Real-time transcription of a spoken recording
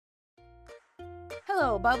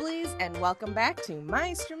Hello, Bubblies, and welcome back to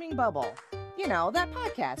My Streaming Bubble. You know, that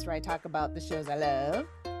podcast where I talk about the shows I love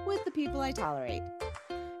with the people I tolerate.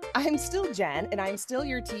 I'm still Jen, and I'm still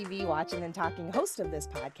your TV watching and talking host of this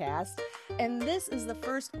podcast, and this is the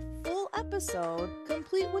first full episode,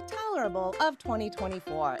 complete with Tolerable, of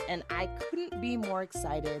 2024, and I couldn't be more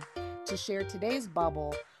excited to share today's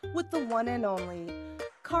bubble with the one and only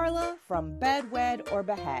Carla from Behead or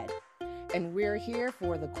Behead. And we're here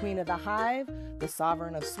for the Queen of the Hive, the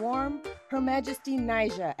Sovereign of Swarm, Her Majesty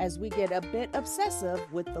Nyjah, as we get a bit obsessive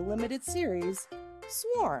with the limited series,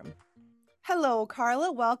 Swarm. Hello,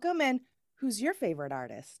 Carla, welcome, and who's your favorite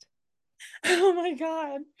artist? Oh my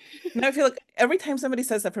God. Now I feel like every time somebody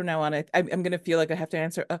says that from now on, I'm going to feel like I have to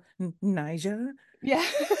answer, Nyjah. Yeah.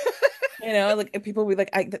 You know, like people will be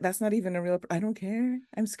like, that's not even a real, I don't care.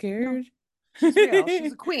 I'm No, scared. she's real.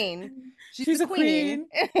 She's a queen. She's She's the a queen.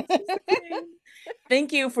 queen. She's the queen.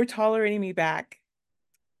 Thank you for tolerating me back.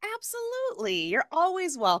 Absolutely. You're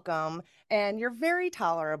always welcome, and you're very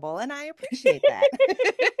tolerable, and I appreciate that.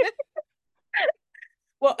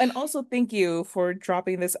 Well, and also thank you for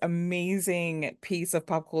dropping this amazing piece of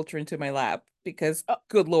pop culture into my lap because Oh,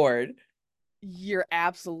 good Lord. you're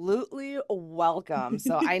absolutely welcome.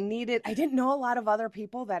 So I didn't know a lot of other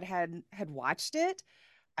people that had watched it.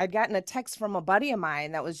 I'd gotten a text from a buddy of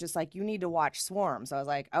mine that was just like, you need to watch Swarm. So I was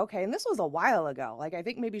like, okay. And this was a while ago. Like, I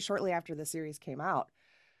think maybe shortly after the series came out.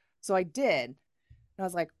 So I did. And I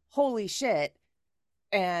was like, holy shit.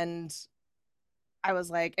 And I was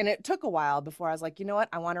like, and it took a while before I was like, you know what?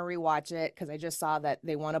 I want to rewatch it because I just saw that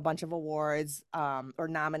they won a bunch of awards, or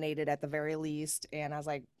nominated at the very least. And I was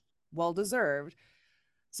like, well deserved.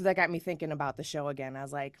 So that got me thinking about the show again. I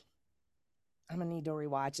was like, I'm gonna need to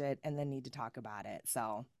rewatch it and then need to talk about it.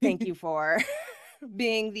 So thank you for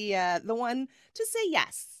being the one to say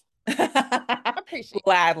yes. Appreciate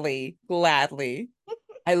Gladly, gladly.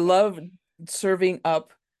 I love serving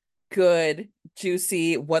up good,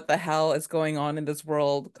 juicy, what the hell is going on in this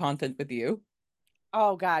world content with you.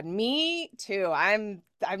 Oh God, me too. I'm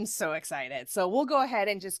so excited. So we'll go ahead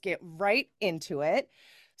and just get right into it.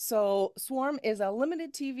 So Swarm is a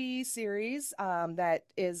limited TV series that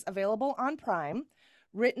is available on Prime,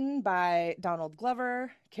 written by Donald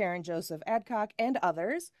Glover, Karen Joseph Adcock, and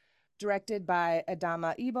others, directed by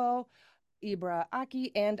Adama Ibra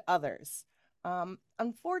Aki, and others.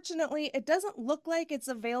 Unfortunately, it doesn't look like it's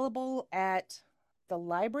available at the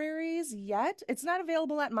libraries yet. It's not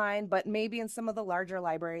available at mine, but maybe in some of the larger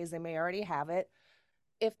libraries, they may already have it.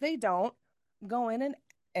 If they don't, go in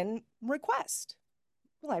and request.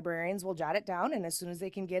 The librarians will jot it down, and as soon as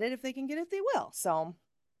they can get it, if they can get it, they will. So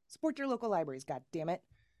support your local libraries, god damn it.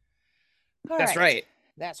 All That's right. right.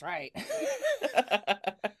 That's right.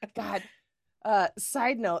 God.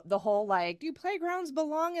 Side note, the whole like, do playgrounds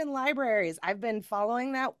belong in libraries? I've been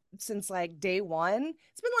following that since like day one.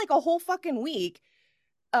 It's been like a whole fucking week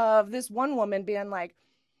of this one woman being like,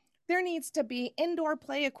 there needs to be indoor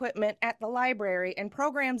play equipment at the library and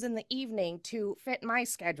programs in the evening to fit my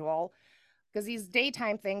schedule because these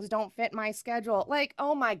daytime things don't fit my schedule. Like,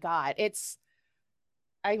 oh my God,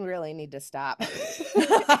 I really need to stop.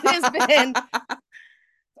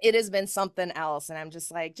 It has been something else. And I'm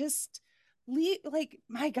just like, just leave. Like,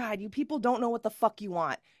 my God, you people don't know what the fuck you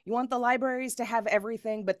want. You want the libraries to have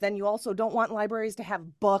everything, but then you also don't want libraries to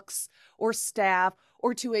have books or staff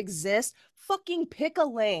or to exist. Fucking pick a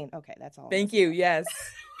lane. Okay, that's all. Thank you. Yes.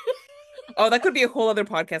 Oh, that could be a whole other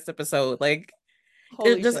podcast episode. Like,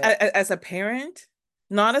 Holy just shit. as a parent,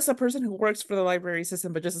 not as a person who works for the library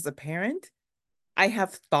system, but just as a parent, I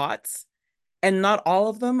have thoughts, and not all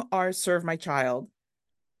of them are serve my child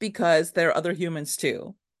because there are other humans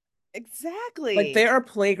too. Like, Exactly. there are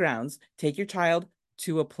playgrounds. Take your child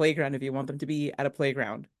to a playground if you want them to be at a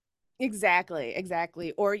playground. Exactly.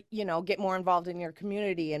 Or, get more involved in your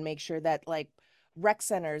community and make sure that like rec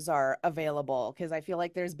centers are available because I feel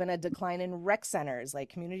like there's been a decline in rec centers, like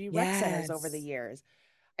community rec centers over the Yes. years.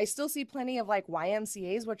 I still see plenty of like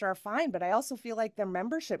YMCA's, which are fine, but I also feel like their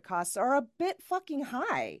membership costs are a bit fucking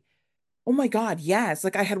high. Oh my God, yes.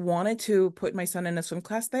 Like I had wanted to put my son in a swim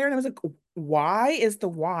class there, and I was like, why is the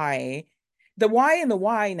why? The why and the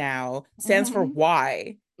why now stands for Mm-hmm.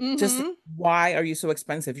 why. Just Mm-hmm. why are you so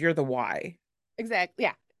expensive? You're the why. Exactly.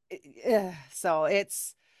 Yeah. So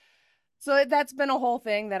that's been a whole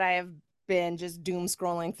thing that I have been just doom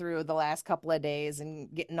scrolling through the last couple of days and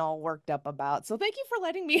getting all worked up about. So thank you for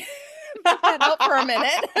letting me vent that out for a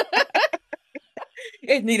minute.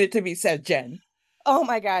 It needed to be said, Jen. Oh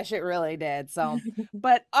my gosh, it really did. So,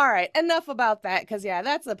 but all right, enough about that because, yeah,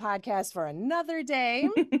 that's a podcast for another day.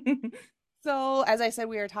 So, as I said,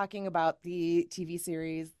 we are talking about the TV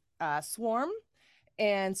series Swarm.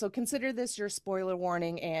 And so consider this your spoiler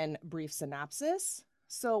warning and brief synopsis.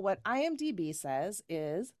 So, what IMDb says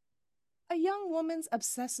is a young woman's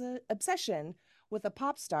obsession with a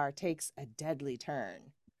pop star takes a deadly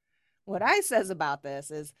turn. What I says about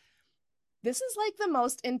this is like the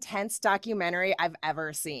most intense documentary I've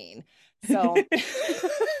ever seen. So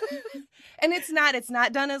and it's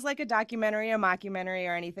not done as like a documentary, a mockumentary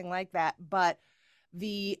or anything like that, but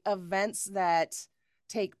the events that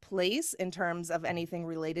take place in terms of anything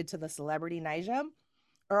related to the celebrity Nyjah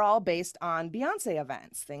are all based on Beyonce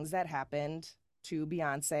events, things that happened to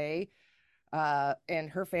Beyonce and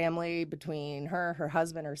her family, between her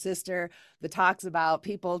husband, her sister, the talks about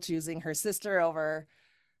people choosing her sister over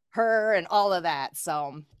her and all of that.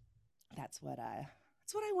 So that's what I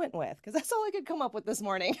went with because that's all I could come up with this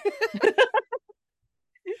morning.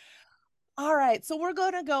 All right, so we're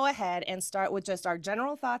going to go ahead and start with just our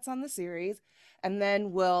general thoughts on the series, and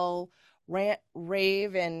then we'll rant,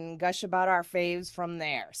 rave, and gush about our faves from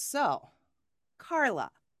there. So,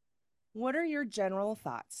 Carla, what are your general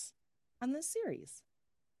thoughts on this series?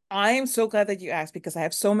 I am so glad that you asked because I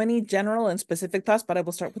have so many general and specific thoughts, but I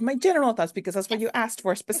will start with my general thoughts because that's what Yes. you asked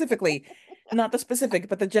for specifically, not the specific,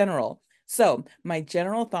 but the general. So, my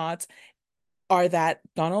general thoughts are that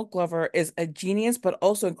Donald Glover is a genius, but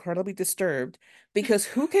also incredibly disturbed because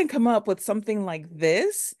who can come up with something like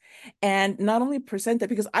this and not only present it,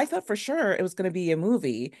 because I thought for sure it was going to be a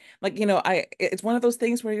movie. Like, it's one of those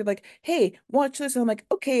things where you're like, hey, watch this. And I'm like,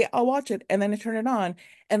 okay, I'll watch it. And then I turn it on.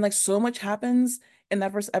 And like so much happens in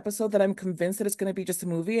that first episode that I'm convinced that it's going to be just a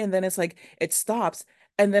movie. And then it's like, it stops.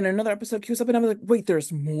 And then another episode queues up and I'm like, wait,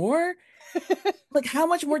 there's more? Like how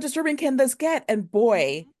much more disturbing can this get? And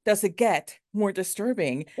boy, Mhm. does it get more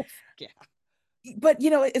disturbing. Yeah. But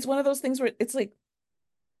it's one of those things where it's like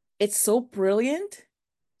it's so brilliant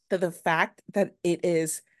that the fact that it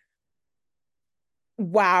is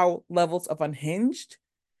wow levels of unhinged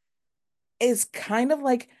is kind of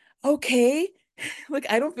like okay, like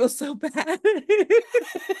I don't feel so bad. I'm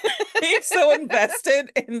so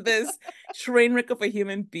invested in this train wreck of a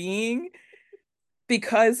human being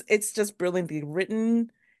because it's just brilliantly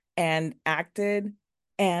written and acted.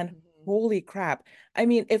 And Mhm. holy crap. I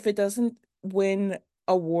mean, if it doesn't win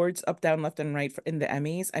awards up, down, left, and right in the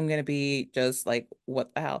Emmys, I'm going to be just like,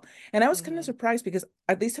 what the hell? And I was kind of Mhm. surprised because,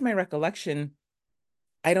 at least in my recollection,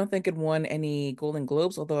 I don't think it won any Golden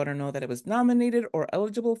Globes, although I don't know that it was nominated or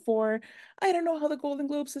eligible for. I don't know how the Golden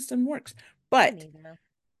Globe system works, Me but neither.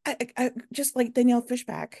 I just like Danielle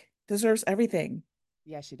Fishback deserves everything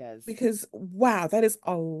Yeah, she does. because wow, that is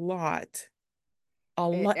a lot. A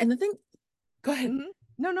It, lot. it And the thing, go ahead. mhm.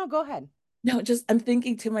 No, no, go ahead. No, just I'm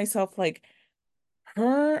thinking to myself, like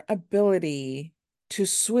her ability to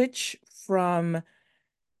switch from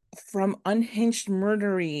unhinged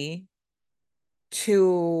murdery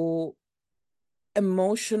to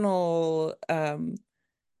emotional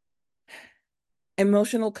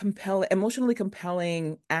emotionally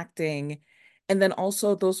compelling acting, and then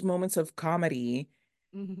also those moments of comedy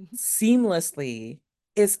Mhm. seamlessly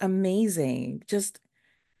is amazing. Just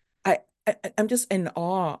I'm just in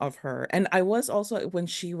awe of her. And I was also when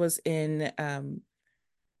she was in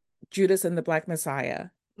Judas and the Black Messiah.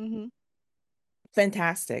 Mhm.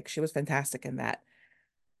 Fantastic. She was fantastic in that.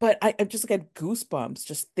 But I just get goosebumps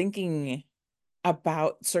just thinking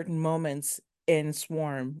about certain moments in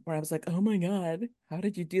Swarm where I was like, oh my God, how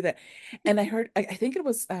did you do that? And I think it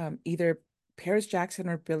was either Paris Jackson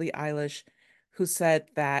or Billie Eilish who said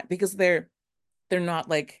that because they're not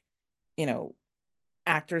like, you know,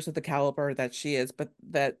 actors of the caliber that she is, but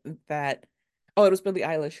that oh, it was Billie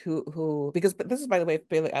Eilish who because but this is by the way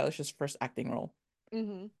Billie Eilish's first acting role,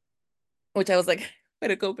 Mhm. which I was like, way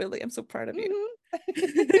to go, Billie. I'm so proud of you.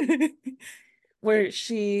 Mhm. Where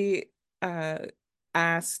she uh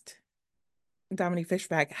asked Dominique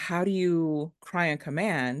Fishback, how do you cry on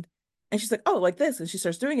command? And she's like, oh, like this. And she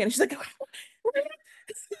starts doing it. And she's like,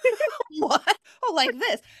 What? Oh, like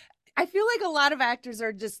this. I feel like a lot of actors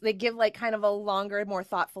are just they give like kind of a longer, more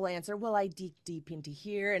thoughtful answer. Well, I deep deep into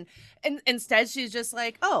here, and instead she's just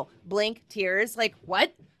like, oh, blink, tears. Like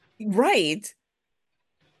what? right.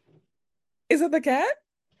 Is it the cat?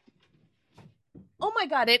 Oh my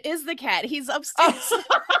god, it is the cat. He's upstairs. Oh.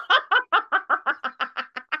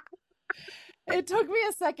 It took me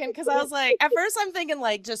a second because I was like, at first I'm thinking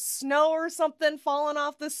like just snow or something falling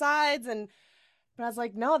off the sides, and but I was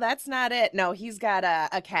like, no, that's not it. No, he's got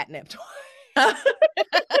a catnip toy.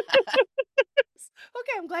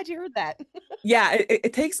 Okay, I'm glad you heard that. Yeah,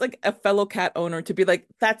 it takes like a fellow cat owner to be like,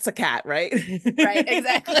 that's a cat, right? Right,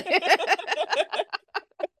 exactly.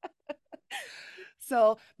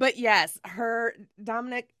 So, but yes, her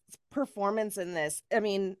Dominic's performance in this, I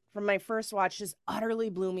mean, from my first watch, just utterly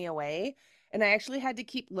blew me away. And I actually had to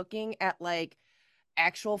keep looking at like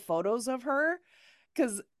actual photos of her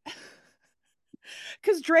because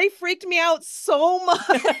Dre freaked me out so much.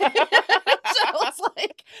 I was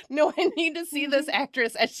like, no, I need to see this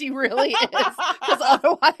actress as she really is because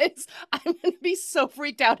otherwise I'm going to be so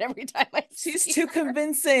freaked out every time I She's see too her.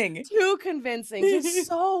 convincing. Too convincing, just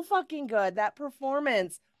so fucking good. That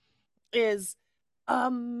performance is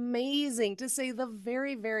amazing to say the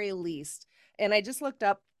very, very least. And I just looked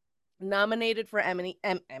up nominated for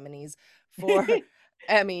Emmys for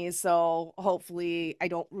Emmys. So hopefully, I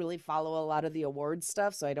don't really follow a lot of the awards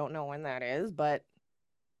stuff, so I don't know when that is. But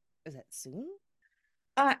is it soon?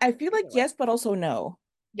 I feel like Either way, yes, but also no.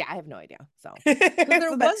 yeah, I have no idea. So because there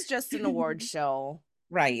So that was just an award show,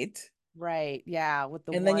 right. right? Yeah, with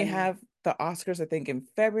the And then you one. have the Oscars, I think, in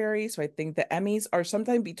February. So I think the Emmys are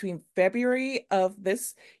sometime between February of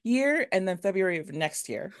this year and then February of next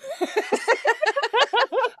year.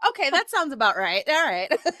 Okay, that sounds about right. All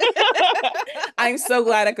right. I'm so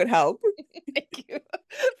glad I could help. Thank you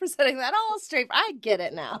for setting that all straight. I get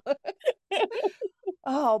it now.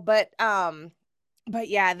 Oh, but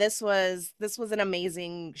yeah, this was an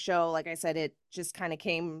amazing show. Like I said, it just kind of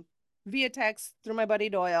came via text through my buddy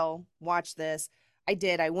Doyle. Watch this. I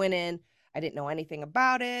did. I went in. I didn't know anything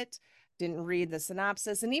about it. Didn't read the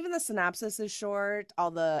synopsis, and even the synopsis is short.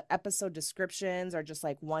 All the episode descriptions are just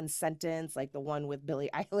like one sentence, like the one with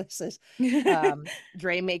Billie Eilish.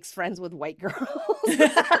 Dre makes friends with white girls.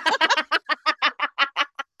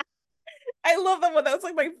 I love that one. That was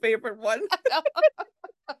like my favorite one.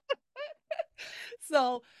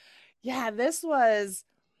 So yeah, this was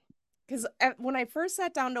because when I first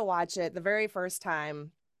sat down to watch it the very first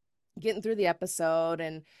time, getting through the episode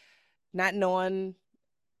and not knowing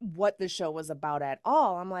what the show was about at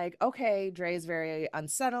all, I'm like, okay, Dre's very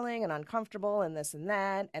unsettling and uncomfortable and this and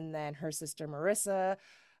that. And then her sister Marissa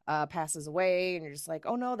passes away, and you're just like,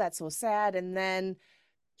 oh no, that's so sad. And then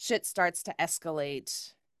shit starts to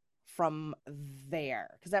escalate from there.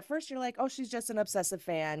 Because at first you're like, oh, she's just an obsessive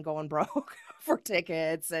fan going broke for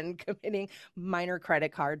tickets and committing minor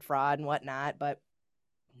credit card fraud and whatnot. But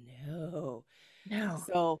no. No.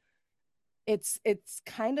 So it's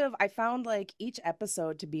kind of, I found like each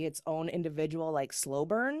episode to be its own individual like slow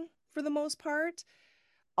burn for the most part,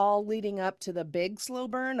 all leading up to the big slow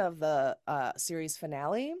burn of the series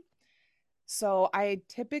finale. So I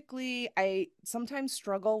sometimes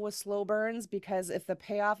struggle with slow burns because if the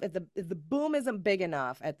payoff, if the boom isn't big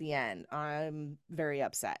enough at the end, I'm very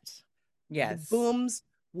upset. The Yes. booms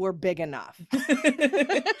were big enough.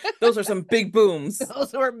 Those are some big booms.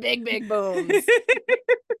 Those were big, big booms.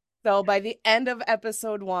 So by the end of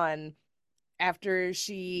episode one, after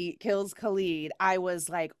she kills Khalid, I was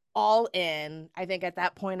like all in. I think at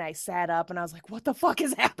that point I sat up and I was like, what the fuck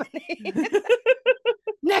is happening?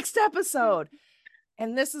 Next episode.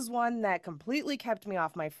 And this is one that completely kept me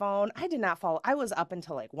off my phone. I did not fall. I was up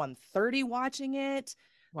until like 1:30 watching it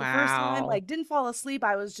the first time. Wow. Like didn't fall asleep.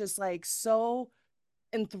 I was just like so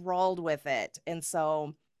enthralled with it. And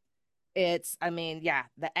so I mean, yeah,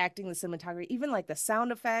 the acting, the cinematography, even like the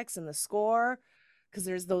sound effects and the score, because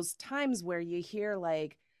there's those times where you hear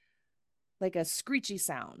like a screechy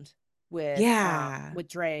sound Yeah. with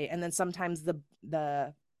Dre, and then sometimes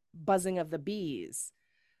the buzzing of the bees.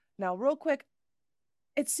 Now, real quick,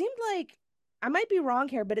 it seemed like, I might be wrong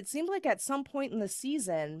here, but it seemed like at some point in the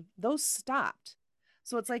season those stopped.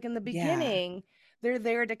 So it's like in the Yeah. beginning, they're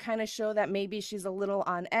there to kind of show that maybe she's a little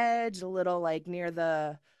on edge, a little like near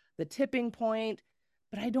the tipping point,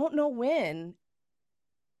 but I don't know when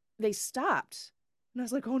they stopped. And I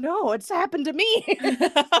was like, "Oh no, it's happened to me."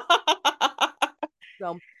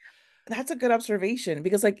 So, That's a good observation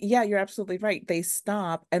because, like, yeah, you're absolutely right. They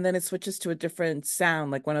stop and then it switches to a different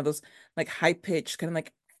sound, like one of those like high pitched kind of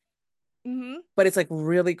like, mhm. but it's like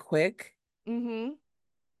really quick Mhm.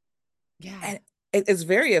 Yeah. and it's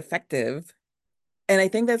very effective. And I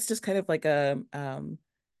think that's just kind of like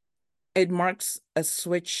it marks a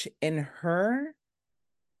switch in her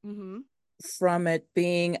Mhm. from it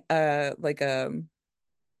being a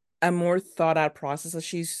more thought out process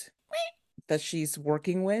that she's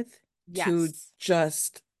working with to Yes.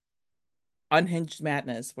 just unhinged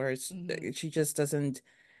madness where Mhm. she just doesn't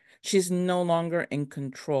she's no longer in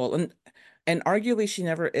control and arguably she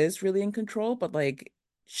never is really in control but like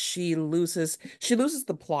she loses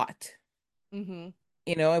the plot Mhm.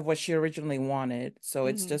 of what she originally wanted so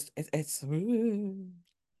it's Mhm. just it's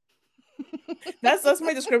that's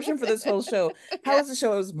my description for this whole show. How Yeah. is the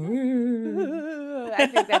show? It was I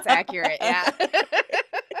think that's accurate. Yeah.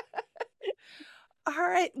 All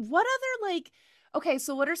right. What other like okay,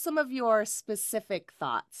 so what are some of your specific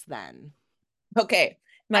thoughts then? Okay,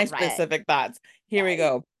 All my right. specific thoughts. Here we Yay.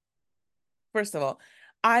 go. First of all,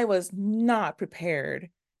 I was not prepared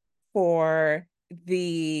for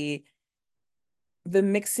the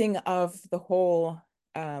mixing of the whole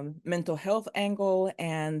mental health angle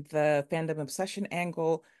and the fandom obsession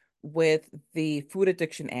angle with the food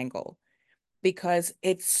addiction angle because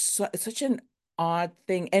it's such an odd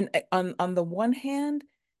thing. And on the one hand,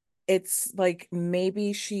 it's like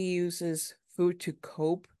maybe she uses food to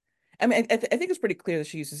cope. I mean, I think it's pretty clear that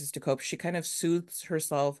she uses this to cope. She kind of soothes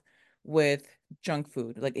herself with junk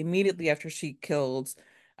food. Like immediately Mhm. after she kills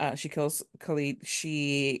Khalid,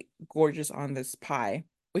 she gorges on this pie.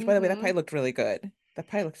 Which, by the way, that pie Mhm. looked really good. That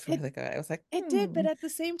pie looked It really good. I was like, it did, but hmm. at the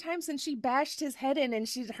same time, since she bashed his head in and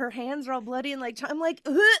her hands are all bloody and like I'm like,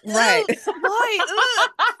 ugh, Right. why? Ugh,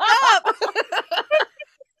 stop.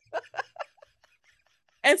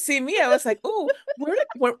 And see me, I was like, oh, where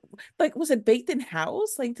like was it baked in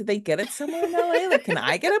house? Like, did they get it somewhere in LA? Like, can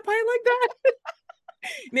I get a pie like that?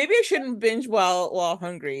 Maybe I shouldn't binge while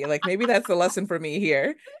hungry. Like maybe that's the lesson for me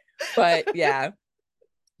here. But yeah.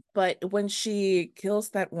 But when she kills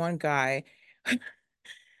that one guy,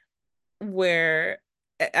 where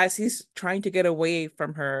as he's trying to get away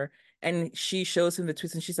from her, and she shows him the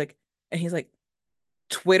tweets, and she's like, and he's like,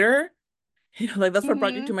 Twitter? Like that's what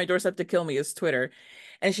brought you to Mhm. my doorstep to kill me is Twitter.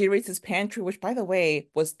 And she rates his pantry, which by the way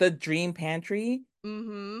was the dream pantry.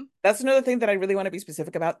 Mhm. That's another thing that I really want to be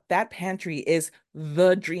specific about. That pantry is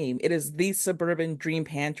the dream. It is the suburban dream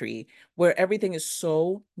pantry where everything is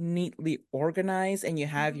so neatly organized and you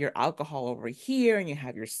have Mhm. your alcohol over here and you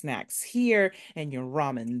have your snacks here and your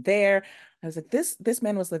ramen there. I was like, this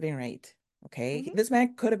man was living right. Okay. Mhm. This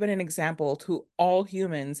man could have been an example to all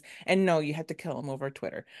humans. And no, you had to kill him over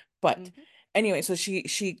Twitter. But Mhm. anyway, so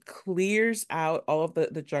she clears out all of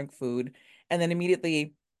the junk food and then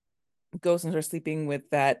immediately goes and starts sleeping with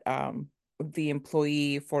that the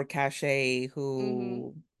employee for Cache Mhm.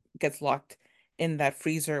 who gets locked in that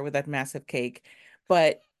freezer with that massive cake.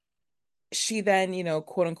 But she then,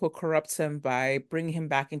 quote unquote corrupts him by bringing him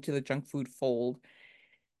back into the junk food fold.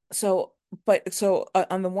 So,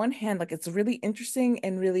 on the one hand, like it's really interesting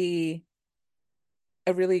and really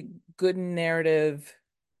a really good narrative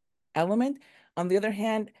element. On the other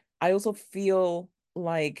hand, I also feel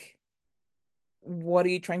like what are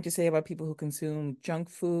you trying to say about people who consume junk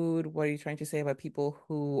food? What are you trying to say about people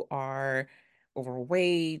who are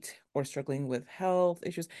overweight or struggling with health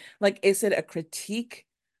issues? Like, is it a critique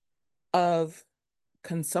of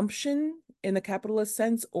consumption in the capitalist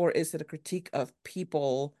sense, or is it a critique of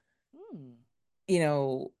people, Mm. you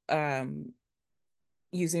know,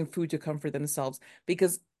 using food to comfort themselves?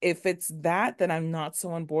 Because if it's that, then I'm not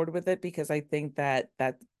so on board with it because I think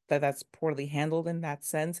that's poorly handled in that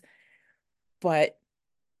sense. But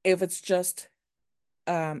if it's just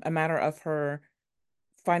a matter of her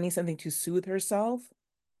finding something to soothe herself,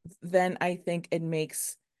 then I think it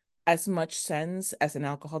makes as much sense as an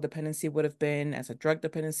alcohol dependency would have been, as a drug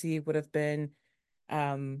dependency would have been.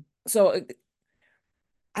 So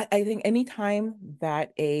I think anytime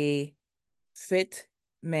that a fit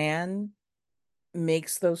man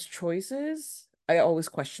makes those choices, I always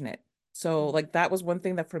question it. So Mhm. like that was one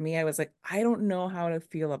thing that for me, I was like, I don't know how to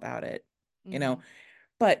feel about it, you know, Mhm.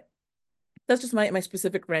 but that's just my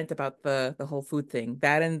specific rant about the whole food thing.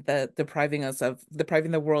 That and the depriving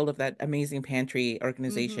the world of that amazing pantry Mhm.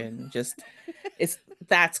 organization. Just it's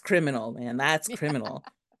that's criminal, man. That's Yeah. criminal.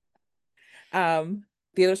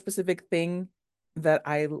 The other specific thing that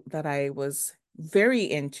I was very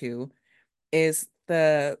into is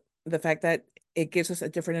the fact that it gives us a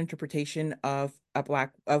different interpretation of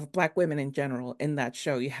black women in general in that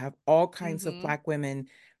show. You have all kinds of Mhm. black women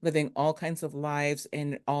living all kinds of lives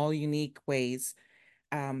in all unique ways.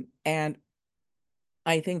 And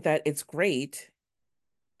I think that it's great.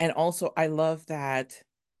 And also I love that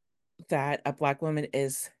a black woman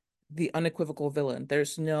is the unequivocal villain.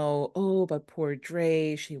 There's no, oh, but poor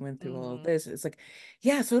Dre, she went through all of Mhm. this. It's like,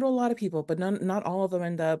 yeah, so do a lot of people, but not all of them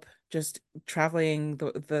end up just traveling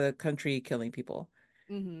the country killing people.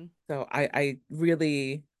 Mhm. So I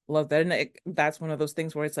really love that. And that's one of those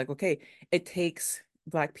things where it's like, okay, it takes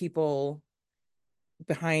black people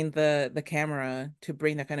behind the camera to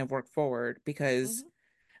bring that kind of work forward because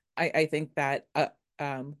Mhm. I think that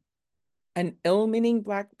um an ill-meaning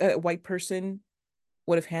white person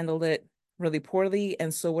would have handled it really poorly,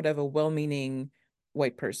 and so would have a well-meaning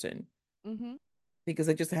white person Mhm. because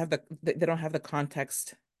they don't have the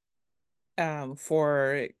context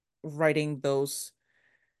for writing those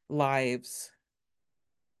lives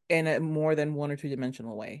in a more than one or two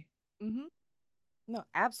dimensional way. Mhm. No,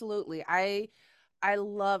 absolutely. I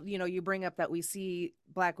love, you bring up that we see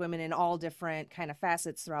black women in all different kind of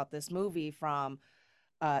facets throughout this movie, from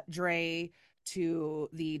Dre to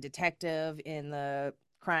the detective in the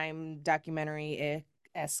crime documentary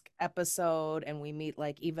esque episode, and we meet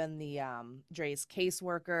like even the Dre's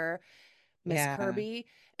caseworker, Miss Yeah. Kirby.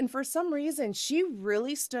 And for some reason, she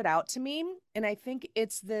really stood out to me. And I think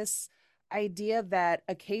it's this idea that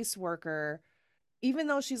a caseworker, even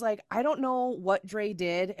though she's like, I don't know what Dre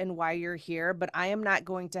did and why you're here, but I am not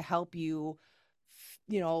going to help you,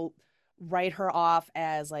 you know, write her off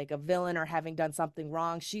as like a villain or having done something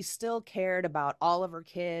wrong. She still cared about all of her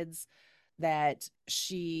kids that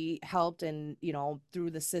she helped, and, through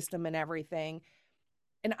the system and everything.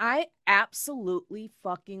 And I absolutely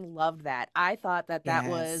fucking loved that. I thought that that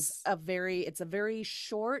was Yes. it's a very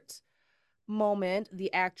short moment.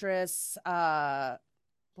 The actress, what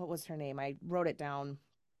was her name? I wrote it down.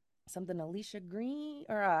 Something Alicia Green,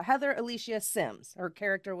 or Heather Alicia Sims. Her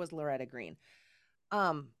character was Loretta Green.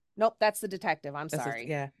 Nope, that's the detective. I'm That's just, sorry.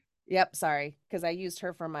 yeah. Yep, sorry, because I used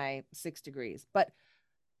her for my 6 degrees. But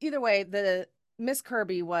either way, the Miss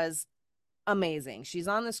Kirby was amazing. She's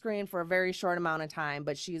on the screen for a very short amount of time,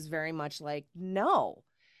 but she's very much like, no.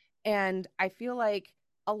 And I feel like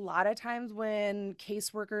a lot of times when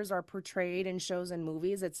caseworkers are portrayed in shows and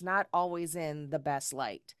movies, it's not always in the best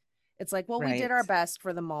light. It's like, well, we did Right. our best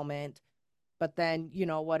for the moment, but then,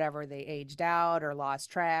 whatever, they aged out or lost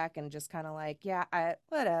track and just kind of like, yeah,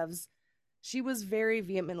 whatevs. She was very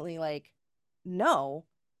vehemently like, no,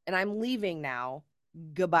 and I'm leaving now.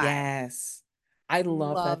 Goodbye. Yes. I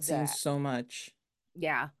love that Love scene that. so much.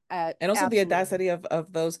 Yeah, And also the absolutely. audacity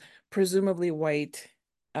of those presumably white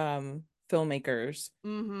filmmakers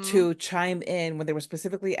Mm-hmm. to chime in when they were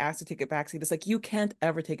specifically asked to take a backseat. It's like you can't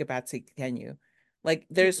ever take a backseat, can you? Like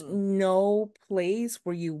there's Mm-mm. no place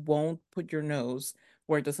where you won't put your nose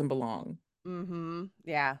where it doesn't belong. Mm-hmm.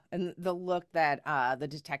 Yeah. And the look that the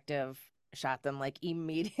detective shot them, like,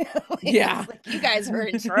 immediately. Yeah. It's like, you guys are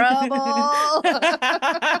in trouble.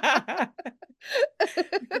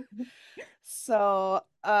 So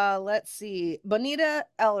let's see. Bonita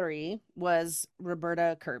Ellery was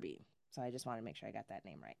Roberta Kirby. So I just want to make sure I got that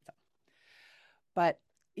name right. So, but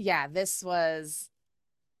yeah, this was,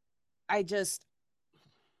 I just,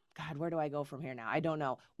 God, where do I go from here now? I don't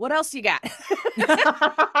know. What else you got?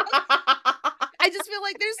 I just feel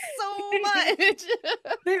like there's so much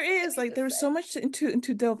There for is me like to there's so say. much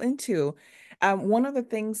to delve into. One of the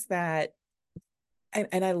things that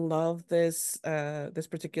and I love this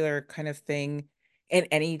particular kind of thing in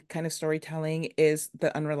any kind of storytelling is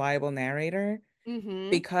the unreliable narrator Mm-hmm.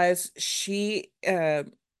 because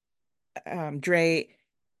Dre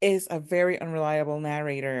is a very unreliable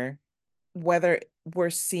narrator, whether we're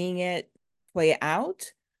seeing it play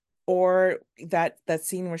out or that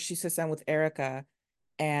scene where she sits down with Erica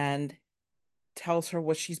and tells her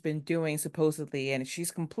what she's been doing supposedly, and she's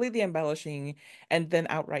completely embellishing and then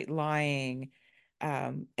outright lying.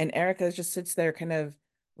 And Erica just sits there kind of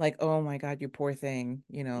like, oh my God, you poor thing,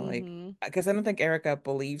 like, Mm-hmm. because I don't think Erica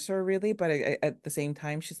believes her really, but at the same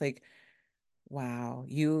time, she's like, wow,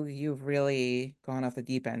 you've really gone off the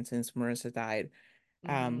deep end since Marissa died.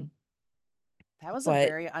 Mm-hmm. Um, That was a but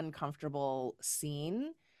very uncomfortable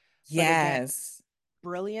scene, but again, yes,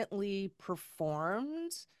 brilliantly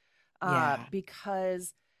performed, yeah,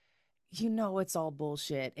 because it's all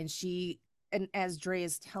bullshit. And as Dre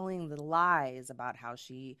is telling the lies about how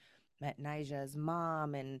she met Nija's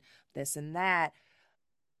mom and this and that,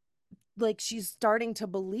 like, she's starting to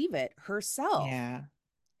believe it herself. yeah,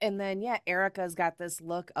 And then, yeah, Erica's got this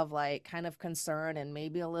look of like kind of concern and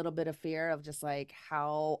maybe a little bit of fear of just like,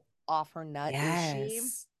 how off her nut is she?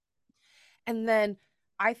 yes, And then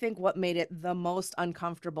I think what made it the most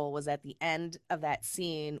uncomfortable was at the end of that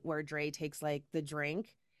scene where Dre takes like the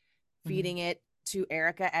drink, mhm. feeding it to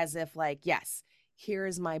Erica as if like, yes, here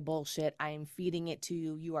is my bullshit. I am feeding it to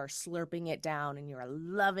you. You are slurping it down and you are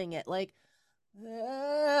loving it. Like,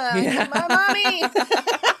 I need Yeah. my mommy.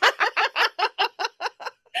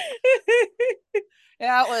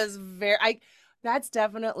 That was that's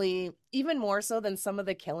definitely even more so than some of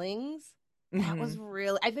the killings. That was Hmm.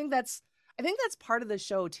 really, I think that's part of the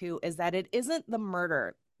show too, is that it isn't the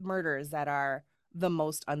murders that are the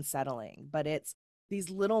most unsettling, but it's these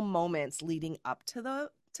little moments leading up to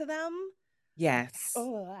them. Yes.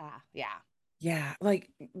 Oh, yeah. Yeah, like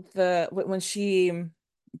when she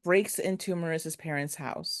breaks into Marissa's parents'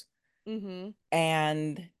 house Mhm.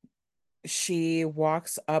 and she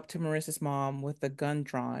walks up to Marissa's mom with the gun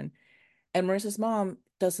drawn, and Marissa's mom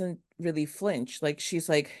doesn't really flinch. Like she's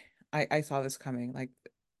like, I saw this coming. Like,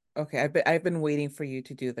 okay, I've been waiting for you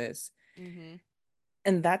to do this. Mhm.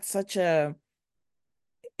 And that's such a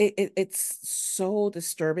it's so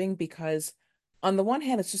disturbing because on the one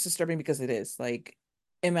hand, it's just disturbing because it is like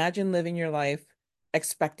imagine living your life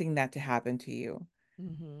expecting that to happen to you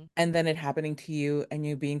Mm-hmm. and then it happening to you and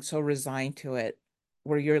you being so resigned to it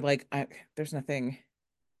where you're like there's nothing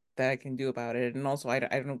that I can do about it. And also I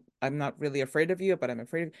don't I'm not really afraid of you, but I'm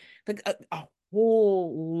afraid of like a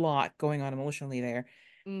whole lot going on emotionally there.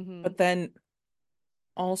 Mm-hmm. But then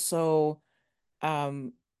also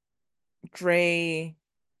um Dre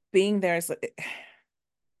being there is like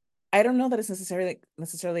I don't know that it's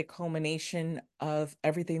necessarily a culmination of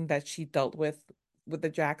everything that she dealt with the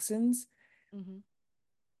Jacksons Mm-hmm.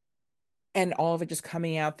 and all of it just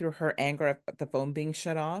coming out through her anger at the phone being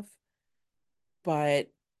shut off. But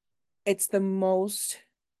it's the most,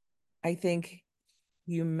 I think,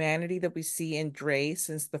 humanity that we see in Dre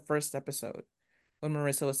since the first episode when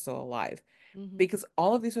Marissa was still alive. Mm-hmm. Because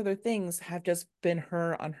all of these other things have just been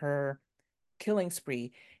her on her killing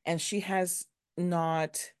spree. And she has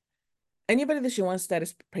not anybody that she wants dead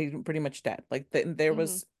is pretty much dead. Like there Mm-hmm.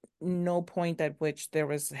 was no point at which there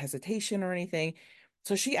was hesitation or anything.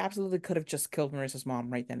 So she absolutely could have just killed Marissa's mom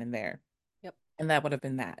right then and there. Yep. And that would have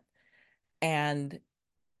been that. And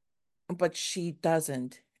but she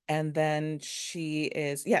doesn't. And then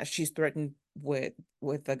yeah, she's threatened with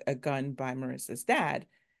a gun by Marissa's dad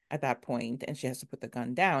at that point, and she has to put the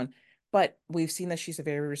gun down. But we've seen that she's a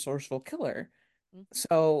very resourceful killer. Mm-hmm.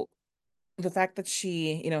 So the fact that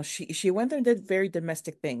she went there and did very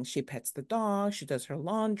domestic things. She pets the dog, she does her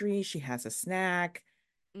laundry, she has a snack,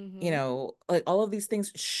 Mm-hmm. like all of these things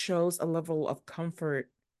shows a level of comfort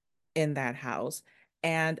in that house.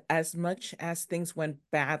 And as much as things went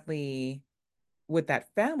badly with that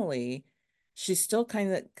family, she still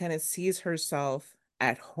kind of sees herself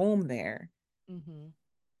at home there. Mm-hmm.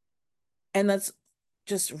 And that's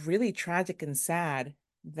just really tragic and sad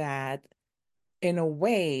that in a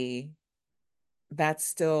way that's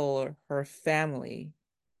still her family.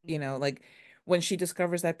 Mm-hmm. Like when she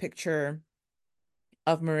discovers that picture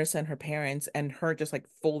of Marissa and her parents and her just like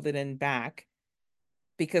folded in back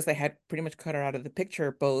because they had pretty much cut her out of the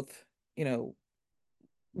picture, both, you know,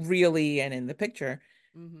 really and in the picture.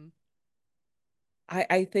 Mm-hmm.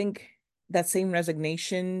 I think that same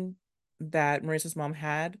resignation that Marissa's mom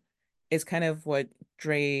had is kind of what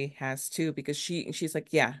Dre has too, because she's like,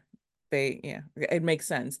 yeah, it makes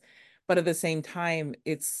sense. But at the same time,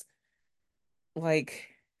 it's like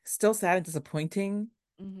still sad and disappointing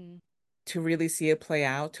Mm-hmm. to really see it play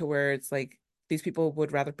out to where it's like these people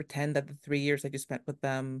would rather pretend that the 3 years that you spent with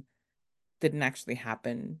them didn't actually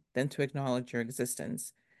happen than to acknowledge your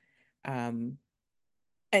existence. Um,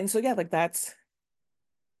 and so yeah, like that's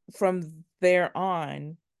from there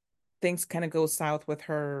on, things kind of go south with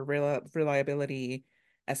her reliability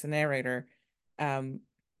as a narrator. Um,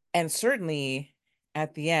 and certainly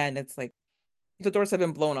at the end, it's like the doors have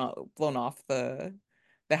been blown off the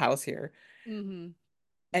house here. Mm-hmm.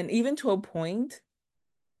 And even to a point,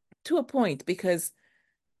 because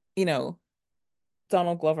you know,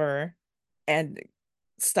 Donald Glover and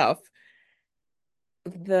stuff,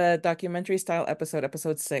 the documentary style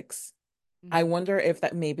episode 6, I Mm-hmm. wonder if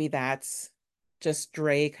that maybe that's just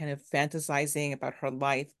Dre kind of fantasizing about her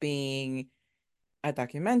life being a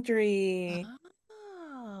documentary,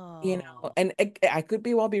 Oh, and I could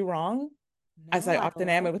be wrong, as no, I I often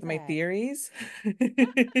am like with my that. theories.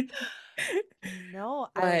 No,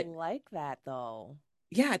 I But like that though.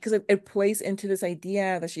 yeah, because it plays into this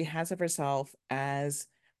idea that she has of herself as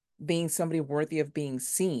being somebody worthy of being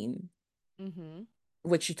seen, Mm-hmm.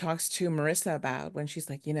 which she talks to Marissa about when she's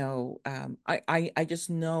like, I just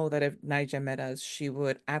know that if Nija met us, she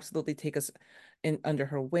would absolutely take us in under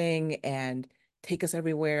her wing and take us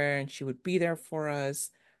everywhere, and she would be there for us.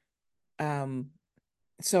 Um,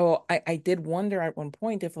 so I did wonder at one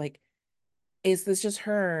point if like, is this just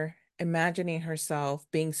her imagining herself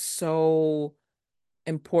being so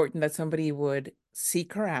important that somebody would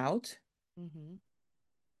seek her out, Mm-hmm.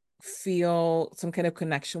 feel some kind of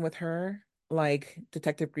connection with her. Like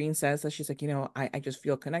Detective Green says that she's like, I just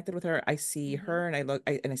feel connected with her. I see Mm-hmm. her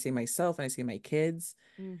and I see myself and I see my kids.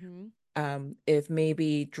 Mm-hmm. If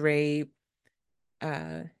maybe Dre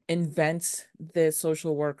invents this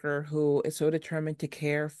social worker who is so determined to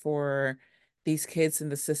care for these kids in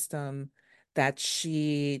the system that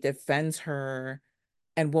she defends her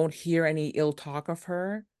and won't hear any ill talk of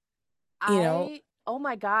her, you know? Oh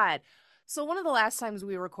my God. So one of the last times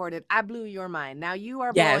we recorded, I blew your mind. Now you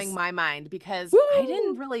are blowing Yes. my mind because I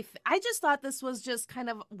didn't Woo! really, I just thought this was just kind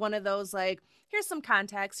of one of those like, here's some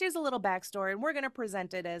context, here's a little backstory, and we're going to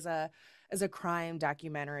present it as a crime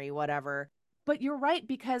documentary, whatever. but you're right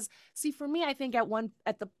because see for me I think at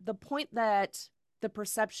the point that the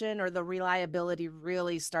perception or the reliability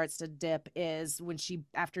really starts to dip is when she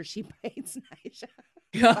after she bites Nisha.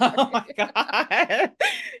 Oh Sorry. my God.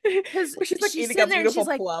 Because Where she's like she's eating a sitting there and beautiful she's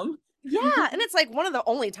like, plum. yeah. And it's like one of the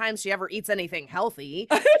only times she ever eats anything healthy.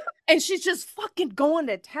 And she's just fucking going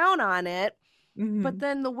to town on it. But Hmm.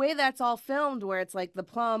 then the way that's all filmed, where it's like the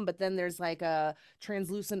plum, but then there's like a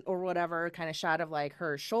translucent or whatever kind of shot of like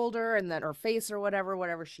her shoulder and then her face or whatever,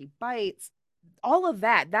 whatever she bites. All of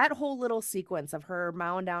that, that whole little sequence of her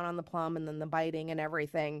mowing down on the plum and then the biting and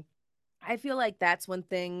everything. I feel like that's when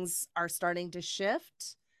things are starting to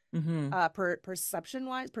shift, Hmm. perception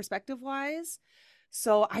wise, perspective wise.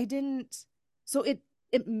 So I didn't. So it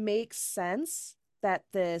makes sense that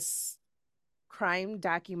this crime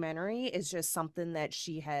documentary is just something that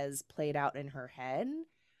she has played out in her head.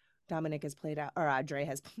 Dominic has played out, or Dre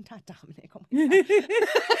has not Dominic. Oh my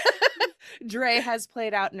god, Dre has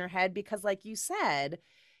played out in her head because, like you said,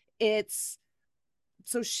 it's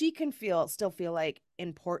so she can still feel like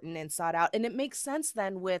important and sought out, and it makes sense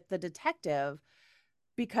then with the detective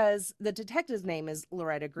because the detective's name is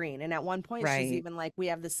Loretta Green. And at one point, she's Right. even like, we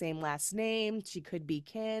have the same last name. She could be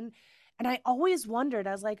kin. And I always wondered,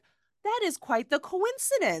 I was like, that is quite the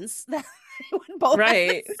coincidence that they would both have the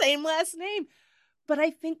Right. same last name. But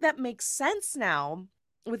I think that makes sense now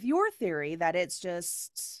with your theory that it's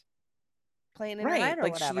just playing in her Right. head or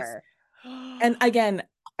Like she's whatever. and again,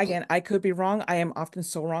 I could be wrong. I am often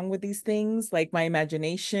so wrong with these things, like my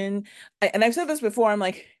imagination. And I've said this before, I'm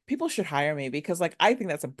like, people should hire me because like I think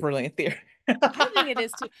that's a brilliant theory. I think it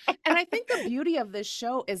is too. And I think the beauty of this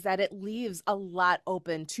show is that it leaves a lot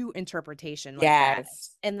open to interpretation like that.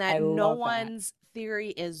 Yes. And I that no love that. one's theory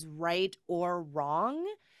is right or wrong.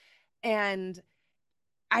 And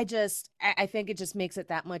I think it just makes it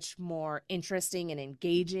that much more interesting and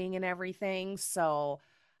engaging and everything. So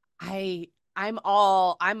I I'm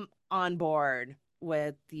on board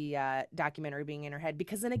with the documentary being in her head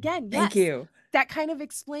because then again, Thank yes, you. that kind of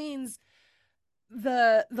explains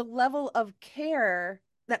the level of care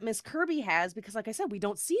that Miss Kirby has because like I said, we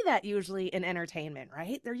don't see that usually in entertainment,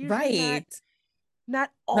 right? They're usually Right.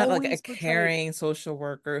 not Not like a always portrayed. caring social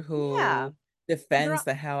worker Yeah. who They're defends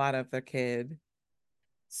the hell out of their kid.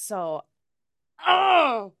 so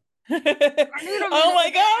oh, I need a Oh minute my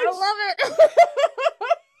with that. gosh. I love it.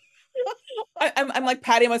 I'm like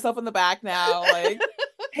patting myself on the back now. Like,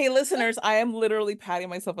 hey, listeners, I am literally patting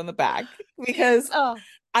myself on the back because Oh,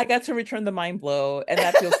 I got to return the mind blow, and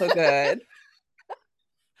that feels so good.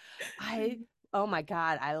 I oh my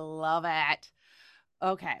god, I love it.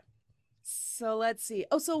 Okay. So let's see.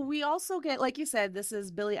 Oh, so we also get, like you said, this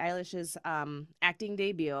is Billie Eilish's acting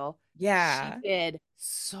debut. She Yeah. did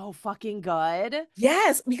so fucking good.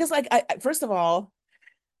 Yes, because like first of all,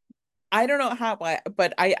 I don't know how,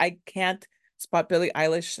 but I can't spot Billie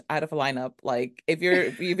Eilish out of a lineup. Like if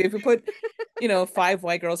you put, five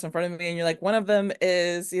white girls in front of me and you're like one of them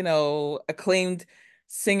is, acclaimed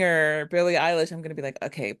singer Billie Eilish, I'm gonna be like,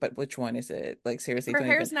 okay, but which one is it? Like If seriously, her don't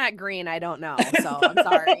even. hair's not green, I don't know. So I'm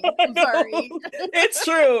sorry. I'm sorry. It's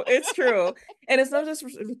true. It's true. And it's not just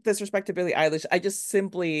disrespect to Billie Eilish. I just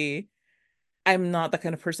simply I'm not the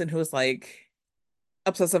kind of person who's like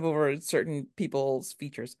obsessive over certain people's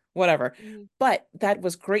features, whatever. Mhm. But that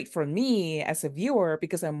was great for me as a viewer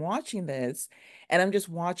because I'm watching this and I'm just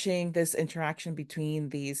watching this interaction between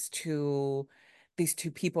these two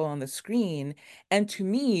people on the screen. And to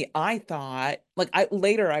me, I thought like I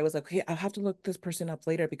was like, okay, I'll have to look this person up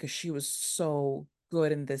later because she was so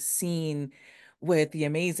good in this scene with the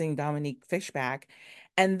amazing Dominique Fishback.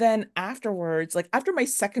 And then afterwards, like after my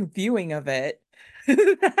second viewing of it,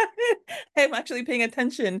 I'm actually paying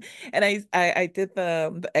attention. And I did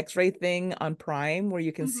the X-ray thing on Prime where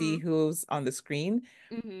you can see Mhm. who's on the screen.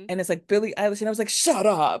 Mhm. And it's like Billie Eilish. And I was like, shut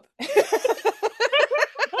up.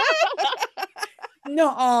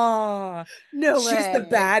 No, No she's the way.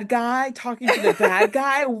 bad guy talking to the bad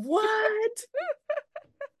guy. What?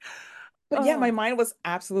 But yeah, my Oh, mind was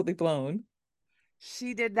absolutely blown.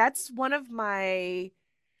 she did. That's one of my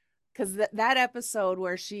because that episode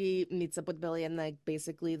where she meets up with Billy in like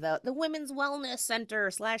basically the women's wellness center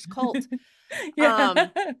slash cult. Yeah.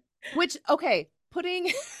 Um, which okay, putting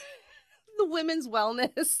the women's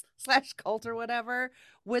wellness slash cult or whatever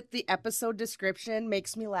with the episode description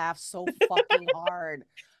makes me laugh so fucking hard. Of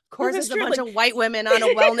Well, course, that's it's a true. bunch Like of white women on a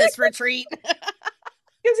wellness retreat.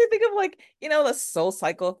 because you think of like, the soul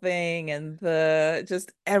cycle thing and the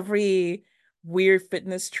just every weird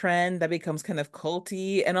fitness trend that becomes kind of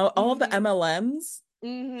culty and all of the Mm-hmm. MLMs.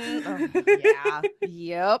 Mm-hmm. Oh, yeah.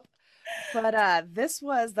 Yep. But this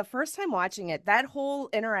was the first time watching it. That whole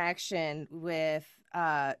interaction with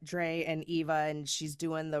Dre and Eva, and she's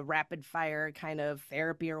doing the rapid fire kind of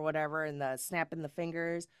therapy or whatever, and the snapping the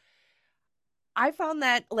fingers. I found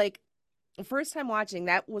that like the first time watching,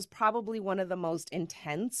 that was probably one of the most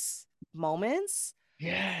intense moments.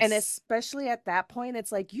 And Yes. especially at that point,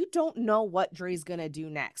 it's like you don't know what Dre's gonna do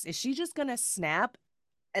next. Is she just gonna snap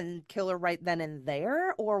and kill her right then and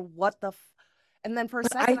there, or what the? And then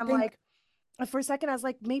But I think for a second, I was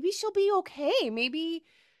like, maybe she'll be okay. Maybe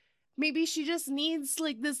she just needs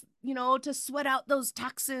like this, to sweat out those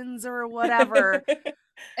toxins or whatever.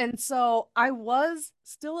 And so I was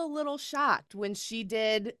still a little shocked when she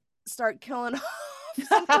did start killing off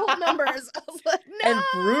some cult members. I was like, and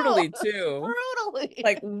brutally no, too. brutally.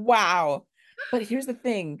 Like, wow. But here's the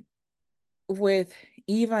thing with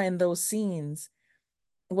Eva in those scenes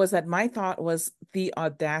was that my thought was the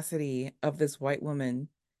audacity of this white woman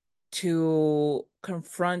to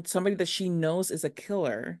confront somebody that she knows is a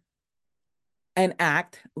killer and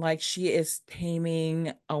act like she is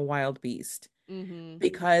taming a wild beast. Mm-hmm.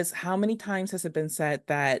 Because how many times has it been said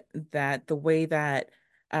that the way that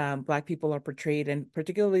Black people are portrayed, and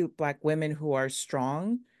particularly Black women who are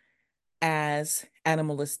strong, as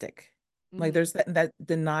animalistic. Like Mm-hmm. there's that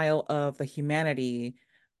denial of the humanity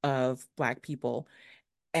of Black people.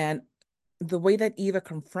 And the way that Eva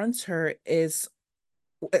confronts her is,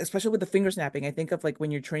 especially with the finger snapping, I think of like when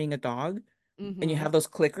you're training a dog and you Mm-hmm. have those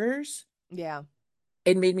clickers. Yeah.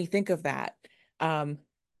 It made me think of that. Um,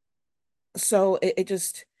 so it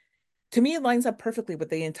just, to me, it lines up perfectly with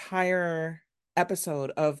the entire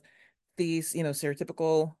episode of these,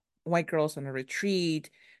 stereotypical white girls on a retreat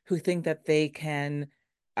who think that they can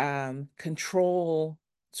control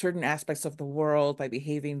certain aspects of the world by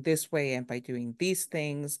behaving this way and by doing these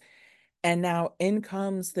things. And now in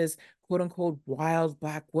comes this quote unquote wild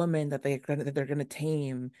Black woman that they're gonna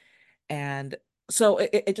tame. And so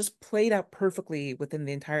it just played out perfectly within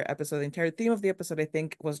the entire episode. The entire theme of the episode, I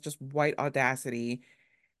think, was just white audacity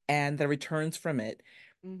and the returns from it.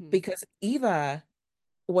 Mm-hmm. Because Eva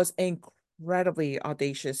was incredibly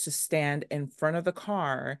audacious to stand in front of the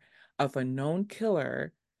car of a known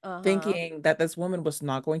killer, Uh-huh. thinking that this woman was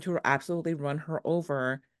not going to absolutely run her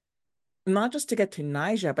over, not just to get to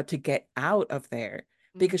Niger, but to get out of there.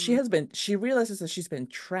 Because Mm-hmm. she realizes that she's been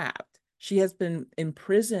trapped. She has been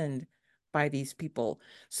imprisoned by these people.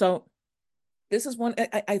 So this is one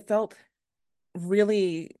I felt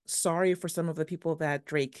really sorry for some of the people that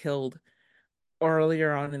Drake killed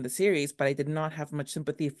earlier on in the series, but I did not have much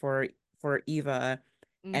sympathy for Eva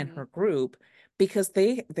and Mm-hmm. her group because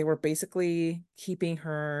they were basically keeping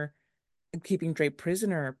Dre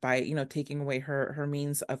prisoner by, taking away her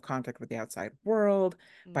means of contact with the outside world,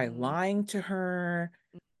 by Mm-hmm. lying to her,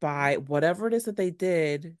 Mm-hmm. by whatever it is that they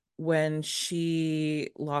did when she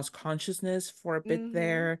lost consciousness for a bit Mm-hmm.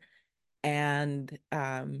 there, and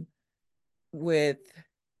with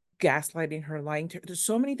gaslighting her, lying to her. There's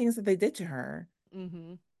so many things that they did to her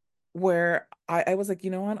Mm-hmm. where I was like,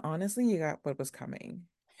 you know what? Honestly, you got what was coming.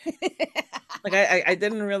 Like I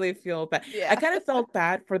didn't really feel bad. I Yeah. kind of felt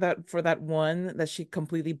bad for that one that she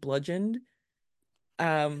completely bludgeoned.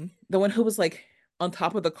 The one who was like on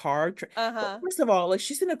top of the car. But Uh-huh. first of all, like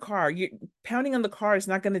she's in a car. You pounding on the car is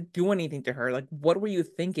not gonna do anything to her. Like, what were you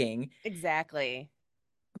thinking? Exactly.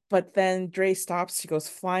 But then Dre stops, she goes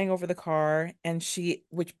flying over the car, and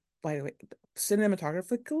which by the way,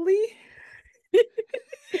 cinematographically,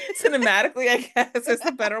 cinematically, I guess is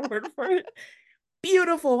the better word for it.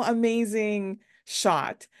 Beautiful, amazing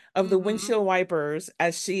shot of the Mm-hmm. windshield wipers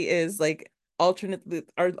as she is like alternately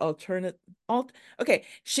or alternate alt okay,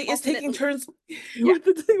 she is taking Alternately. turns Yeah. with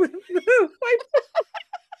the wiper,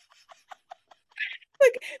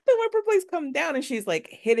 like the wiper blades come down and she's like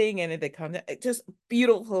hitting and they come down. Just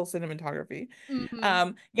beautiful cinematography.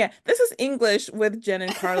 Mm-hmm. Yeah, this is English with Jen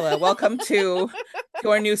and Carla. Welcome to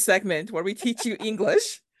our new segment where we teach you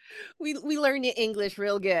English. We learn your English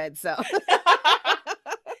real good, so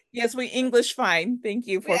Yes, we English fine. Thank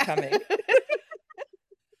you for yeah. coming.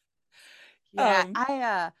 Yeah,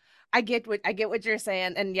 Um, I get what you're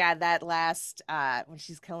saying. And yeah, that last when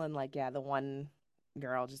she's killing like the one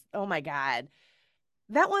girl, just oh my God.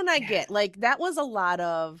 That one I yeah, get. Like that was a lot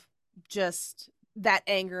of just that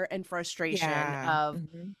anger and frustration yeah. of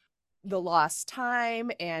Mhm. the lost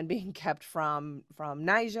time and being kept from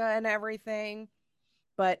Niger and everything.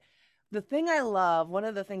 But one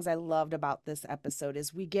of the things I loved about this episode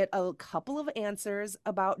is we get a couple of answers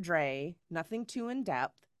about Dre, nothing too in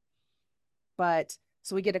depth, but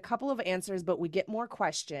so we get a couple of answers, but we get more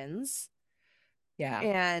questions. Yeah.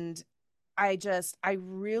 And I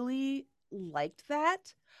really liked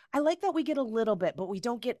that. I like that we get a little bit, but we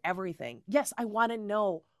don't get everything. Yes, I want to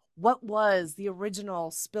know what was the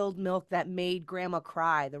original spilled milk that made grandma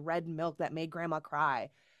cry, the red milk that made grandma cry.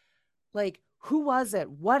 Like, who was it?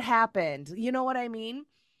 What happened? You know what I mean?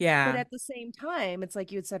 But Yeah. at the same time, it's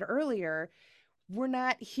like you had said earlier, we're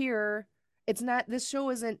not here. It's not, this show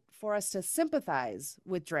isn't for us to sympathize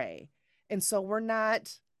with Dre. And so we're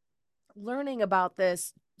not learning about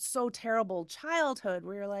this so terrible childhood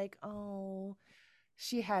where you're like, oh,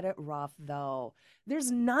 she had it rough though.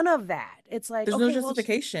 There's none of that. It's like, There's no okay, well,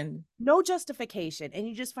 justification. no justification. And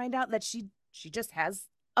you just find out that she just has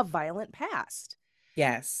a violent past.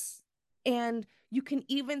 Yes. And you can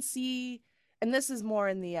even see, and this is more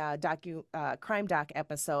in the crime doc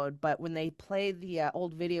episode, but when they play the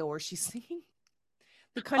old video where she's singing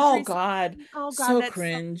the Oh country song, God. oh God, So that's so,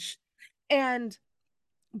 cringe. and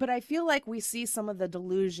but I feel like we see some of the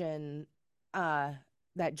delusion uh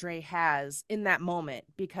that Dre has in that moment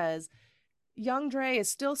because young Dre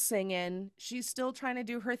is still singing. She's still trying to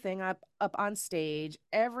do her thing up on stage.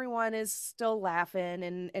 Everyone is still laughing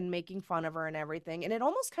and making fun of her and everything. And it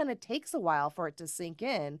almost kind of takes a while for it to sink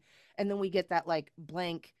in. And then we get that like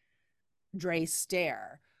blank Dre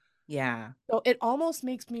stare. Yeah. So it almost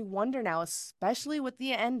makes me wonder now, especially with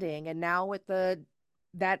the ending and now with the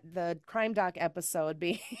crime doc episode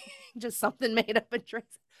being just something made up in Dre's.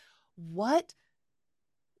 What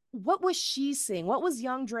what was she seeing? What was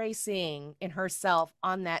young Dre seeing in herself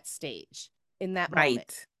on that stage in that moment?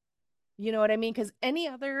 Right. You know what I mean? Because any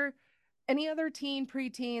other teen,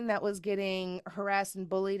 preteen that was getting harassed and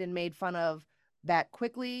bullied and made fun of that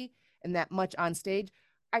quickly and that much on stage,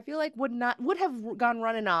 I feel like would have gone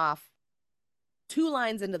running off two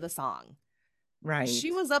lines into the song. Right.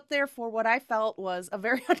 She was up there for what I felt was a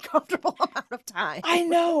very uncomfortable amount of time. I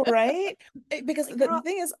know, right? Because Like, the girl,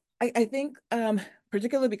 thing is, I think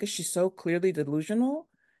particularly because she's so clearly delusional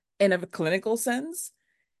in a clinical sense,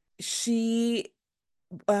 she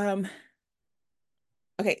um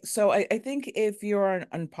okay, so I think if you're an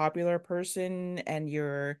unpopular person and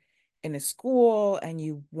you're in a school and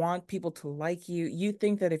you want people to like you, you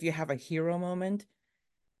think that if you have a hero moment,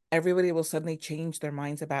 everybody will suddenly change their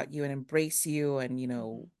minds about you and embrace you and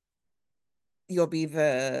mhm, you'll be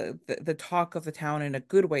the talk of the town in a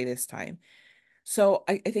good way this time. So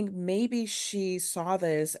I think maybe she saw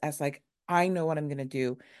this as like, I know what I'm gonna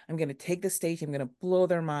do. I'm gonna take the stage, I'm gonna blow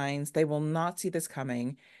their minds. They will not see this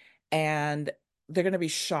coming, and they're gonna be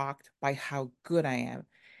shocked by how good I am.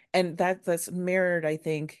 And that's mirrored, I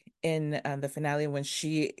think, in the finale when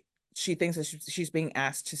she thinks that she's being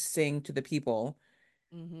asked to sing to the people,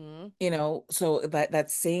 mhm, so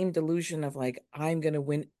that same delusion of like I'm gonna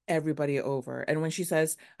win everybody over. And when she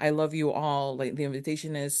says I love you all, like the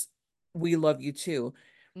invitation is we love you too.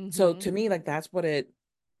 So mhm, to me, like that's what it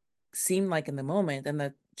seemed like in the moment, and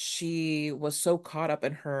that she was so caught up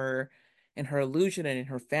in her illusion and in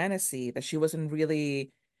her fantasy that she wasn't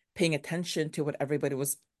really paying attention to what everybody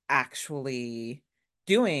was actually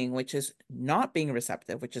doing, which is not being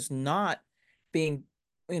receptive, which is not being,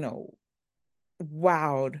 you know,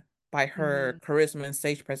 wowed by her mhm. charisma and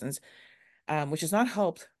stage presence, which is not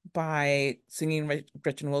helped by singing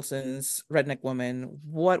Gretchen Wilson's Redneck Woman.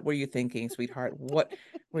 What were you thinking, sweetheart? What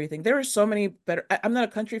were you thinking? There are so many better. I'm not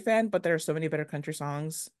a country fan, but there are so many better country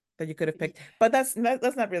songs that you could have picked. But that's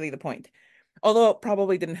not really the point. Although it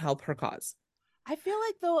probably didn't help her cause. I feel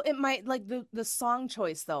like though it might like the song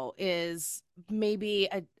choice though is maybe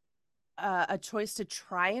a choice to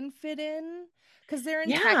try and fit in because they're in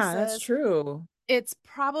Yeah, that's Texas. true. It's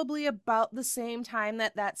probably about the same time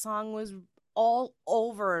that that song was all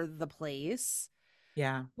over the place,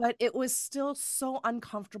 Yeah. but it was still so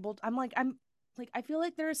uncomfortable. I'm like I feel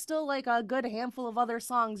like there's still like a good handful of other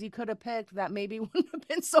songs you could have picked that maybe wouldn't have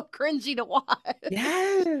been so cringy to watch.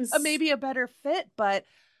 Yes. Maybe a better fit, but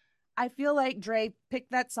I feel like Dre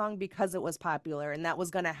picked that song because it was popular and that was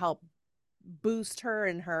going to help boost her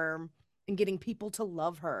and getting people to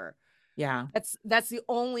love her. Yeah. That's the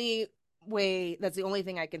only way, that's the only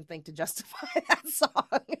thing I can think to justify that song.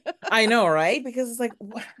 I know, right? Because it's like,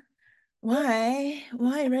 why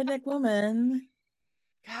Redneck Woman?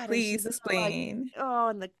 God, and Please she's in the like, explain. oh,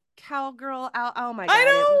 and the cowgirl out. Oh my I God,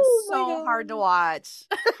 it was know. Oh my so hard to God. watch.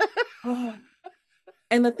 Oh.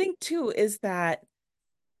 And the thing too is that,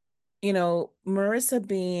 Marissa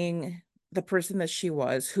being the person that she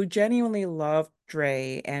was, who genuinely loved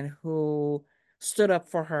Dre and who stood up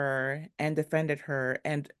for her and defended her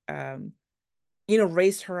and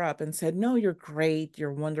raised her up and said, "No, you're great,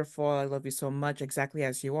 you're wonderful, I love you so much, exactly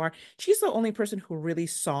as you are." She's the only person who really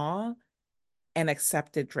saw and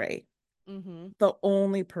accepted Dre. Hmm. The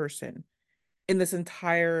only person. in this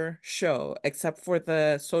entire show, except for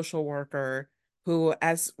the social worker who,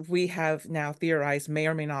 as we have now theorized, may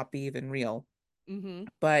or may not be even real. Mm-hmm.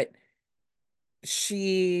 But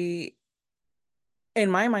she, in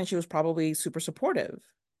my mind, she was probably super supportive.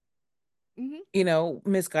 Mm-hmm. You know,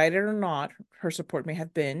 misguided or not, her support may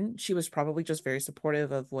have been, she was probably just very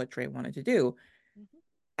supportive of what Dre wanted to do.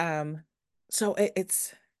 Mm-hmm. Um, so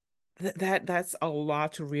it's that's a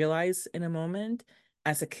lot to realize in a moment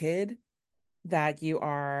as a kid, that you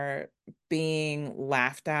are being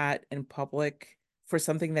laughed at in public for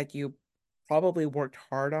something that you probably worked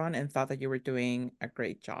hard on and thought that you were doing a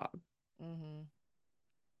great job. Mm-hmm.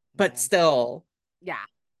 But Yeah. still, Yeah.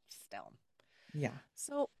 Still. yeah.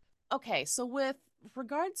 So, okay. So, with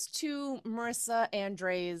regards to Marissa and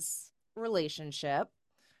Dre's relationship,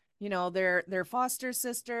 they're foster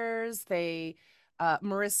sisters.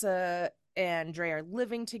 Marissa and Dre are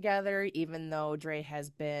living together, even though Dre has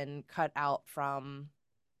been cut out from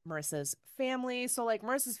Marissa's family. So, like,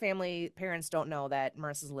 Marissa's family parents don't know that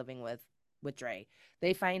Marissa's living with Dre.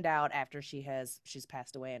 They find out after she's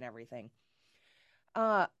passed away and everything.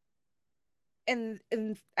 Uh, in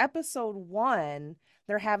episode one,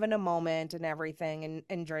 they're having a moment and everything,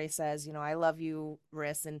 and Dre says, I love you,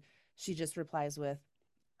 Riss, and she just replies with,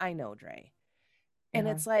 I know, Dre. And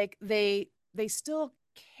Yeah. it's like they still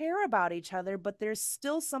care about each other, but there's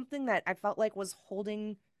still something that I felt like was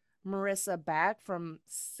holding Marissa back from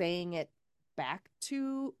saying it back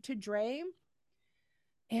to Dre.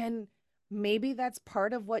 And maybe that's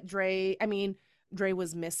part of what Dre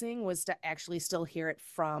was missing, was to actually still hear it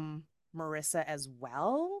from Marissa as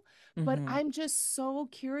well. But Hmm. I'm just so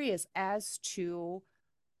curious as to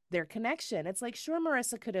their connection. It's like, sure,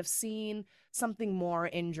 Marissa could have seen something more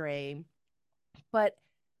in Dre, but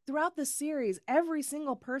throughout the series, every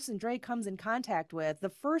single person Dre comes in contact with, the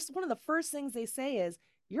first one of the first things they say is,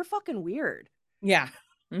 "You're fucking weird." Yeah.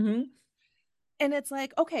 Hmm. And it's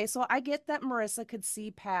like, okay, so I get that Marissa could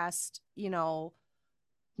see past,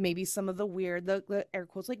 maybe some of the weird, the air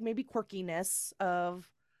quotes, like maybe quirkiness of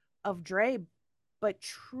Dre, but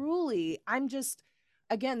truly, I'm just,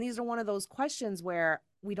 again, these are one of those questions where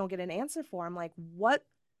we don't get an answer for. I'm like, what,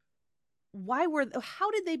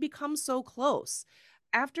 how did they become so close?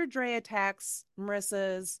 After Dre attacks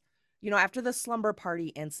Marissa's, after the slumber party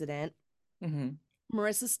incident, Hmm.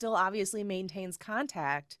 Marissa still obviously maintains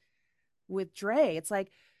contact with Dre. It's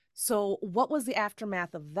like, so what was the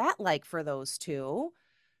aftermath of that like for those two?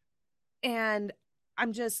 And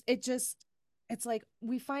it's like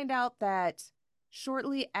we find out that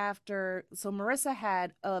shortly after, so Marissa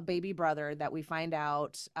had a baby brother that we find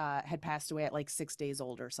out had passed away at like 6 days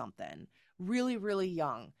old or something, really, really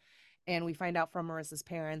young. And we find out from Marissa's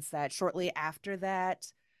parents that shortly after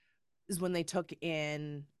that is when they took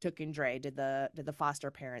in Dre, did the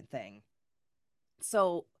foster parent thing.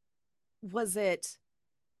 So was it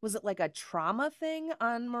was it like a trauma thing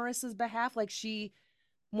on Marissa's behalf? Like she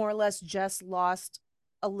more or less just lost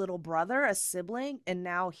a little brother, a sibling, and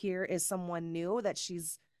now here is someone new that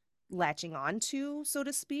she's latching on to, so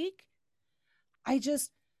to speak. I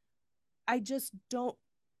just I just don't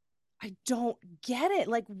get it.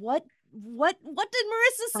 Like what did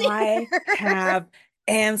Marissa see in I her? have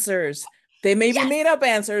answers. They may be made Yes. up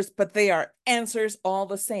answers, but they are answers all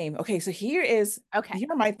the same. Okay, so Okay. here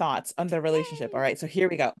are my thoughts on the relationship. All Yay. right, so here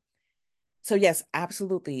we go. So yes,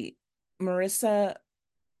 absolutely. Marissa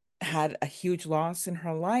had a huge loss in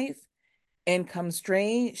her life. In comes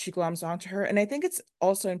Dre, she gloms onto her. And I think it's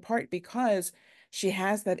also in part because she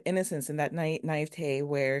has that innocence and that naivete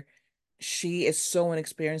where she is so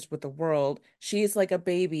inexperienced with the world. She is like a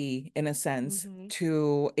baby in a sense Mhm.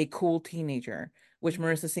 to a cool teenager, which Mhm.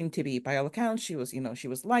 Marissa seemed to be. By all accounts, she was, she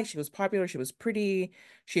was liked, she was popular, she was pretty.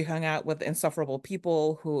 She hung out with insufferable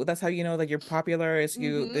people who, that's how you know that you're popular, is the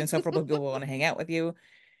Mhm. insufferable people want to hang out with you.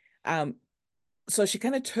 Um, so she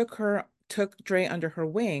kind of took Dre under her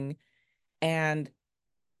wing and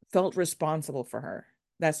felt responsible for her.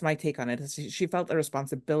 That's my take on it. She felt a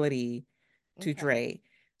responsibility to Okay. Dre,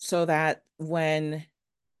 so that when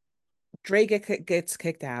Dre gets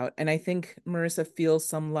kicked out, and I think Marissa feels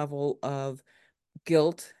some level of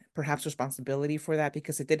guilt, perhaps responsibility for that,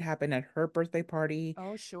 because it did happen at her birthday party,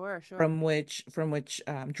 Oh, sure, sure. from which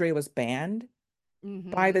Dre was banned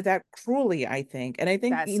by the Mhm. dad cruelly, I think. And I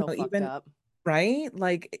think, That's so fucked even up. right,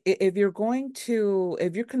 like if you're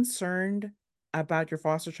concerned about your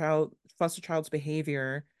foster child's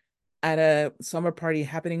behavior at a summer party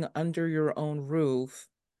happening under your own roof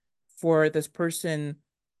for this person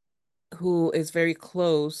who is very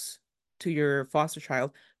close to your foster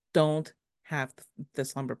child, don't have the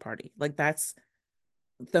slumber party. Like that's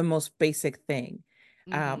the most basic thing.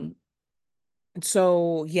 Mhm. Um,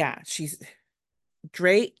 So yeah, she's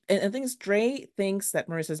Dre, and the thing is, Dre thinks that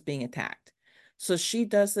Marissa's being attacked. So she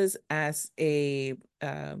does this as a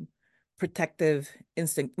protective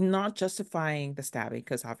instinct, not justifying the stabbing,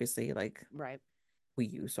 because obviously, like, Right. we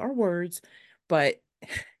use our words, but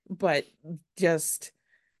but just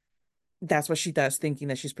that's what she does, thinking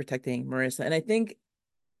that she's protecting Marissa. And I think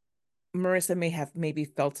Marissa may have maybe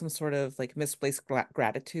felt some sort of like misplaced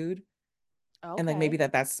gratitude, and like maybe Okay.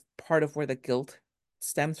 that's part of where the guilt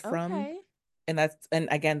stems from. Okay. And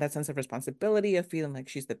again, that sense of responsibility of feeling like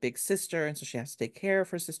she's the big sister, and so she has to take care of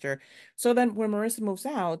her sister. So then when Marissa moves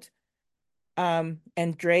out, and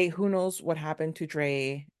Dre, who knows what happened to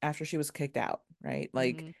Dre after she was kicked out, right?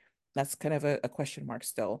 Like, Mm-hmm. that's kind of a question mark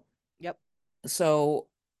still. Yep. So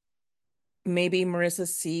maybe Marissa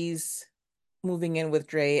sees moving in with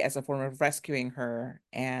Dre as a form of rescuing her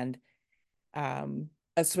and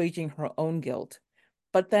assuaging her own guilt.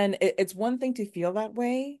 But then it's one thing to feel that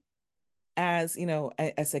way, as you know,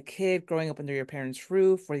 as a kid growing up under your parents'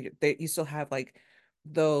 roof, where you still have like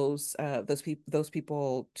those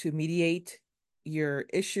people to mediate your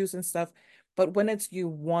issues and stuff. But when it's you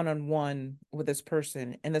one on one with this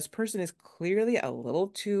person, and this person is clearly a little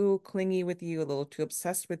too clingy with you, a little too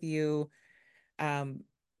obsessed with you, um,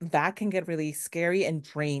 that can get really scary and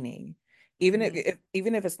draining. Mm-hmm.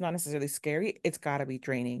 Even if it's not necessarily scary, it's got to be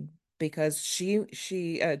draining, because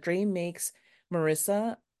Dre makes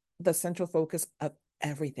Marissa the central focus of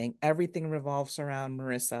everything. Everything revolves around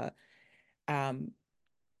Marissa. Um,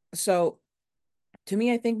 so to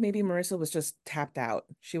me, I think maybe Marissa was just tapped out.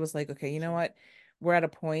 She was like, okay, you know Sure. what? We're at a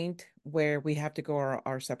point where we have to go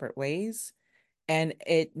our separate ways. And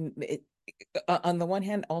it on the one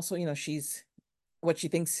hand, also, you know, she's what she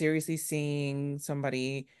thinks seriously seeing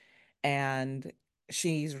somebody, and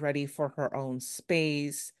she's ready for her own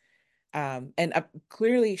space. And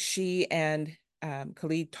clearly she and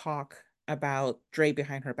Khalid talk about Dre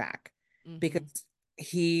behind her back, because Mm-hmm.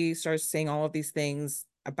 he starts saying all of these things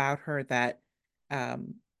about her that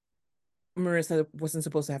um, Marissa wasn't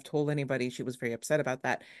supposed to have told anybody. She was very upset about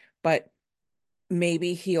that. But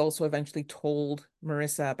maybe he also eventually told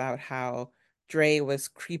Marissa about how Dre was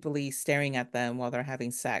creepily staring at them while they're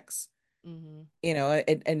having sex. Mm-hmm. You know,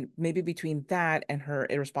 and maybe between that and her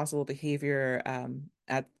irresponsible behavior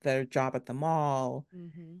at the job at the mall,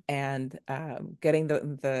 Mm-hmm. and getting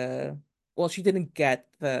the well, she didn't get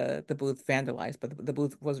the booth vandalized, but the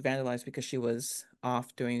booth was vandalized because she was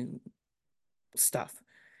off doing stuff.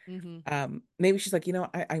 Mm-hmm. Maybe she's like, you know,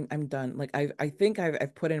 I'm done. Like, I think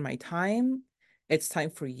I've put in my time. It's time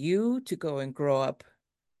for you to go and grow up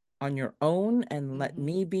on your own and let Mm-hmm.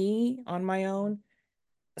 me be on my own.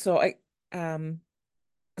 So um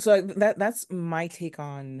that's my take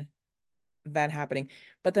on that happening.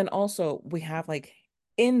 But then also we have like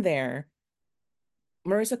in there,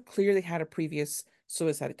 Marissa clearly had a previous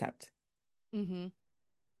suicide attempt. Mm-hmm.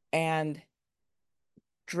 And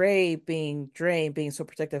Dre being so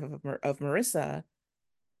protective of Marissa,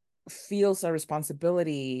 feels a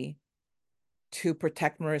responsibility to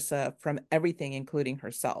protect Marissa from everything, including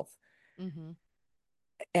herself. Mm-hmm.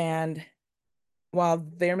 And while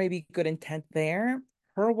there may be good intent there,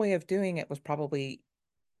 her way of doing it was probably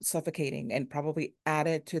suffocating, and probably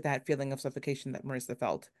added to that feeling of suffocation that Marissa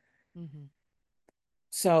felt. Mm-hmm.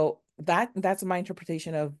 So that's my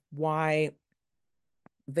interpretation of why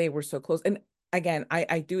they were so close. And again,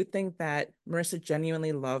 I do think that Marissa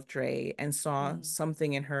genuinely loved Dre and saw Mm-hmm.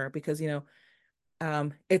 something in her, because, you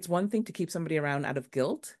know, it's one thing to keep somebody around out of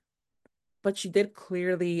guilt, but she did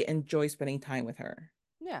clearly enjoy spending time with her.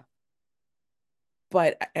 Yeah.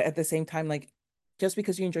 But at the same time, like, just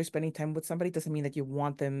because you enjoy spending time with somebody doesn't mean that you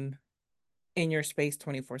want them in your space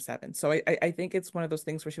 24/7. So I think it's one of those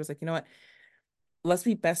things where she was like, you know what, let's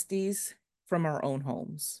be besties from our own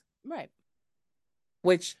homes, Right.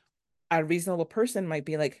 which a reasonable person might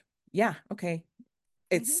be like, yeah, okay,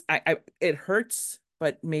 Mm-hmm. it hurts,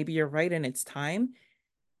 but maybe you're right and it's time.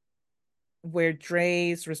 Where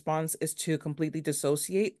Dre's response is to completely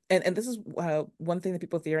dissociate, and this is one thing that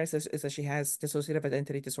people theorize is that she has dissociative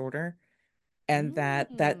identity disorder, and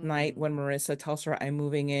that night Mm. when Marissa tells her, I'm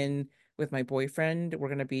moving in with my boyfriend, we're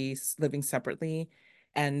going to be living separately,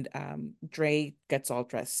 and Dre gets all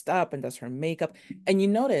dressed up and does her makeup, and you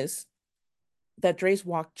notice that Dre's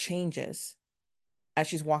walk changes as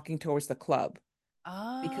she's walking towards the club,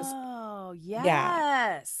 because Oh, yeah,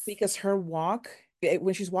 yes. because her walk,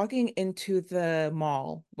 when she's walking into the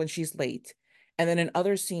mall when she's late, and then in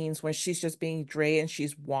other scenes when she's just being Dre and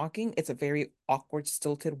she's walking, it's a very awkward,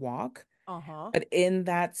 stilted walk. Uh-huh. But in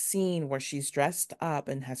that scene where she's dressed up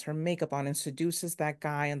and has her makeup on and seduces that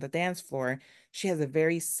guy on the dance floor, she has a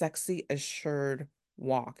very sexy, assured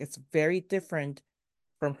walk. It's very different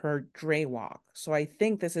from her Dre walk. So I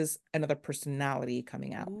think this is another personality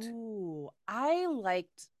coming out. Ooh, I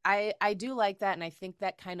do like that, and I think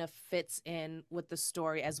that kind of fits in with the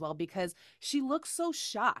story as well because she looks so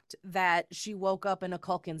shocked that she woke up in a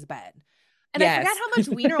Culkin's bed. And I forgot Yes. how much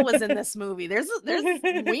wiener was in this movie. There's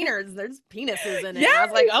wieners, there's penises in it. And I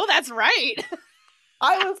was Yes. like, "Oh, that's right."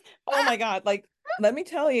 I was, oh my God. Like, let me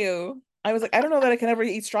tell you, I was like, I don't know that I can ever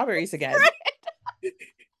eat strawberries again. Right.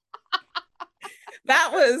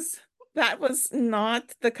 That was that was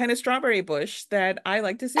not the kind of strawberry bush that I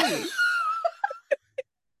like to see.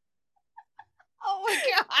 Oh my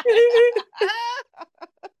God.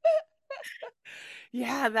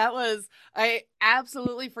 Yeah, that was I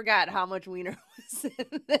absolutely forgot how much wiener was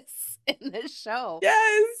in this show.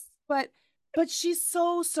 Yes. But she's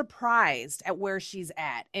so surprised at where she's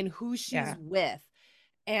at and who she's Yeah. with.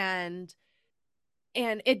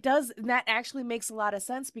 And it does that actually makes a lot of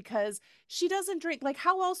sense because she doesn't drink. Like,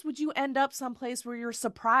 how else would you end up someplace where you're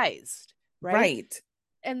surprised, right? Right.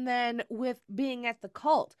 And then with being at the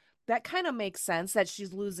cult, that kind of makes sense that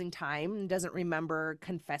she's losing time and doesn't remember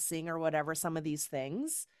confessing or whatever some of these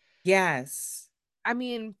things. Yes. I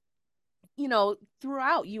mean,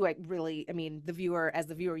 throughout you like really, I mean, the viewer as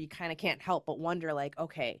the viewer, you kind of can't help but wonder like,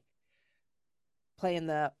 okay, playing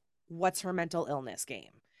the what's her mental illness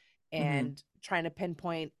game Hmm. and trying to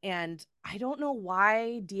pinpoint. And I don't know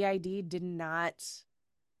why DID did not,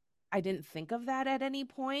 I didn't think of that at any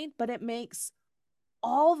point, but it makes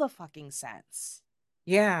all the fucking sense.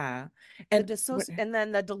 Yeah. The And dissoci and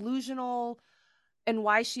then the delusional and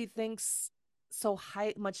why she thinks so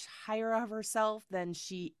high much higher of herself than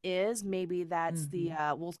she is. Maybe that's the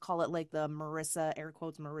mhm. we'll call it like the Marissa, air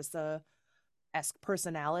quotes, Marissa-esque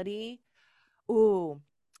personality. Ooh,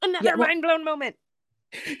 Yeah, another well, mind blown moment.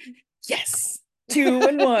 yes. Two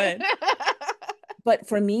and one. But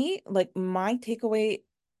for me, like my takeaway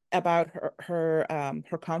about her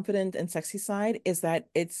confident and sexy side is that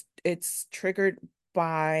it's triggered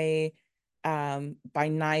by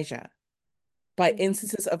Nija, by Mhm,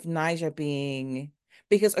 instances of Nija being,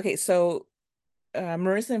 because okay, so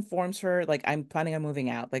Marissa informs her like I'm planning on moving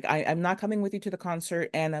out. Like I'm not coming with you to the concert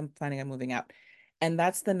and I'm planning on moving out. And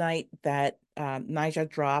that's the night that Nija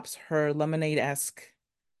drops her Lemonade-esque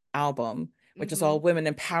album, which is all mhm, women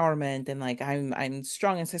empowerment and like I'm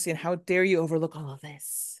strong and sexy and how dare you overlook all of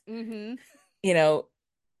this, mhm, you know?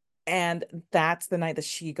 And that's the night that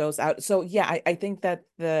she goes out. So yeah, I think that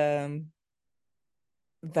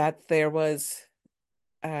that there was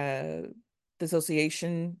uh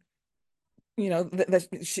dissociation, that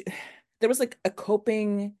there was like a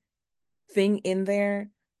coping thing in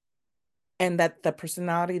there, and that the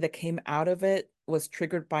personality that came out of it was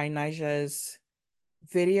triggered by Nija's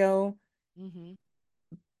video, mhm,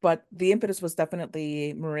 but the impetus was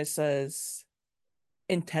definitely Marissa's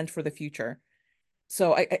intent for the future.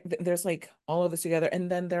 So there's like all of this together,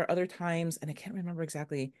 and then there are other times, and I can't remember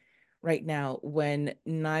exactly right now when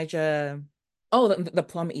Nija, oh, the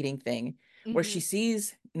plum eating thing, where she mhm,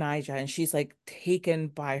 sees Nija and she's like taken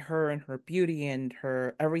by her and her beauty and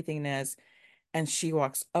her everythingness, and she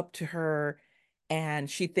walks up to her and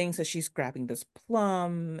she thinks that she's grabbing this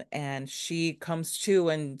plum, and she comes to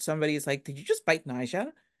and somebody's like, "Did you just bite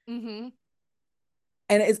Nija?" mhm,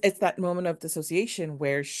 And it's that moment of dissociation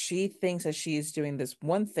where she thinks that she's doing this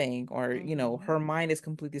one thing, or mhm, her mind is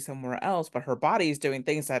completely somewhere else, but her body is doing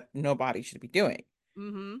things that no body should be doing.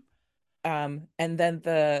 mhm, And then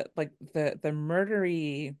the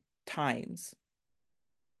murdery times,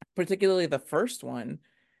 particularly the first one,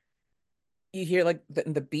 you hear like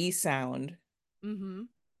the bee sound mhm,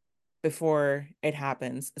 before it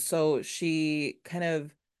happens. So she kind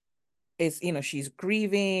of is, she's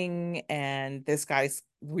grieving, and this guy's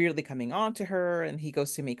weirdly coming on to her, and he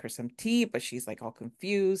goes to make her some tea, but she's like all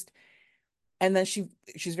confused. And then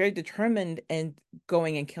she's very determined and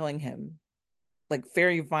going and killing him, like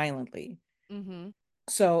very violently. mhm,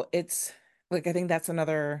 So it's like I think that's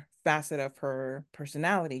another facet of her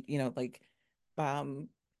personality, like um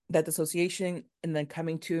that dissociation and then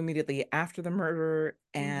coming to immediately after the murder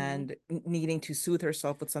mhm. and needing to soothe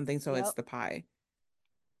herself with something, so it's Yep. the pie.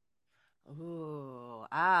 Ooh,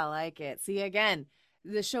 I like it. See, again,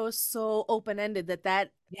 the show is so open-ended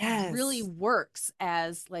that really Yes. works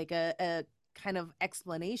as like a kind of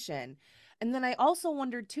explanation. And then I also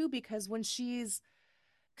wondered too, because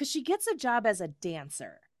because she gets a job as a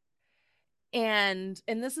dancer. And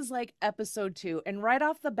this is like episode 2. And right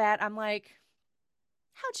off the bat, I'm like,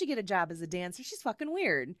 how'd she get a job as a dancer? She's fucking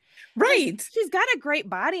weird. Like, Right. she's got a great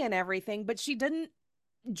body and everything, but she didn't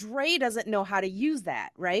Dre doesn't know how to use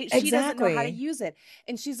that, right? She doesn't know how to Exactly. use it.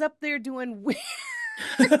 And she's up there doing weird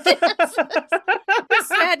dances I to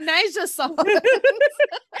sad Nyjah songs. love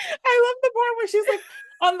the part where she's like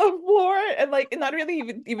on the floor and like not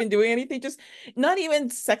really even doing anything, just not even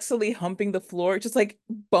sexily humping the floor, just like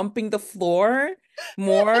bumping the floor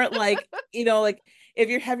more like, like if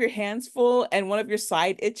you have your hands full and one of your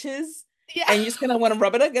side itches Yeah. and you just kind of want to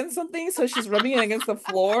rub it against something, so she's rubbing it against the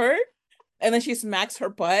floor and then she smacks her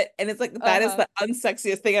butt and it's like that is Uh-huh. the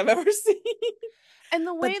unsexiest thing I've ever seen. And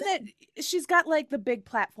the way But that then, she's got like the big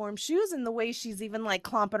platform shoes and the way she's even like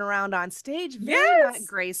clomping around on stage, very not yes.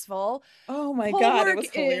 graceful. Oh my Pole God, it work was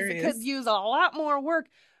is could hilarious. use a lot more work.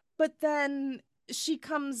 But then she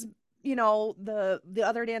comes, the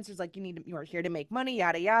other dancers like you're here to make money,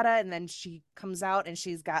 yada yada. And then she comes out and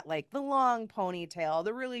she's got like the long ponytail,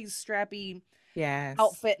 the really strappy Yes.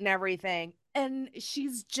 outfit and everything. And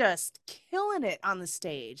she's just killing it on the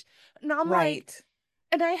stage. And I'm like, Right.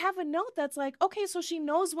 and I have a note that's like, okay, so she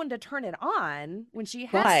knows when to turn it on when she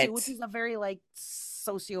has to, which But is a very like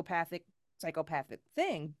sociopathic, psychopathic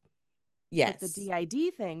thing. But the yes.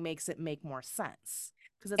 DID thing makes it make more sense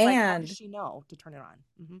because it's like, how does And she know to turn it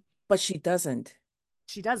on? but she doesn't.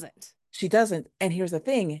 She doesn't. She doesn't. And here's the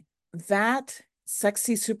thing, that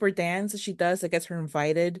sexy super dance that she does that gets her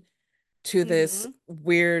invited to this hmm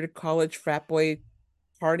weird college frat boy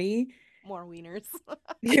party. More wieners.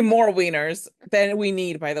 More wieners than we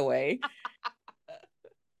need, by the way.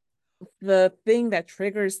 The thing that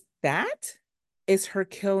triggers that is her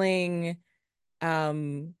killing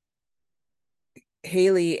um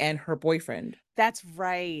Haley and her boyfriend. That's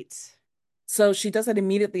right. So she does that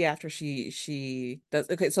immediately after she does.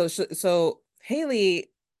 Okay, so Haley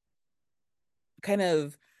kind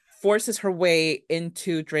of forces her way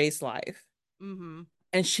into Dre's life, hmm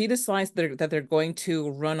and she decides that they're going to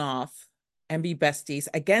run off and be besties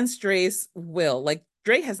against Dre's will. Like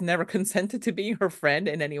Dre has never consented to being her friend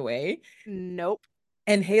in any way, Nope.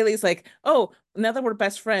 and Haley's like, "Oh, now that we're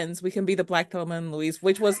best friends, we can be the Black Thelma and Louise,"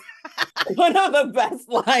 which was one of the best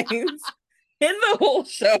lines in the whole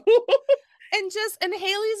show. And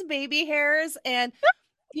Haley's baby hairs and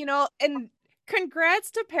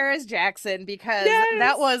congrats to Paris Jackson because that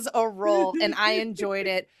Yes. was a role and I enjoyed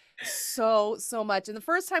it so so much. And the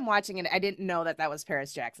first time watching it, I didn't know that that was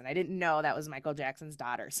Paris Jackson. I didn't know that was Michael Jackson's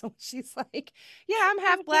daughter. So she's like, "Yeah, I'm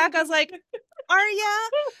half black." I was like, "Are ya?"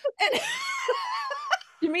 And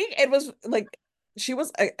To me, it was like she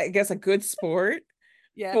was, I guess, a good sport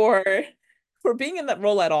yeah. for being in that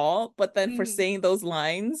role at all, but then for Mhm. saying those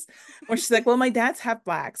lines where she's like, "Well, my dad's half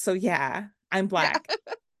black, so yeah, I'm Yeah. black."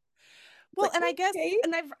 It's Well, like, and I guess okay,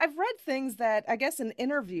 and I've read things that I guess in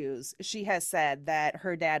interviews she has said that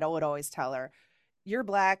her dad would always tell her, "You're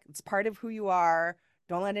black, it's part of who you are.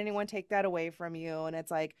 Don't let anyone take that away from you." And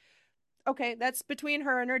it's like, okay, that's between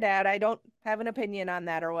her and her dad. I don't have an opinion on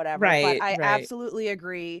that or whatever, but right, I right. absolutely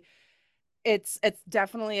agree. It's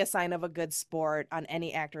definitely a sign of a good sport on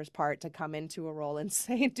any actor's part to come into a role and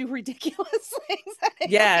say do ridiculous things that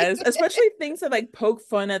Haley Yes, did. especially things that like poke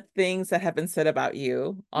fun at things that have been said about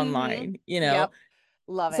you Mm-hmm. online, Yep.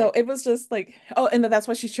 Love So it. it was just like, oh, and that's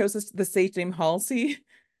why she chose the stage name Halsey,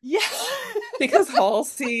 Yeah. because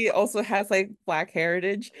Halsey also has like black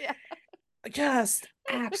heritage. Yeah. Just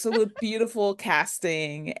absolute beautiful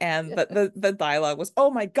casting, and Yeah. the dialogue was, oh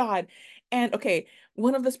my God. And okay,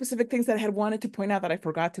 one of the specific things that I had wanted to point out that I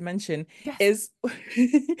forgot to mention Yes. is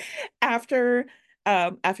after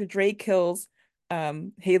after Drake kills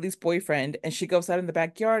Haley's boyfriend and she goes out in the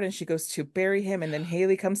backyard and she goes to bury him, and then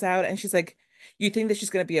Haley comes out and she's like, you think that she's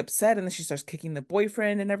gonna be upset, and then she starts kicking the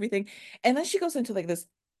boyfriend and everything, and then she goes into like this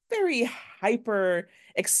very hyper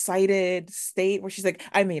excited state where she's like,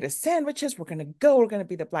 I made us sandwiches. We're gonna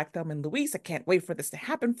be the Black Thelma and Louise. I can't wait for this to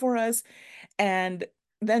happen for us. And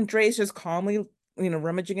then Dre's just calmly,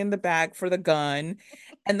 rummaging in the bag for the gun.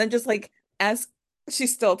 And then just like as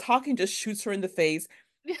she's still talking, just shoots her in the face.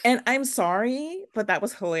 And I'm sorry, but that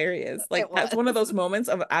was hilarious. It Like that's was. one of those moments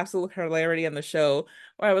of absolute hilarity in the show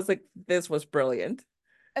where I was like, this was brilliant.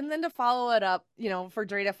 And then to follow it up, for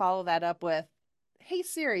Dre to follow that up with, "Hey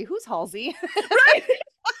Siri, who's Halsey?" Right?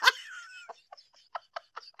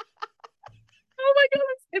 Oh my God,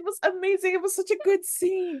 it was amazing. It was such a good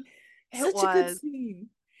scene. It Such a good was. scene.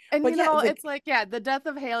 And But yeah, it's like like, yeah, the death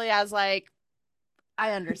of Haley, I was like,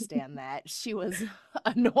 I understand that. She was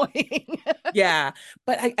annoying. yeah,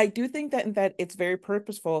 but I do think that it's very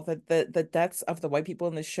purposeful that the deaths of the white people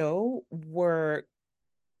in the show were,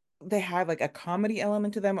 they had like a comedy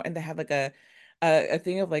element to them, and they had like a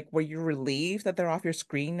thing of like where you're relieved that they're off your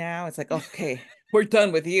screen now. It's like, okay, we're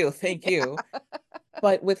done with you. Thank Yeah. you.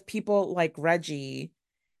 But with people like Reggie,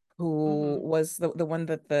 who Mm-hmm. was the one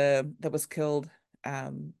that was killed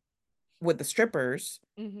um with the strippers,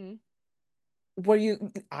 Mm-hmm. where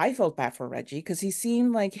you I felt bad for Reggie because he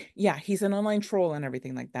seemed like, yeah, he's an online troll and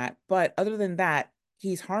everything like that. But other than that,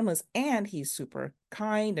 he's harmless and he's super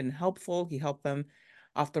kind and helpful. He helped them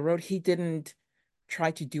off the road. He didn't try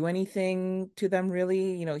to do anything to them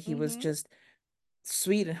really. He was Mm-hmm. just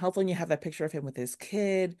sweet and helpful. And you have that picture of him with his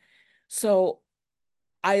kid. So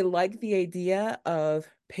I like the idea of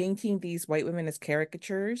painting these white women as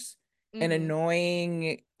caricatures and Mm-hmm.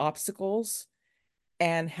 annoying obstacles,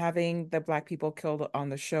 and having the black people killed on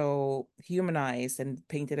the show humanized and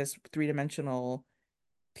painted as three-dimensional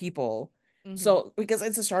people. Mm-hmm. So because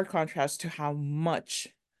it's a stark contrast to how much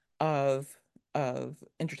of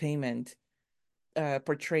entertainment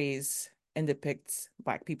portrays and depicts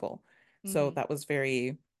black people. So Mm-hmm. that was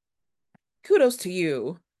very kudos to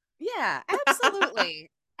you. Yeah,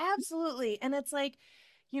 absolutely. Absolutely. And it's like,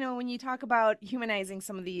 when you talk about humanizing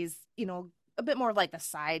some of these, a bit more like the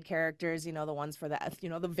side characters, the ones for the,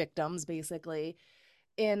 the victims basically.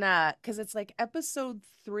 In cuz it's like episode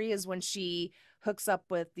 3 is when she hooks up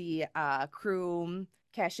with the crew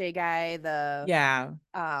cachet guy, the Yeah.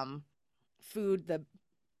 um food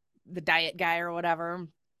the diet guy or whatever.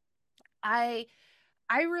 I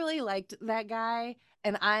I really liked that guy,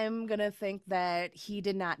 and I'm going to think that he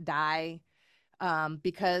did not die,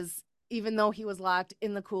 because even though he was locked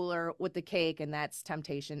in the cooler with the cake, and that's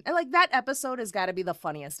temptation. And like that episode has got to be the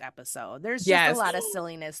funniest episode. There's just a Yes. lot of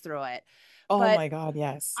silliness through it. Oh But my God,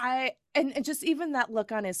 yes. and just even that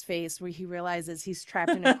look on his face where he realizes he's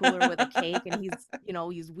trapped in a cooler with a cake and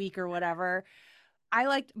he's weak or whatever. I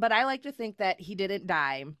like to think that he didn't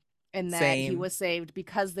die and that he Same. was saved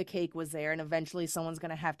because the cake was there, and eventually someone's going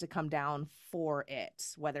to have to come down for it,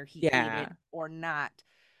 whether he ate it Yeah. or not.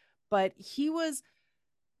 But he was,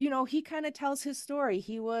 he kind of tells his story.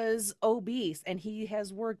 He was obese and he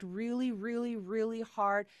has worked really, really, really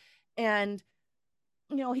hard. And,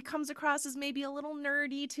 he comes across as maybe a little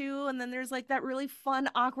nerdy too. And then there's like that really fun,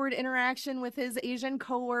 awkward interaction with his Asian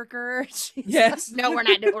coworker. She's like, Yes. no, we're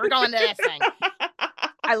not, we're going to this thing.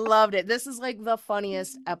 I loved it. This is like the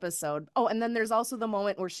funniest episode. Oh, and then there's also the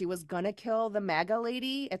moment where she was gonna kill the MAGA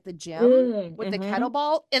lady at the gym with the Mm-hmm.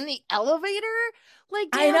 kettlebell in the elevator. Like,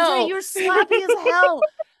 I Dandra, know. you're sloppy as hell.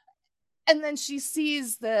 And then she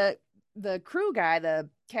sees the crew guy, the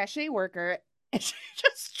cachet worker, and she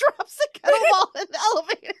just drops the kettlebell in the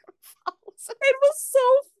elevator and falls. It was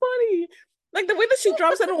so funny. Like the way that she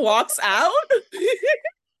drops it and walks out.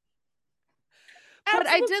 But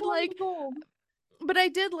I Absolute did comedy like gold. but I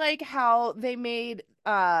did like how they made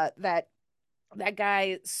that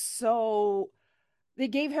guy so they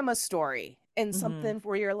gave him a story and Hmm. something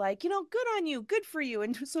where you're like, good on you, good for you.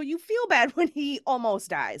 And so you feel bad when he almost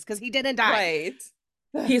dies because he didn't die. Right.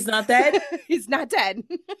 He's not dead. He's not dead.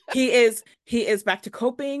 He is back to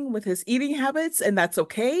coping with his eating habits, and that's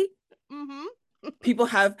okay. Hmm. People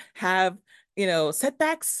have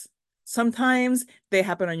setbacks. Sometimes they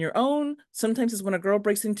happen on your own. Sometimes it's when a girl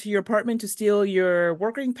breaks into your apartment to steal your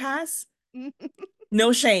working pass.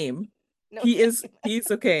 No shame. No He shame. is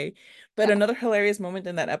he's okay. But Yeah. another hilarious moment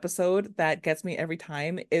in that episode that gets me every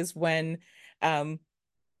time is when um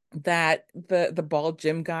that the bald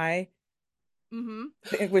gym guy, Hmm.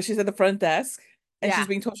 when she's at the front desk and she's Yeah.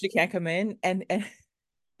 being told she can't come in, and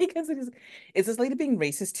he comes in, he's like, is this lady being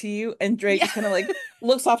racist to you? And Dre Yeah. just kind of like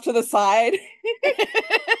looks off to the side.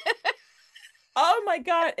 Oh my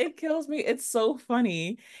God, it kills me. It's so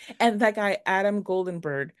funny. And that guy, Adam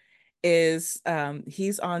Goldenberg, he's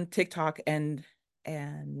on TikTok and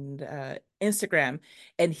Instagram,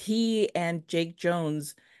 and he and Jake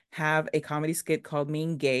Jones have a comedy skit called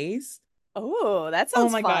Mean Gays. Oh, that Oh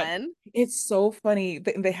sounds my God. fun. It's so funny.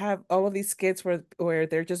 They have all of these skits where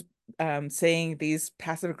they're just saying these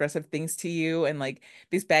passive aggressive things to you and like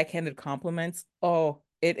these backhanded compliments. Oh,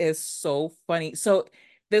 it is so funny. So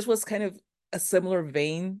this was kind of a similar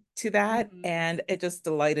vein to that, Hmm. and it just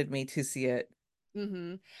delighted me to see it.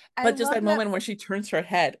 Hmm. I But just love that that. moment where she turns her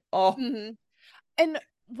head. Oh, Hmm. And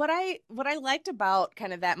what I liked about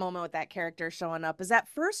kind of that moment with that character showing up is at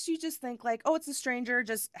first you just think like, oh, it's a stranger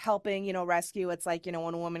just helping, rescue. It's like, when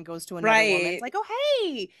a woman goes to another woman, it's right. like, oh,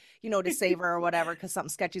 hey, to save her or whatever because something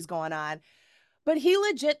sketchy's going on. But he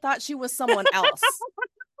legit thought she was someone else.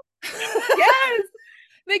 Yes.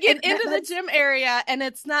 They get And into the that's gym area and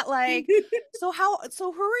it's not like, so who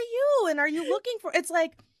are you? And are you looking for it's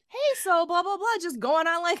like, hey, so blah blah blah, just going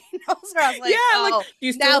on like he knows her. I was like, yeah, like oh,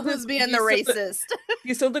 now who's do being the you still racist?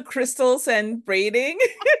 You saw the crystals and braiding.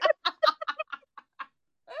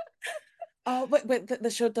 Oh, but the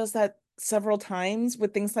show does that several times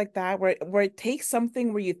with things like that, where it takes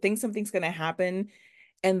something where you think something's gonna happen,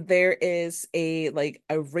 and there is a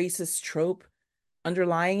racist trope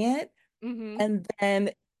underlying it, Mm-hmm. and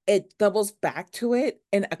then it doubles back to it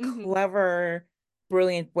in a Mm-hmm. clever,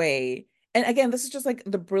 brilliant way. And again, this is just like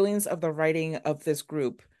the brilliance of the writing of this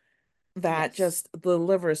group that Yes, just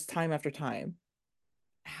delivers time after time.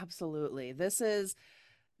 absolutely. This is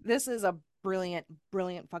a brilliant,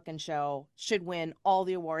 brilliant fucking show. Should win all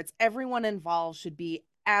the awards. Everyone involved should be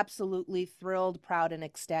absolutely thrilled, proud, and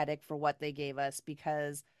ecstatic for what they gave us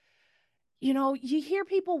because you hear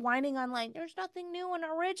people whining on like, there's nothing new and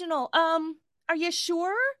original. Are you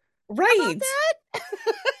sure about Right. that?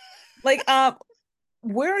 Like,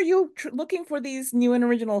 where are you looking for these new and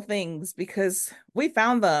original things? Because we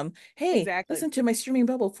found them. Hey, Exactly. listen to my streaming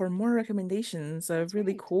bubble for more recommendations of That's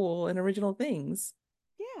really right. cool and original things.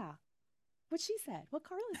 Yeah. What she said, what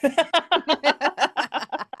Carla said.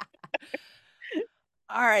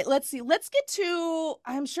 All right, let's see. Let's get to,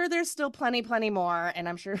 I'm sure there's still plenty, plenty more, and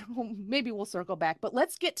I'm sure maybe we'll circle back, but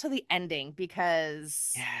let's get to the ending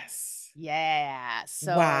because Yes. yeah.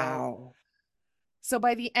 So Wow. so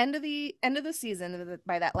by the end of the season,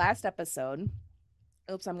 by that last episode,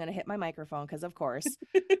 oops, I'm gonna hit my microphone because of course,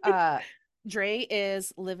 uh Dre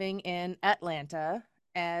is living in Atlanta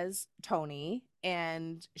as Tony,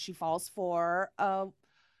 and she falls for a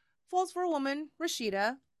woman,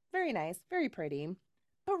 Rashida. Very nice, very pretty.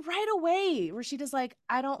 But right away, Rashida's like,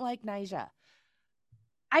 I don't like Nija.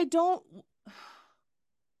 I don't.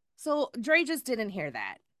 So Dre just didn't hear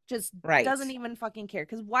that. Just Right. doesn't even fucking care.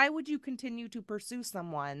 Because why would you continue to pursue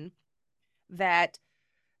someone that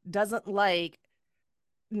doesn't like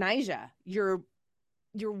Nija? You're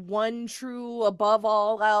one true above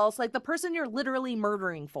all else, like the person you're literally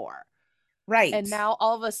murdering for. And Right. now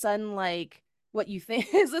all of a sudden, like, what you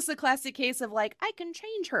think is this a classic case of like, I can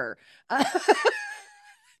change her? Uh,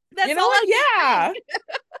 You that's know all what? I could Yeah. think.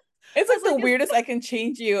 It's I like was the like, is weirdest I can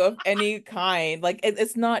change you of any kind. Like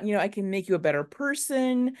it's not, I can make you a better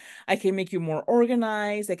person. I can make you more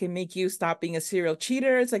organized. I can make you stop being a serial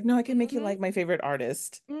cheater. It's like, no, I can make you mm-hmm, like my favorite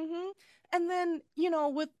artist. mm-hmm. And then,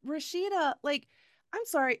 with Rashida, like, I'm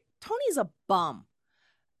sorry, Tony's a bum.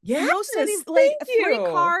 Yes, Most any like thank three you.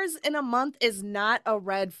 cars in a month is not a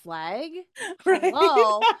red flag. Right.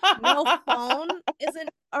 Hello. No phone isn't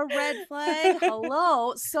a red flag.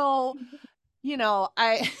 Hello. So,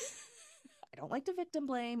 I I don't like to victim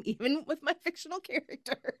blame, even with my fictional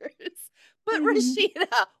characters. But Rashida,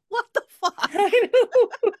 what the fuck? I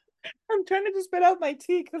know. I'm trying to just spit out my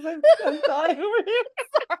tea because I'm dying over here.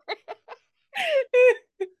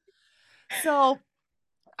 So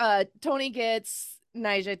Tony gets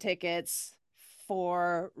Nija tickets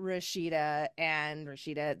for Rashida, and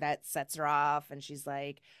Rashida, that sets her off, and she's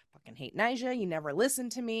like, fucking hate Nija, you never listen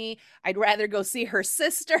to me. I'd rather go see her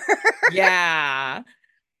sister. Yeah.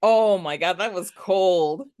 Oh my God, that was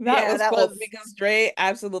cold. That Yeah, was that cold was because Dre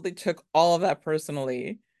absolutely took all of that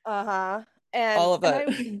personally. uh-huh. And All of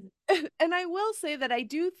and that. I and I will say that I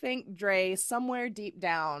do think Dre, somewhere deep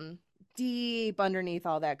down, deep underneath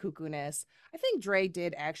all that cuckoo-ness, I think Dre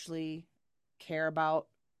did actually care about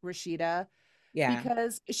Rashida, Yeah.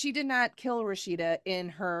 because she did not kill Rashida in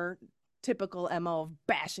her typical MO of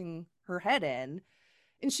bashing her head in.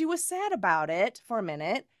 And she was sad about it for a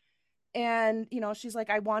minute. And, she's like,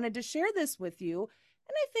 I wanted to share this with you.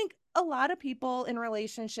 And I think a lot of people in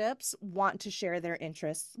relationships want to share their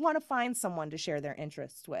interests, want to find someone to share their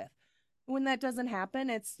interests with. When that doesn't happen,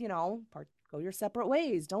 it's, go your separate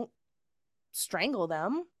ways. Don't strangle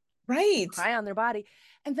them, Right. cry on their body.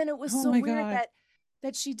 And then it was Oh so my weird God.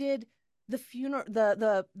 that she did the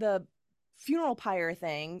funeral pyre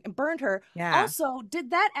thing and burned her. Yeah. Also,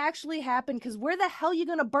 did that actually happen? Because where the hell are you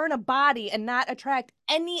gonna burn a body and not attract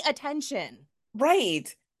any attention?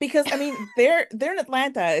 Right. Because I mean, they're in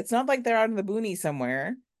Atlanta. It's not like they're out in the boonies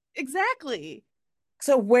somewhere. Exactly.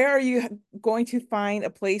 So where are you going to find a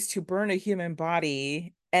place to burn a human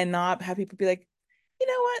body and not have people be like, you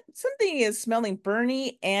know what? Something is smelling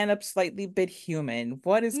burny and a slightly bit human.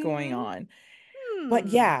 What is going Mm-hmm. on? But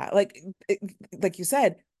Hmm. yeah, like you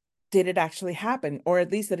said, did it actually happen? Or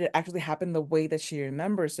at least did it actually happen the way that she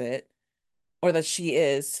remembers it, or that she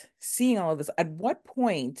is seeing all of this? At what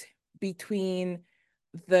point between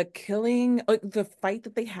the killing, the fight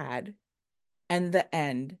that they had and the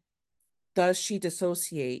end, does she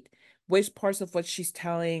dissociate? Which parts of what she's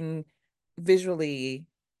telling visually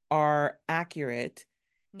are accurate?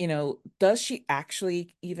 Mm-hmm. Does she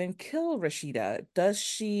actually even kill Rashida? Does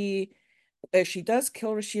she if she does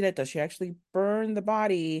kill Rashida, does she actually burn the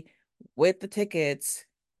body with the tickets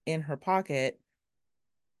in her pocket?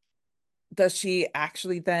 Does she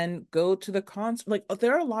actually then go to the concert? Like,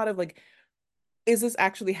 there are a lot of like, is this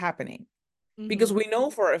actually happening? Because Mm-hmm. we know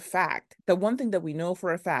for a fact, the one thing that we know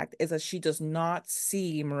for a fact is that she does not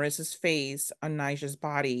see Marissa's face on Nigel's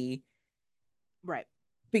body, Right.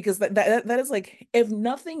 because that is like, if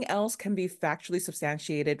nothing else can be factually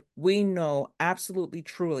substantiated, we know absolutely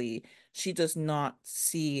truly she does not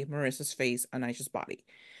see Marissa's face on Nigel's body.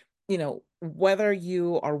 Whether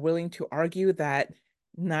you are willing to argue that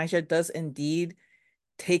Nigel does indeed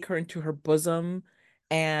take her into her bosom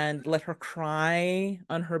and let her cry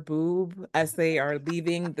on her boob as they are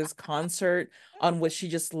leaving this concert, on which she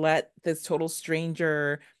just let this total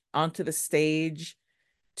stranger onto the stage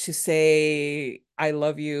to say, I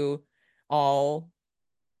love you all.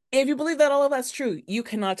 If you believe that all of that's true, you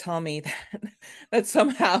cannot tell me that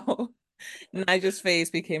somehow Nigel's face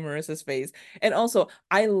became Marissa's face. And also,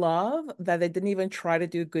 I love that they didn't even try to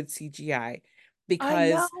do good CGI, I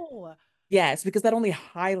because know. yes, because that only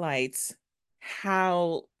highlights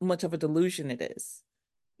how much of a delusion it is.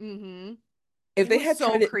 Mm-hmm. If It they was had so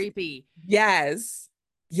tried it, creepy. yes,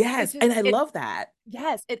 It yes, just and I it love that.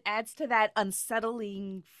 Yes, it adds to that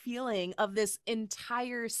unsettling feeling of this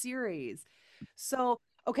entire series. So,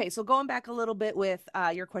 okay, so going back a little bit with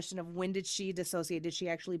your question of when did she dissociate? Did she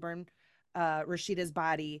actually burn Rashida's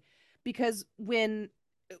body? Because when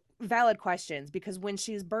valid questions, because when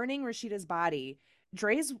she's burning Rashida's body,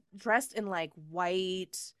 Dre's dressed in like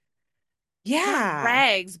white, not Yeah,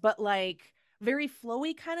 rags, but like very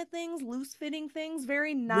flowy kind of things, loose fitting things,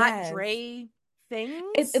 very not yes. Dre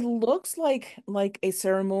It things. looks like a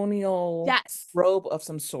ceremonial Yes. robe of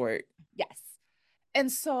some sort. Yes.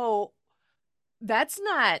 And so that's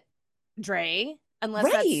not Dre, unless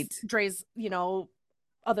that's Right. Dre's,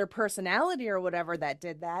 other personality or whatever that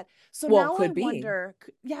did that. So Well, now I could be. wonder,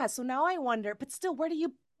 yeah, so now I wonder, but still, where do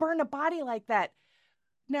you burn a body like that?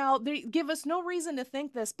 Now, they give us no reason to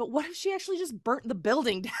think this, but what if she actually just burnt the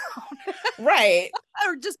building down Right.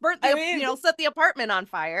 or just burnt I the, mean, set the apartment on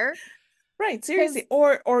fire? right, Because, seriously.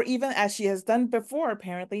 Or even as she has done before,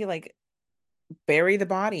 apparently, like bury the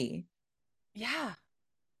body. yeah,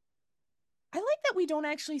 I like that we don't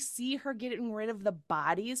actually see her getting rid of the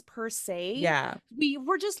bodies per se. Yeah.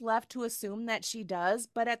 We're just left to assume that she does,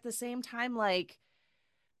 but at the same time,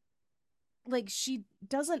 she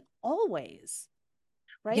doesn't always,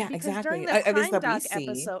 right? Yeah, Because during exactly. the At least crime that we doc see.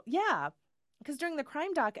 episode, yeah, because during the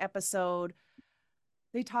crime doc episode,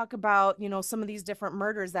 they talk about, some of these different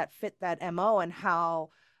murders that fit that MO and how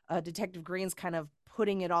Detective Green's kind of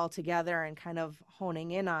putting it all together and kind of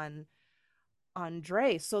honing in on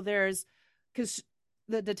Dre. So there's because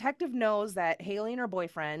the detective knows that Haley and her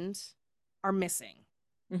boyfriend are missing,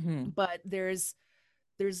 Hmm. but there's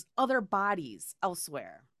other bodies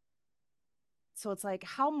elsewhere. So it's like,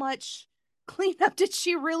 how much cleanup did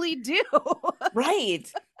she really do?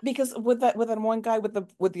 Right. Because with that one guy with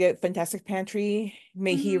the fantastic pantry,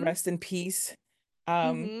 may he Mm-hmm. rest in peace.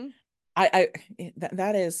 Um, Mm-hmm.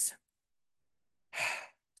 that is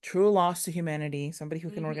true loss to humanity. Somebody who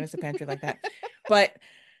can organize a Mm-hmm. pantry like that. But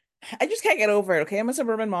I just can't get over it. Okay, I'm a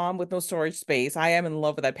suburban mom with no storage space. I am in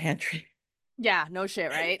love with that pantry. Yeah, no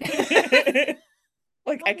shit, right?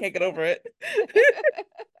 Like, I can't get Understand. over it.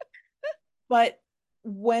 But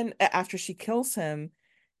when after she kills him,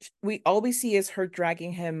 we all we see is her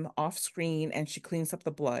dragging him off screen, and she cleans up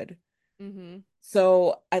the blood. Mm-hmm.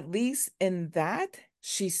 So at least in that,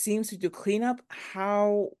 she seems to do cleanup.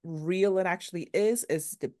 How real it actually is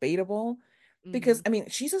debatable, Mm-hmm. because I mean,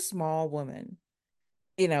 she's a small woman,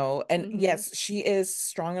 and Mm-hmm. yes, she is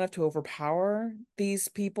strong enough to overpower these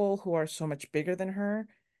people who are so much bigger than her.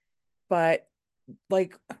 But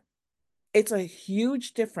like, it's a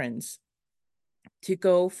huge difference to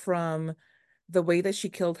go from the way that she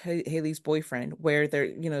killed Haley's boyfriend, where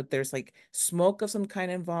there's like smoke of some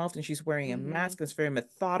kind involved, and she's wearing a Mm-hmm. mask that's very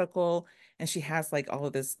methodical, and she has like all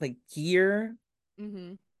of this like gear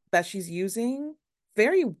Mm-hmm. that she's using,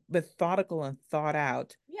 very methodical and thought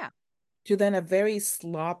out, Yeah. to then a very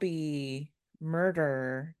sloppy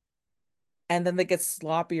murder, and then they get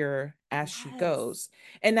sloppier as she Yes. goes.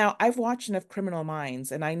 And now I've watched enough Criminal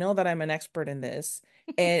Minds, and I know that I'm an expert in this.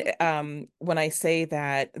 And when I say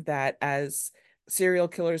that as serial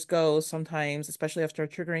killers go, sometimes, especially after a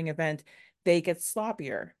triggering event, they get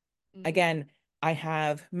sloppier. Mm-hmm. Again, I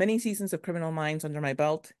have many seasons of Criminal Minds under my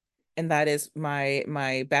belt, and that is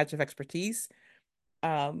my badge of expertise.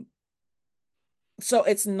 Um, so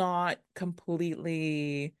it's not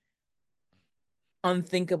completely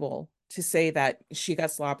unthinkable to say that she got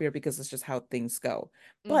sloppier because it's just how things go.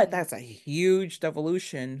 But Hmm. that's a huge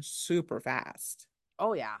devolution super fast.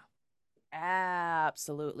 Oh yeah.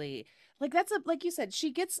 Absolutely. Like that's a like you said,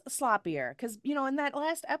 she gets sloppier because in that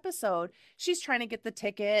last episode, she's trying to get the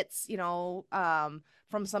tickets,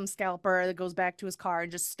 from some scalper that goes back to his car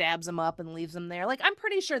and just stabs him up and leaves him there. Like I'm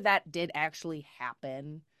pretty sure that did actually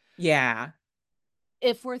happen. Yeah,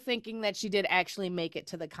 If we're thinking that she did actually make it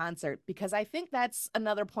to the concert, because I think that's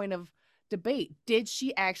another point of debate. Did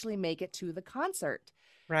she actually make it to the concert?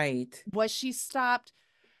 right. Was she stopped?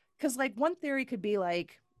 Because like one theory could be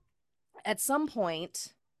like at some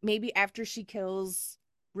point, maybe after she kills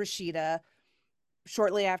Rashida,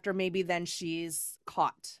 shortly after, maybe then she's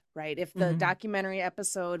caught, right? If the Hmm. documentary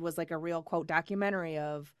episode was like a real quote documentary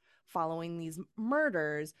of following these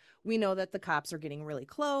murders, we know that the cops are getting really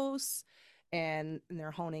close and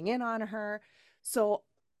they're honing in on her. So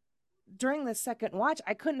during the second watch,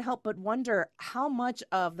 I couldn't help but wonder how much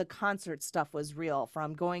of the concert stuff was real,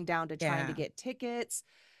 from going down to trying to Yeah, get tickets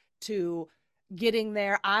to getting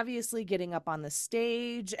there, obviously getting up on the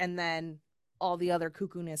stage, and then all the other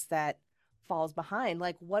cuckoo-ness that falls behind.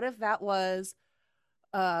 Like, what if that was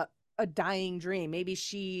uh, a dying dream? Maybe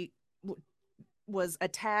she was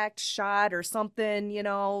attacked, shot, or something,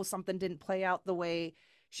 something didn't play out the way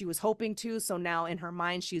she was hoping to. So now in her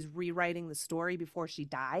mind, she's rewriting the story before she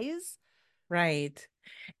dies. right.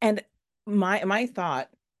 And my thought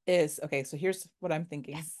is, okay, so here's what I'm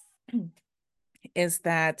thinking Yes. is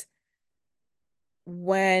that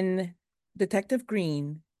when Detective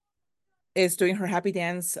Green is doing her happy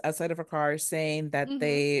dance outside of her car, saying that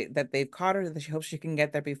Mm-hmm. they've caught her, that she hopes she can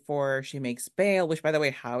get there before she makes bail, which by the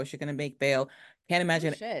way, how is she gonna make bail? Can't No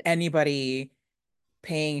imagine shit. anybody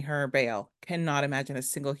paying her bail. Cannot imagine a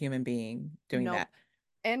single human being doing Nope. that.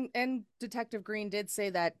 And Detective Green did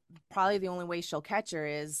say that probably the only way she'll catch her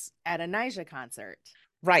is at a Nija concert.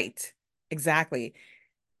 Right. Exactly.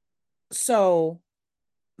 So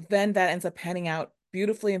then that ends up panning out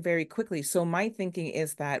beautifully and very quickly. So my thinking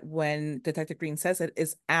is that when Detective Green says it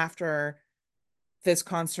is after this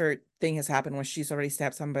concert thing has happened when she's already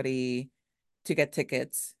stabbed somebody to get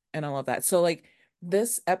tickets and all of that. So like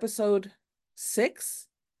this episode 6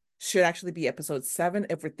 should actually be episode 7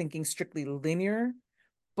 if we're thinking strictly linear,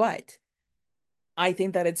 but I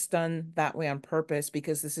think that it's done that way on purpose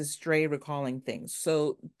because this is Dre recalling things.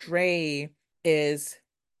 So Dre is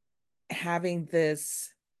having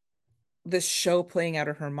this show playing out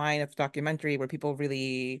of her mind of documentary where people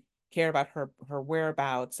really care about her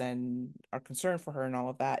whereabouts and are concerned for her and all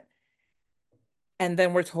of that. And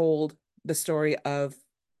then we're told the story of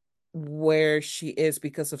where she is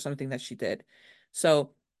because of something that she did.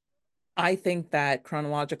 So I think that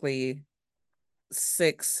chronologically,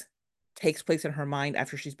 6 takes place in her mind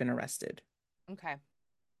after she's been arrested. Okay.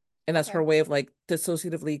 And that's Okay. her way of like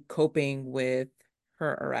dissociatively coping with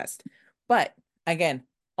her arrest. But again,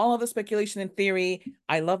 all of the speculation and theory.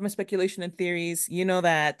 I love my speculation and theories. You know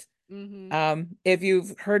that. Mm-hmm. If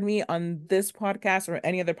you've heard me on this podcast or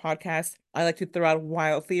any other podcast, I like to throw out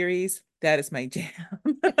wild theories. That is my jam.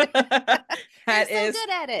 You're That so is, good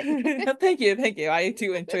at it. thank you, thank you. I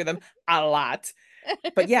do enjoy them a lot.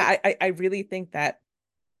 But yeah, I really think that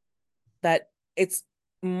it's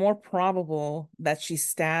more probable that she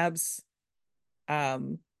stabs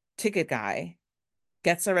um ticket guy,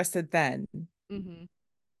 gets arrested then, Mm-hmm.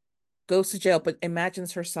 goes to jail, but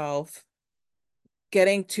imagines herself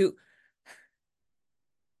getting to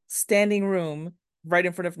standing room right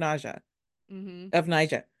in front of Mm-hmm.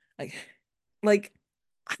 Nija. Like, like,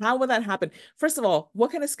 how would that happen? First of all,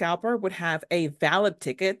 what kind of scalper would have a valid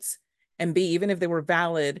tickets and B, even if they were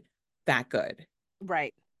valid, that good?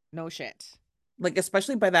 Right. No shit. Like,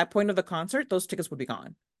 especially by that point of the concert, those tickets would be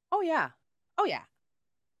gone. Oh yeah. Oh yeah.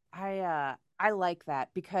 I like that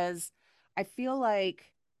because I feel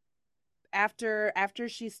like after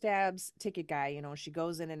she stabs ticket guy, she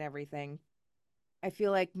goes in and everything. I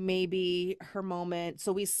feel like maybe her moment.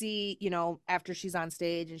 So we see, after she's on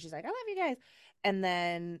stage and she's like, "I love you guys," and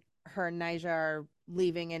then her and Nija are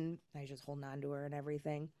leaving and Nija's holding on to her and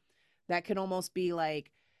everything. That could almost be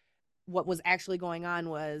like what was actually going on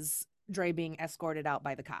was Dre being escorted out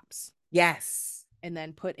by the cops Yes. and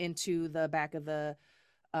then put into the back of the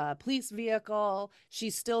police vehicle.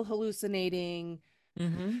 She's still hallucinating.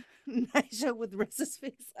 Hmm. Nija with Riss's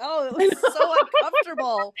face. Oh, it I was know. so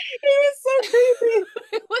uncomfortable. It was so creepy,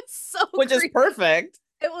 It was so which is creepy. perfect.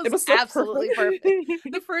 It It was was so perfect. absolutely perfect.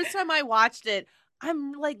 The first time I watched it,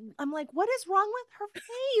 I'm like, what is wrong with her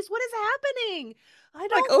face? What is happening? I Like,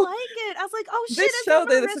 don't oh, like it. I was like, oh shit, this is show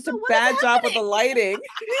did such a that Marissa? What bad job with the is lighting.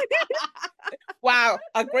 happening? Wow,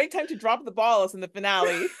 a great time to drop the balls in the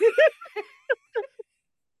finale.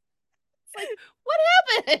 It's like, what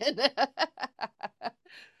happened?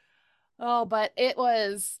 Oh, but it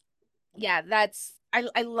was, yeah, that's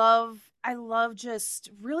I love just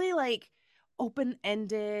really like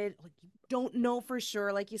open-ended, like you don't know for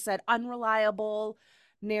sure, like you said, unreliable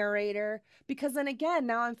narrator. Because then again,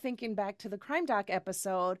 now I'm thinking back to the Crime Doc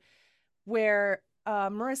episode where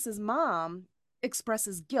Marissa's mom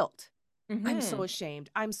expresses guilt. I'm so Hmm. ashamed.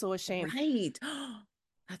 I'm so ashamed. Right.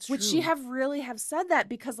 That's Would she true. have really have said that?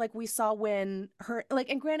 Because like we saw when her like,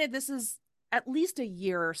 and granted, this is at least a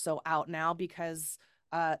year or so out now because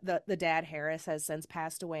the dad Harris has since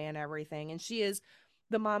passed away and everything. And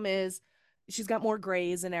the mom is, she's got more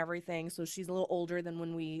grays and everything, so she's a little older than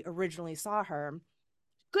when we originally saw her.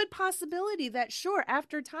 Good possibility that sure,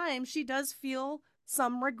 after time, she does feel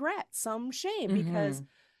some regret, some shame, because Hmm.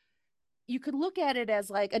 you could look at it as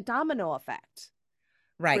like a domino effect,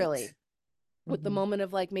 really, Right. with the Hmm. moment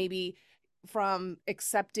of like maybe from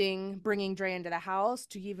accepting bringing Dre into the house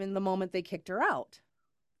to even the moment they kicked her out,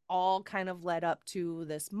 all kind of led up to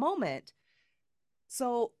this moment.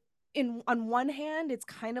 So, in on one hand, it's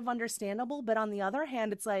kind of understandable, but on the other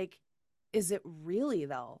hand, it's like, is it really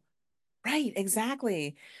though? Right,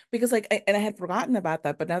 exactly. Because like, and I had forgotten about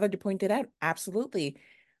that, but now that you pointed out, absolutely.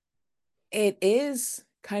 It is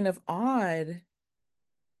kind of odd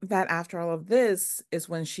that after all of this is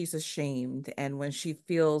when she's ashamed and when she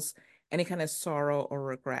feels any kind of sorrow or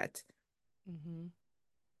regret. Mm-hmm.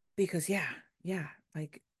 Because yeah,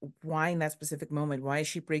 like why in that specific moment? Why is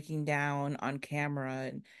she breaking down on camera?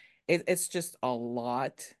 And it's just a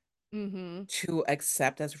lot Mm-hmm. to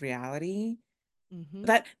accept as reality. Mm-hmm.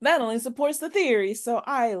 That only supports the theory, so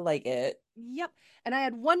I like it. Yep. And I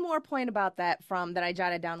had one more point about that from that I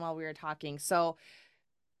jotted down while we were talking. So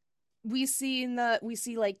we see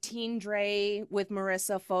like teen Dre with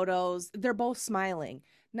Marissa photos. They're both smiling.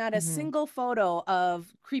 Not a Hmm. single photo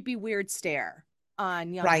of creepy weird stare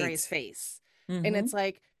on young Dre's Right. face. And Hmm. it's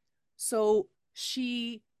like, so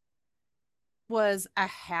she was a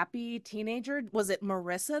happy teenager. Was it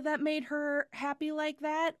Marissa that made her happy like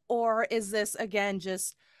that? Or is this again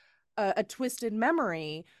just a twisted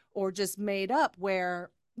memory or just made up where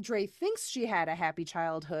Dre thinks she had a happy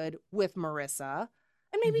childhood with Marissa?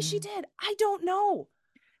 And maybe she Hmm. did. I don't know.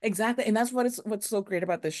 Exactly. And that's what's so great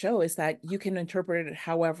about the show is that you can interpret it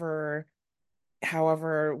however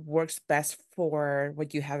works best for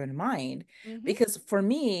what you have in mind. Mm-hmm. Because for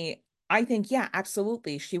me, I think, yeah,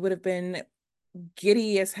 absolutely. She would have been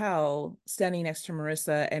giddy as hell standing next to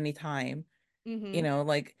Marissa anytime. You Mm-hmm. know,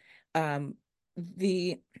 like um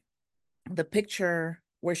the the picture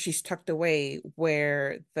where she's tucked away,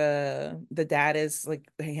 where the dad is like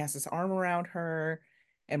he has his arm around her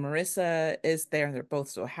and Marissa is there and they're both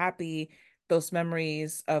so happy. Those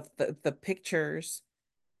memories of the pictures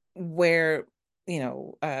where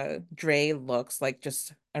Dre looks like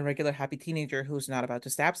just a regular happy teenager who's not about to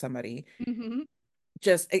stab somebody. Mm-hmm.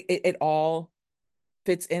 Just it all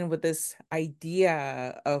fits in with this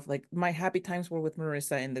idea of like my happy times were with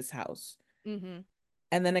Marissa in this house. Mm-hmm.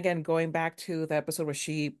 And then again, going back to the episode where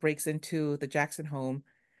she breaks into the Jackson home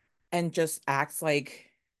and just acts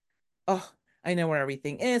like, oh, I know where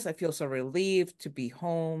everything is. I feel so relieved to be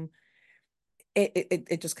home.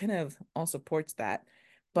 It just kind of all supports that.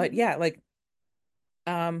 But Mm-hmm. yeah, like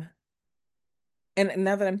um and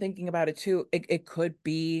now that I'm thinking about it too, it could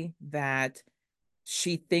be that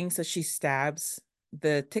she thinks that she stabs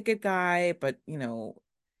the ticket guy, but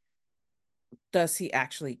does he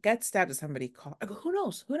actually get stabbed? Does somebody call? Who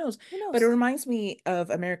knows? Who knows? Who But it knows? reminds me of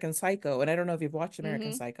American Psycho, and I don't know if you've watched American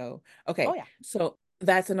Mm-hmm. Psycho. Oh Okay, yeah. so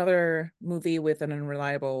that's another movie with an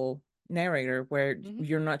unreliable narrator where Mm-hmm.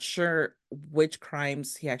 you're not sure which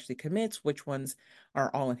crimes he actually commits, which ones are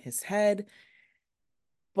all in his head,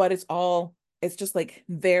 but it's just like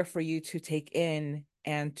there for you to take in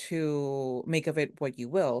and to make of it what you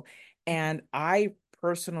will. Mm-hmm. And I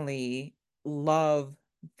personally love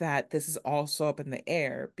that this is also up in the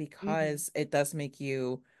air Mm-hmm. because it does make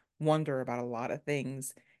you wonder about a lot of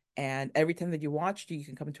things. And every time that you watch you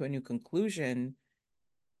can come to a new conclusion.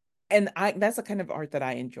 And I that's the kind of art that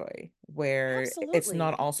I enjoy, where it's not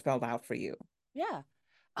Absolutely. all spelled out for you. Yeah.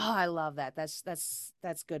 Oh, I love that. That's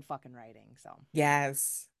good fucking writing. So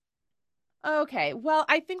Yes. okay, well,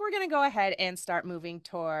 I think we're going to go ahead and start moving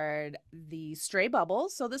toward the stray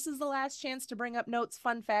bubbles. So, this is the last chance to bring up notes,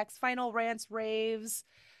 fun facts, final rants, raves,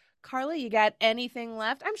 Carla, you got anything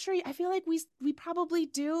left? I'm sure I feel like we probably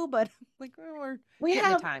do, but like we're We hitting the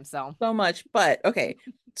have time, so so much, but okay.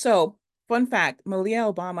 So, fun fact, Malia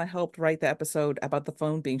Obama helped write the episode about the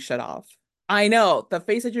phone being shut off. I know the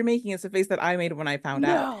face that you're making is the face that I made when I found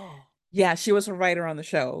out. no. Yeah, she was a writer on the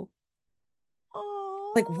show.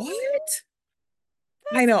 Like, Oh, what?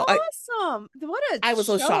 I that's know. awesome. What a I was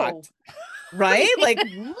so show. shocked. Right? Like,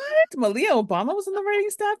 what? Malia Obama was in the writing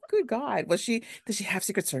staff? Good God. Did she have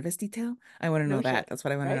Secret Service detail? I want to No know that. shit, That's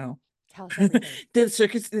what I want to right? know. Tell us everything.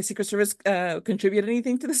 The Secret Service contribute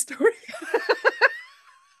anything to the story?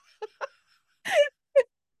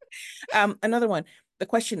 Another one. The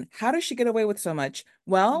question, how does she get away with so much?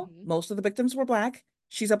 Well, Hmm. most of the victims were black.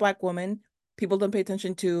 She's a black woman. People don't pay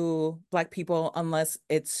attention to black people unless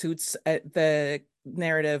it suits the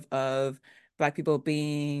narrative of black people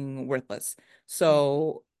being worthless. Hmm.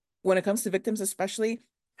 So when it comes to victims, especially,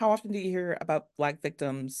 how often do you hear about black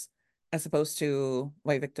victims as opposed to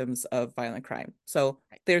white victims of violent crime? So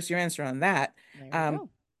Right. there's your answer on that. There we Um, go.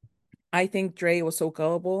 I think Dre was so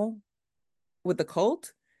gullible with the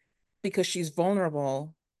cult because she's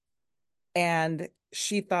vulnerable and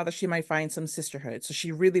she thought that she might find some sisterhood. So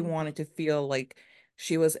she really Hmm. wanted to feel like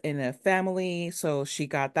she was in a family. So she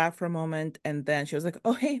got that for a moment. And then she was like,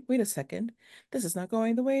 oh, hey, wait a second. This is not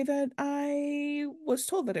going the way that I was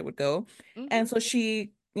told that it would go. And Hmm. so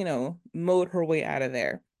she, mowed her way out of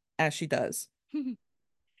there as she does.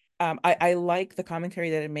 I like the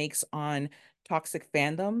commentary that it makes on toxic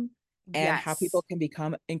fandom and how people Yes. can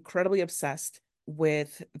become incredibly obsessed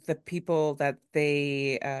with the people that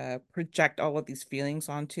they project all of these feelings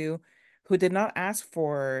onto, who did not ask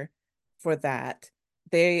for that.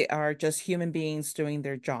 They are just human beings doing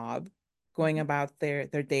their job, going Hmm. about their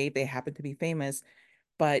day. They happen to be famous,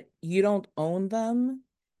 but you don't own them,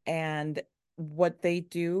 and what they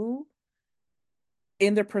do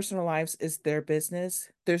in their personal lives is their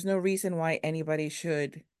business. There's no reason why anybody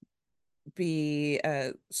should be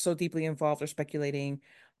so deeply involved or speculating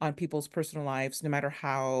on people's personal lives, no matter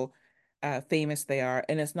how famous they are.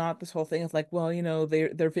 And it's not this whole thing of like, well,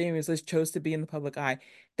 they're famous, they chose to be in the public eye.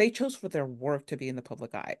 They chose for their work to be in the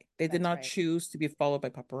public eye. They did That's not right. choose to be followed by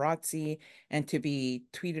paparazzi and to be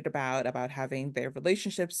tweeted about having their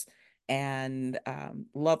relationships and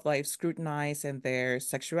love life scrutinized and their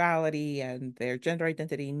sexuality and their gender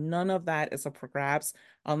identity. None of that is up for grabs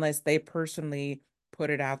unless they personally put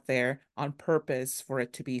it out there on purpose for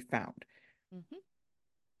it to be found. Hmm.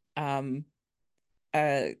 Um,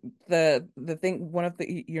 uh, the thing, one of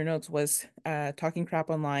your notes was talking crap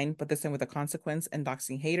online, but this time with a consequence and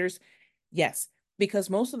doxing haters. Yes, because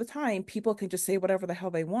most of the time people can just say whatever the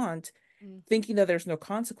hell they want, Hmm. thinking that there's no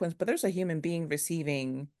consequence, but there's a human being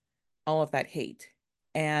receiving all of that hate.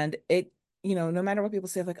 And it, no matter what people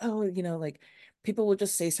say, like, oh, like people will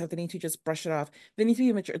just say stuff, they need to just brush it off. They need to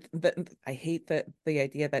be mature. I hate the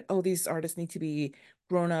idea that, oh, these artists need to be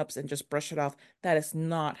grown-ups and just brush it off. That is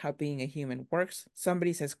not how being a human works.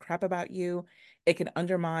 Somebody says crap about you, it can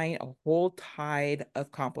undermine a whole tide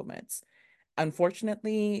of compliments.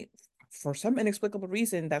 Unfortunately, for some inexplicable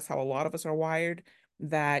reason, that's how a lot of us are wired,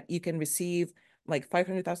 that you can receive like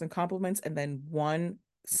 500,000 compliments and then one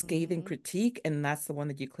scathing Hmm. critique, and that's the one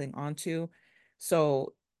that you cling on to.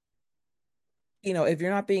 So, if you're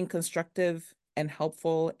not being constructive and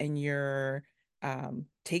helpful in your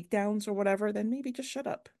takedowns or whatever, then maybe just shut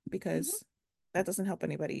up Hmm. because that doesn't help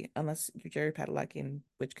anybody unless you're Jerry Padalecki, in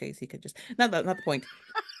which case he could just not the point.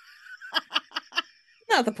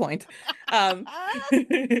 Not the point. Um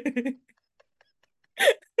Oh,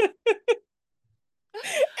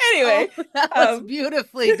 anyway, that was um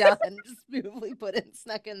beautifully done. Just beautifully put in,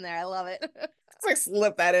 snuck in there. I love it. just like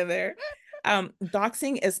slip that in there.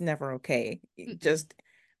 Doxing is never okay. Mm-mm. Just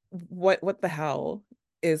what the hell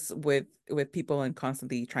is with people and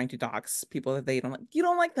constantly trying to dox people that they don't like. You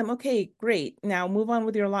don't like them. Okay, great. Now move on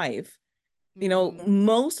with your life. Hmm.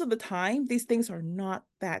 Most of the time these things are not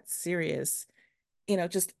that serious.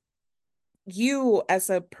 Just you as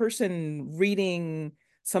a person reading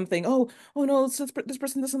something, oh no, this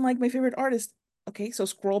person doesn't like my favorite artist. Okay, so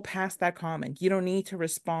scroll past that comment. You don't need to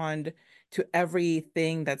respond to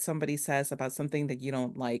everything that somebody says about something that you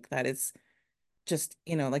don't like. That is just,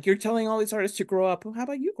 like you're telling all these artists to grow up. Well, how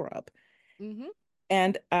about you grow up? Hmm.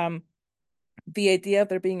 And the idea of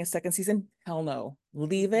there being a second season, hell no.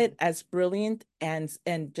 Leave it Mm-mm. as brilliant and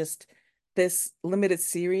just this limited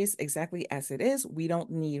series exactly as it is. We don't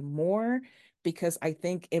need more because I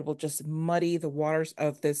think it will just muddy the waters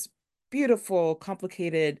of this beautiful,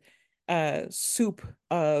 complicated soup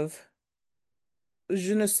of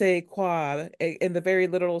je ne sais quoi in the very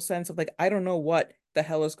literal sense of like I don't know what the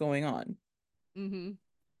hell is going on. Hmm.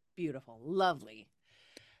 Beautiful. Lovely.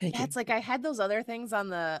 Thank Yeah, you. it's like I had those other things on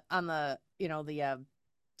the, the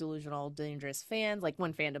delusional dangerous fans, like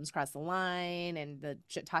when fandoms cross the line and the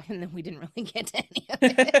shit talking, and then we didn't really get to any of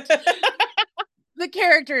it. The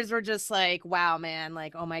characters were just like, wow, man,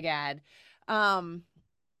 like, oh my God. Um,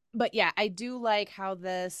 but yeah, I do like how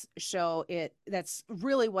this show, it that's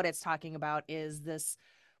really what it's talking about, is this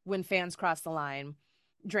when fans cross the line.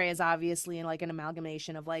 Dre is obviously like an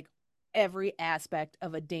amalgamation of like every aspect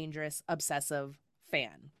of a dangerous, obsessive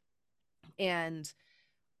fan. And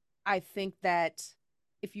I think that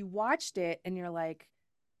if you watched it and you're like,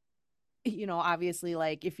 obviously,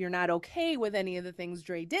 like if you're not okay with any of the things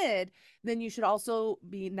Dre did, then you should also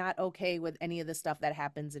be not okay with any of the stuff that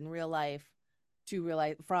happens in real life, to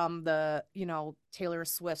realize from the, Taylor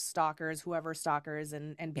Swift stalkers, whoever stalkers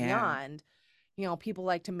and Yeah. beyond. People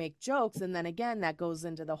like to make jokes. And then again, that goes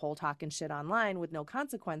into the whole talking shit online with no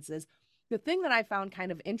consequences. The thing that I found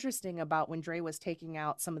kind of interesting about when Dre was taking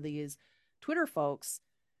out some of these Twitter folks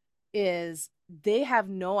is they have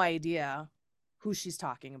no idea who she's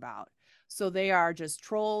talking about. So they are just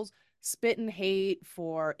trolls spitting hate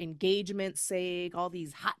for engagement's sake, all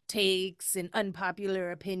these hot takes and unpopular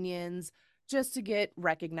opinions just to get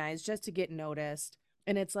recognized, just to get noticed.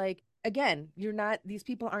 And it's like, again, these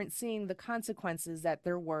people aren't seeing the consequences that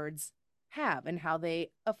their words have and how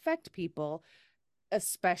they affect people,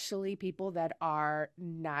 especially people that are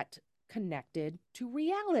not connected to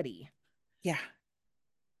reality. Yeah.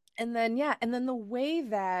 And then, yeah, and then the way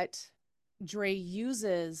that Dre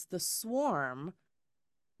uses the swarm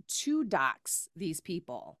to dox these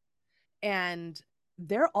people, and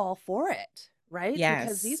they're all for it, right?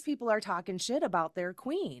 Because these Yes. people are talking shit about their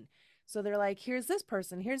queen. So they're like, here's this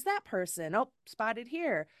person, here's that person. Oh, spotted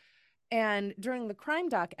here. And during the crime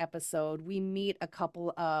doc episode, we meet a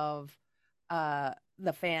couple of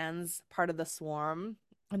the fans, part of the swarm.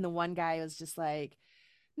 And the one guy was just like,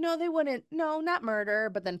 no, they wouldn't. No, not murder,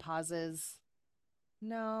 but then pauses.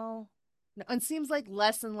 No. No. And seems like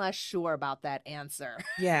less and less sure about that answer.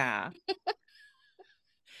 Yeah.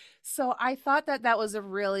 So I thought that that was a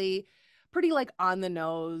really pretty like on the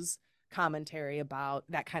nose commentary about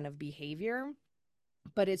that kind of behavior.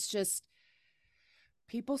 But it's just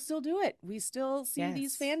people still do it. We still see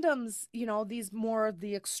these Yes. fandoms, these more of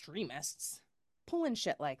the extremists pulling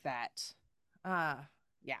shit like that. Uh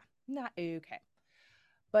yeah, not okay.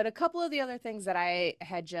 But a couple of the other things that I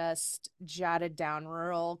had just jotted down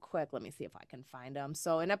real quick, let me see if I can find them.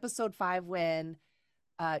 So in episode 5, when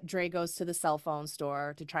Dre goes to the cell phone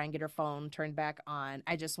store to try and get her phone turned back on,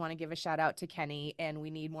 I just want to give a shout out to Kenny, and we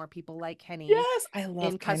need more people like Kenny Yes. I in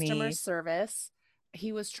love customer Kenny. service.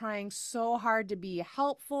 He was trying so hard to be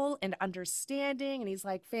helpful and understanding, and he's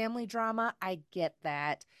like, family drama, I get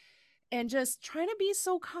that. And just trying to be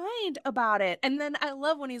so kind about it. And then I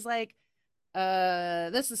love when he's like,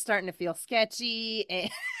 this is starting to feel sketchy. And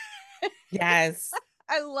Yes.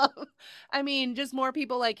 I love, I mean, just more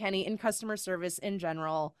people like Kenny in customer service in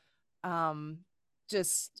general. Um,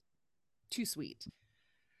 just too sweet.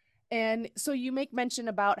 And so you make mention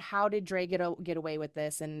about how did Dre get away with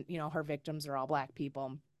this, and her victims are all black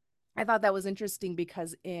people. I thought that was interesting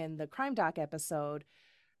because in the crime doc episode,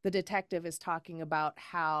 the detective is talking about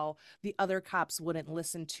how the other cops wouldn't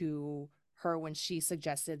listen to her when she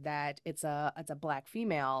suggested that it's a black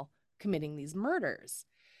female committing these murders.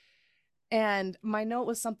 And my note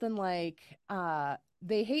was something like,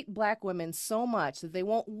 they hate black women so much that they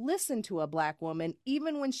won't listen to a black woman,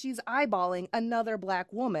 even when she's eyeballing another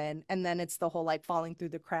black woman. And then it's the whole like falling through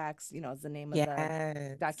the cracks, is the name of the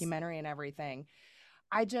Yes. documentary and everything.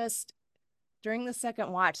 I just, during the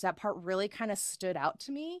second watch, that part really kind of stood out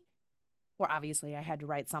to me. Where obviously I had to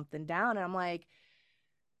write something down. And I'm like,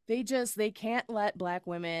 they can't let black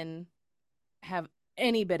women have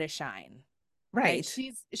any bit of shine, right?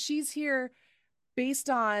 Right. She's here based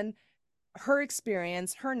on her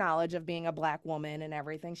experience, her knowledge of being a black woman and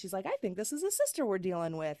everything. She's like, I think this is a sister we're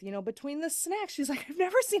dealing with. Between the snacks, she's like, I've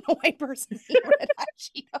never seen a white person eat red hot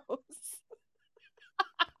Cheetos.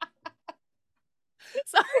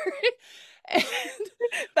 Sorry. And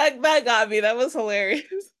That got me. That was hilarious.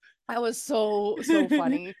 that was so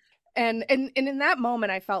funny. And in that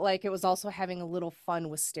moment, I felt like it was also having a little fun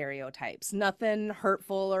with stereotypes. Nothing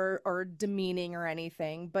hurtful or demeaning or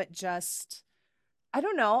anything, but just I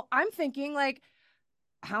don't know. I'm thinking like,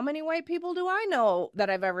 how many white people do I know that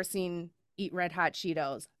I've ever seen eat red hot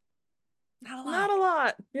Cheetos? Not a Not lot. a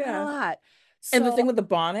lot. Not a Yeah. lot. And the thing So with the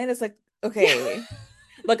bonnet is like, yeah. okay.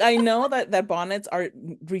 Like I know that bonnets are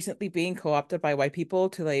recently being co-opted by white people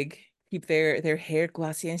to like keep their hair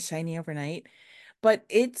glossy and shiny overnight. But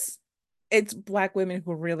it's black women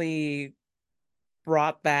who really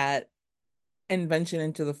brought that invention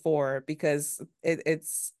into the fore because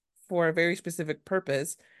it's for a very specific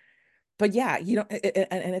purpose. But yeah,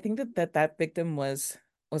 and I think that victim was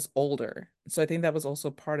older. So I think that was also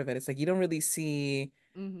part of it. It's like you don't really see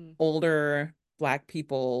Hmm. older Black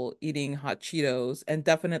people eating hot Cheetos, and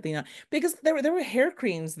definitely not because there were hair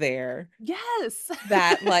creams there Yes.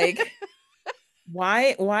 that like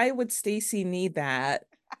why would Stacy need that?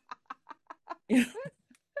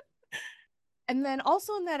 And then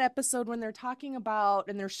also in that episode, when they're talking about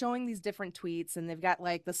and they're showing these different tweets and they've got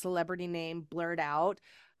like the celebrity name blurred out,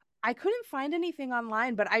 I couldn't find anything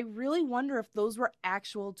online, but I really wonder if those were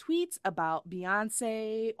actual tweets about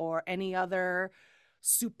Beyonce or any other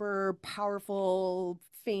super powerful,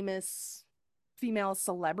 famous female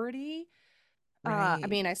celebrity. I Right.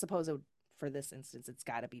 mean, I suppose for this instance, it's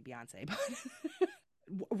got to be Beyonce,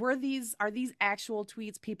 but were these are these actual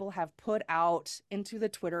tweets people have put out into the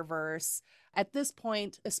Twitterverse? At this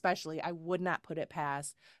point, especially, I would not put it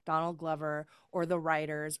past Donald Glover or the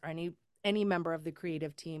writers or any member of the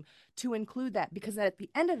creative team to include that, because at the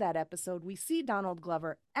end of that episode we see Donald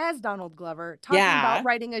Glover as Donald Glover talking about Yeah.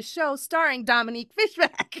 writing a show starring Dominique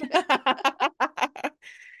Fishback.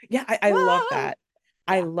 Yeah, I love Whoa. that.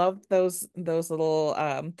 I Yeah. love those little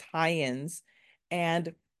tie-ins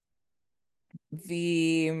and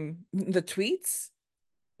the tweets,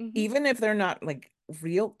 Mm-hmm. even if they're not like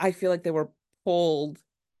real, I feel like they were pulled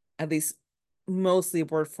at least mostly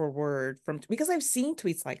word for word from because I've seen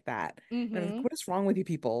tweets like that. And I'm like, Mm-hmm. what is wrong with you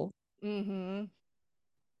people? Mm-hmm.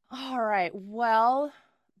 All right. Well,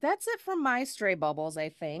 that's it for my stray bubbles, I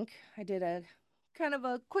think. I did a kind of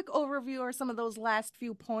a quick overview or some of those last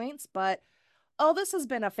few points, but oh, this has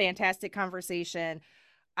been a fantastic conversation.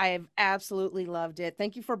 I've absolutely loved it.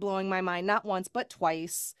 Thank you for blowing my mind not once, but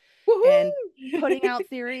twice and putting Woohoo! out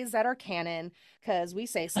theories that are canon because we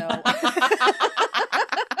say so.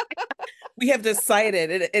 We have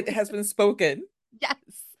decided it has been spoken. Yes.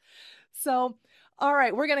 So, all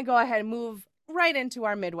right, we're going to go ahead and move right into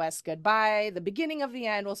our Midwest goodbye. The beginning of the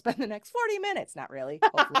end. We'll spend the next 40 minutes, not really,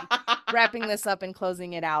 hopefully, wrapping this up and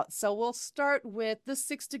closing it out. So, we'll start with the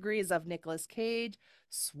 6 degrees of Nicolas Cage,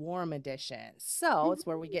 Swarm Edition. So, it's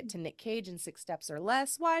where we get to Nick Cage in 6 steps or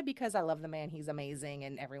less. Why? Because I love the man. He's amazing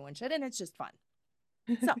and everyone should, and it's just fun.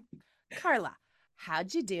 So, Carla,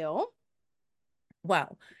 how'd you do?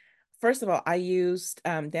 Wow. First of all, I used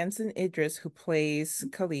Damson Idris, who plays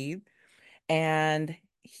Khalid, and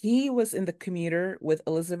he was in The Commuter with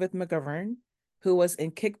Elizabeth McGovern, who was in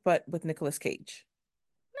Kick Butt with Nicolas Cage.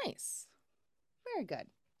 Nice. Very good.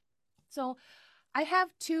 So, I have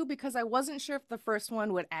two because I wasn't sure if the first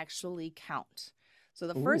one would actually count. So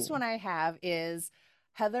the first Ooh. one I have is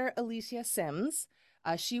Heather Alicia Sims.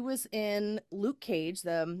 She was in Luke Cage,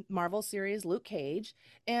 the Marvel series Luke Cage,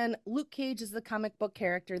 and Luke Cage is the comic book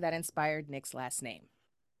character that inspired Nick's last name.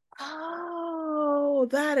 Oh,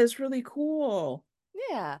 that is really cool.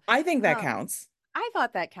 Yeah. I think that Um, counts. I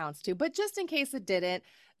thought that counts too, but just in case it didn't,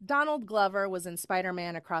 Donald Glover was in Spider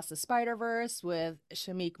Man Across the Spider Verse with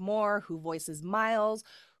Shamik Moore, who voices Miles,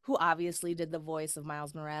 who obviously did the voice of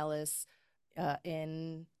Miles Morales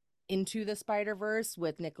in Into the Spider Verse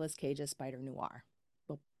with Nicolas Cage's Spider Noir.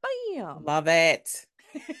 But bam! Love it.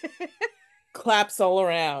 Claps all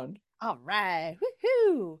around. All right,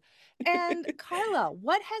 woohoo! And Carla,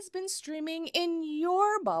 what has been streaming in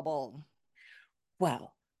your bubble?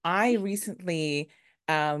 Well, I recently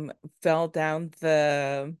fell down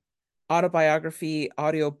the autobiography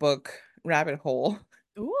audiobook rabbit hole.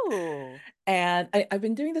 Ooh, And I've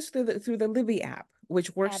been doing this through the Libby app,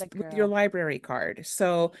 which works atta with your girl. library card.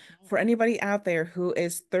 So for Mhm. anybody out there who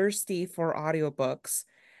is thirsty for audiobooks,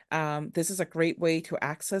 this is a great way to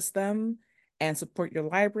access them and support your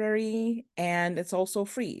library. And it's also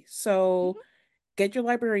free. So Mhm. get your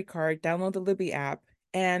library card, download the Libby app,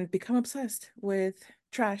 and become obsessed with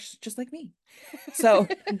trash just like me. So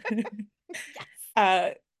Yes. uh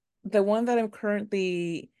the one that I'm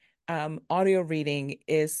currently audio reading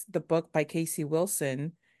is the book by Casey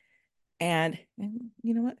Wilson. And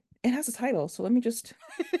you know what? It has a title, so let me just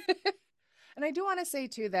And I do want to say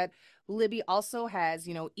too that Libby also has,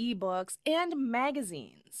 ebooks and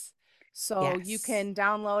magazines. So you yes. can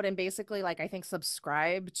download and basically like I think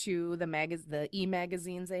subscribe to the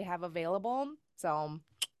e-magazines they have available. So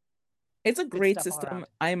It's a good great stuff all system. around.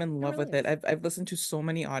 I'm in It love really with it. is. I've listened to so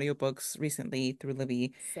many audiobooks recently through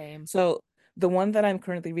Libby. Same. So the one that I'm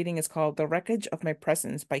currently reading is called The Wreckage of My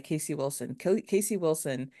Presence by Casey Wilson. Casey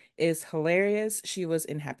Wilson is hilarious. She was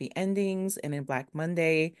in Happy Endings and in Black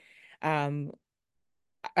Monday. Um,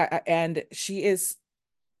 and she is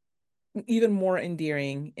even more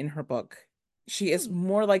endearing in her book. She is Hmm.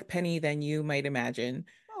 more like Penny than you might imagine.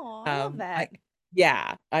 Oh, I love I that.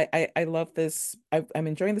 yeah, I love this. I'm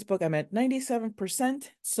enjoying this book. I'm at 97%.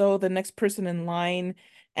 So the next person in line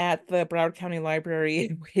at the Broward County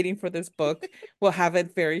Library waiting for this book will have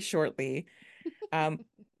it very shortly. Um,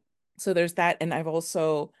 so there's that, and I've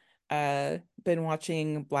also been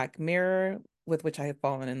watching Black Mirror, with which I have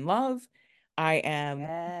fallen in love. I am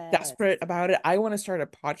Yes. desperate about it. I want to start a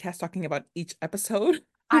podcast talking about each episode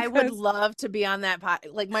I would because love to be on that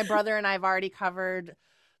like my brother and I've already covered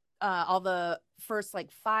all the first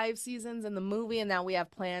like 5 seasons in the movie, and now we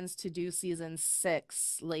have plans to do season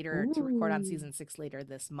 6 later, to record on ooh, season 6 later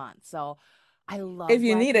this month. So I if love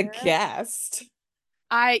you Black need a Mirror. guest,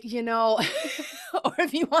 I, or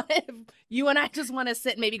if you want to, you and I just want to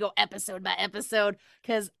sit and maybe go episode by episode,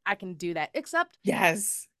 because I can do that. Except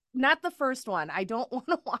yes. not the first one. I don't want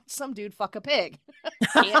to watch some dude fuck a pig.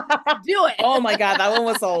 Can't do Oh it. my God, that one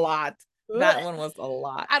was a lot. That one was a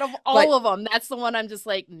lot. Out of But all of them, that's the one I'm just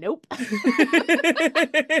like, nope.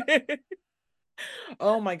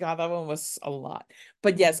 oh my God, that one was a lot.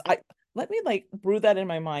 But Mm. yes, I let me like brew that in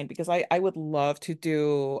my mind because I would love to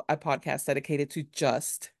do a podcast dedicated to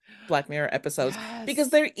just Black Mirror episodes because Yes.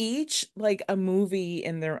 they're each like a movie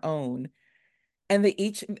in their own. And they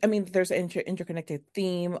each, I mean, there's an interconnected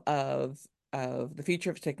theme of the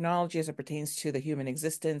future of technology as it pertains to the human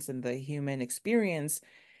existence and the human experience,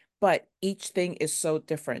 but each thing is so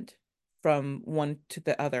different from one to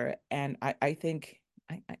the other. And I think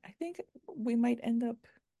I think we might end up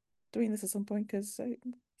doing this at some point because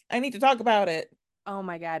I need to talk about it. Oh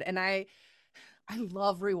my God. And I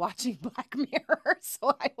love rewatching Black Mirror,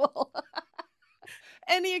 so I will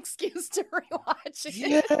any excuse to rewatch it.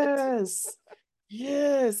 Yes.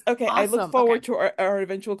 Yes. Okay, I look Awesome. Okay. forward to our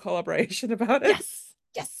eventual collaboration about it.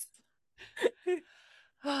 Yes.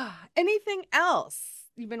 Yes. Anything else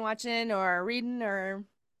you've been watching or reading, or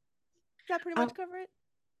does that pretty much Um, cover it?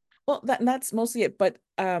 well, that's mostly it. But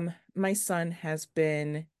my son has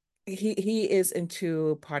been he is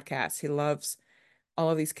into podcasts. He loves all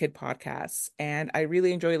of these kid podcasts, and I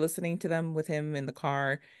really enjoy listening to them with him in the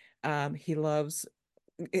car. He loves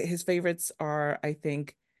his favorites are, I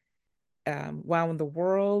think, Wow in the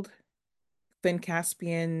World, Finn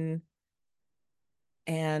Caspian,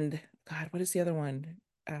 and God, what is the other one?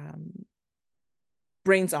 Um,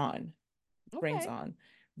 Brains On. Brains Okay. On.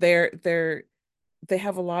 They're they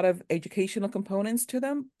have a lot of educational components to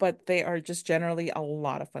them, but they are just generally a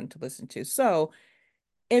lot of fun to listen to. So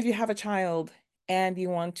if you have a child and you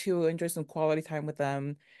want to enjoy some quality time with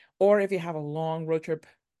them, or if you have a long road trip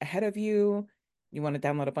ahead of you, you want to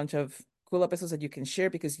download a bunch of cool episodes that you can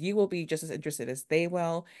share because you will be just as interested as they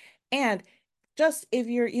will. And just if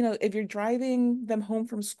you're, if you're driving them home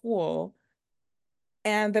from school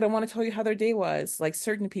and they don't want to tell you how their day was, like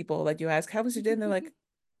certain people that you ask, how was your day? And they're like,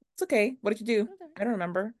 it's okay. What did you do? I don't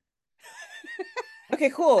remember. Okay,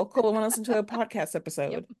 cool. Cool. I want to listen to a podcast Yep.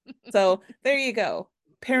 episode. So there you go.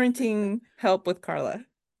 Parenting help with Carla.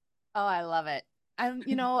 Oh, I love it.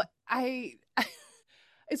 I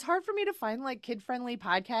it's hard for me to find like kid-friendly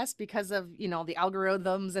podcasts because of, the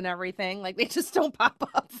algorithms and everything. Like they just don't pop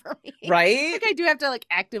up for me. Right? Like I do have to like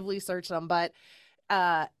actively search them, but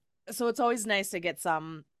uh so it's always nice to get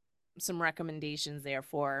some recommendations there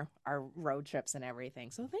for our road trips and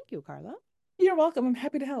everything. So thank you, Carla. You're welcome. I'm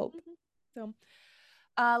happy to help. Mhm. So,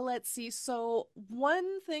 let's see. So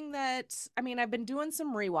one thing that I mean, I've been doing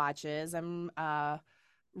some rewatches. I'm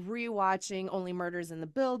rewatching Only Murders in the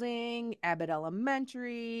Building, Abbott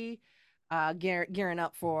Elementary, gearing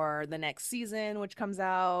up for the next season, which comes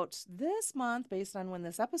out this month based on when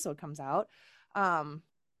this episode comes out. Um,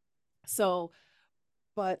 so,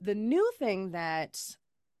 but the new thing that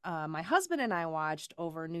my husband and I watched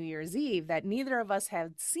over New Year's Eve that neither of us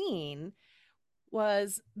had seen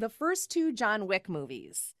was the first two John Wick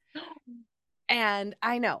movies. And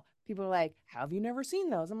I know people are like, "How have you never seen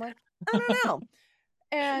those?" I'm like, "I don't know."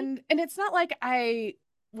 And it's not like I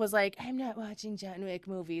was like, I'm not watching John Wick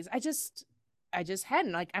movies. I just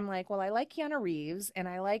hadn't. Like I'm like, well, I like Keanu Reeves and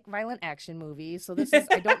I like violent action movies. So this is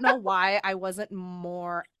I don't know why I wasn't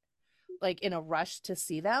more like in a rush to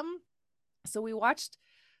see them. So we watched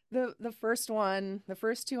the first one, the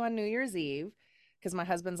first two on New Year's Eve, because my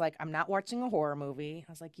husband's like, I'm not watching a horror movie.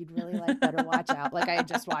 I was like, you'd really like better watch out. Like I had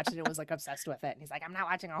just watched it and was like obsessed with it. And he's like, I'm not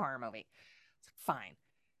watching a horror movie. I was like, fine.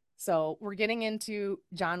 So we're getting into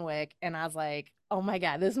John Wick, and I was like, oh my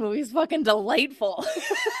God, this movie's fucking delightful.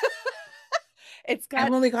 It's I've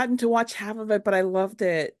got, only gotten to watch half of it, but I loved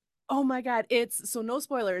it. oh my God, it's so no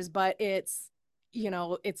spoilers, but it's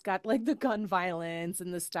got like the gun violence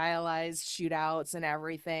and the stylized shootouts and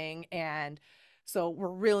everything. And So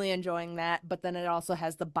we're really enjoying that. But then it also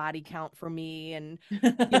has the body count for me and,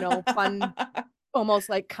 fun, almost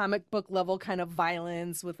like comic book level kind of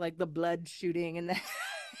violence with like the blood shooting and the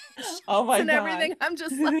Oh shots my and God. everything. I was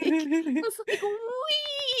like,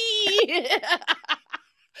 wee.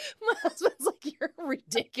 My husband's like, you're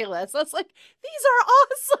ridiculous. I was like,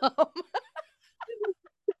 these are awesome.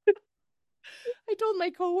 I told my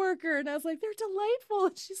coworker and I was like, they're delightful.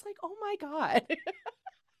 And she's like, oh my God.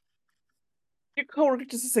 Your coworker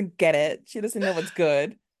just doesn't get it. She doesn't know what's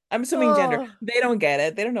good. I'm assuming gender. Oh, They don't get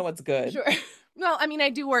it. They don't know what's good. sure. Well, I mean, I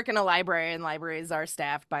do work in a library, and libraries are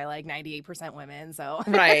staffed by like 98% women. So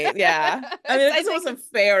Right. Yeah. I mean, I I guess it think was a it's,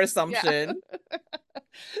 fair yeah. assumption.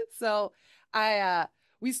 So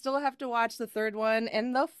we still have to watch the third one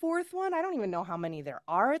and the fourth one. I don't even know how many there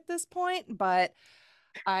are at this point, but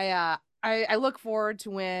I look forward to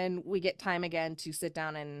when we get time again to sit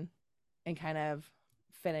down and kind of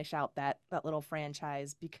finish out that little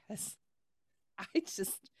franchise because I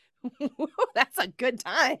just that's a good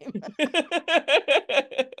time.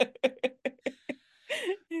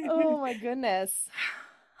 Oh my goodness.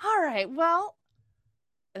 All right. Well,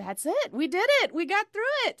 that's it. We did it. We got through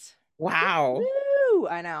it. Wow. Woo!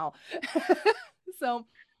 I know. So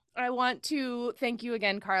I want to thank you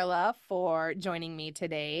again, Carla, for joining me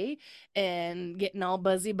today and getting all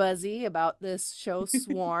buzzy about this show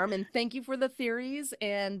Swarm. And thank you for the theories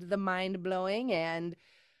and the mind blowing. And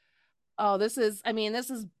oh,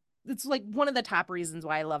 it's like one of the top reasons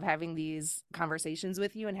why I love having these conversations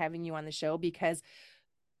with you and having you on the show because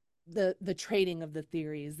the trading of the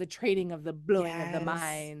theories, the trading of the blowing of the Yes.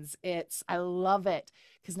 minds. I love it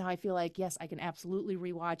because now I feel like yes, I can absolutely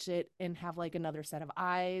rewatch it and have like another set of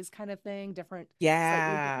eyes kind of thing, slightly different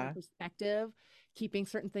Yeah. perspective, keeping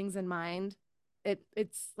certain things in mind.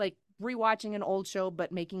 It's like rewatching an old show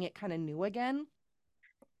but making it kind of new again.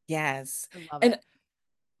 Yes. I love And it.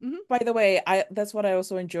 Hmm. by the way, I that's what I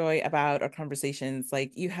also enjoy about our conversations.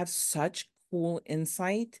 Like you have such cool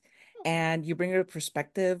insight and you bring a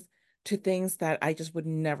perspective to things that I just would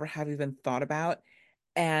never have even thought about.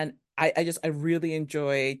 And I really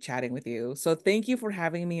enjoy chatting with you. So thank you for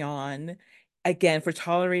having me on again, for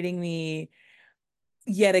tolerating me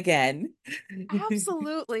yet again.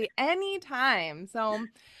 Absolutely, anytime. So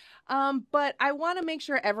but I want to make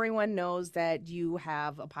sure everyone knows that you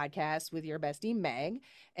have a podcast with your bestie Meg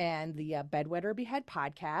and the Bedwetter Behead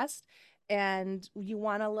podcast. And you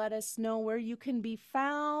want to let us know where you can be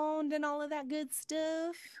found and all of that good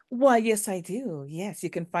stuff. Well, yes, I do. Yes, you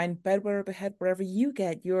can find Bedwetter Behead wherever you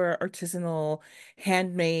get your artisanal,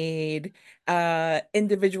 handmade,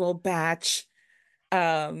 individual batch,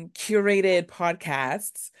 curated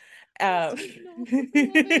podcasts. That's Um, good to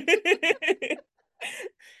know. I love it.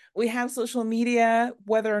 we have social media,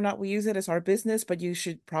 whether or not we use it as our business, but you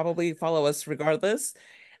should probably follow us regardless.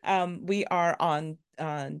 We are on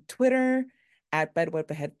Twitter at Bedwet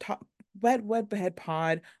Behead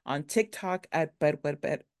Pod, on TikTok at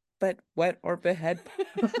Bedwet or Behead.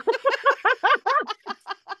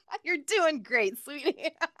 You're doing great,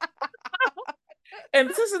 sweetie. And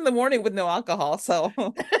this is in the morning with no alcohol, so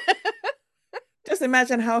just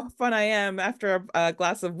imagine how fun I am after a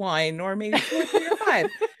glass of wine, or maybe two or three or five.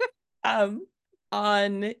 Um,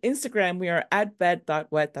 on Instagram, we are at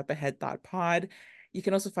bed.wet.behead.pod. You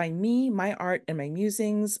can also find me, my art, and my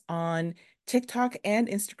musings on TikTok and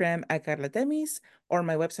Instagram at Carla Temis, or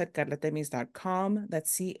my website, carlatemis.com.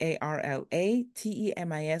 That's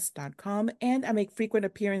CarlaTemis.com. And I make frequent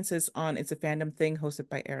appearances on It's a Fandom Thing, hosted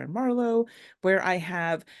by Aaron Marlowe, where I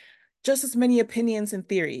have just as many opinions and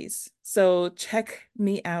theories. So check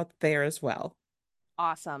me out there as well.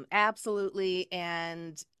 Awesome. Absolutely.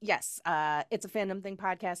 And yes, It's a Fandom Thing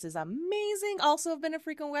podcast is amazing. Also have been a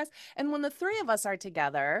frequent guest. And when the three of us are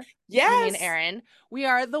together, you mean Yes. Aaron, we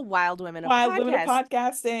are the Wild Women of Wild Women of Podcast.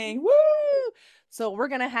 Podcasting. Woo! Woo! So we're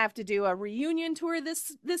gonna have to do a reunion tour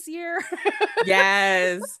this year.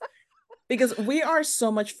 Yes. Because we are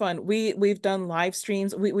so much fun. We've done live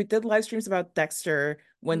streams. We did live streams about Dexter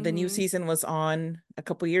when the new Mm-hmm. season was on a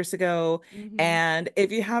couple years ago. Mm-hmm. And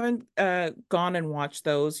if you haven't gone and watched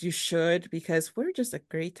those, you should, because we're just a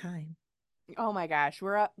great time. Oh my gosh,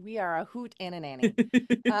 we are a hoot and a nanny.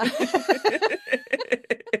 Uh,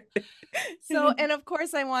 So, and of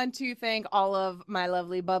course, I want to thank all of my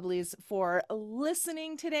lovely bubblies for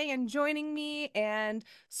listening today and joining me. And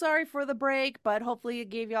sorry for the break, but hopefully it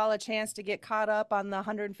gave you all a chance to get caught up on the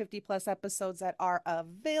 150 plus episodes that are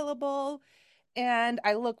available. And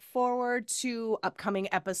I look forward to upcoming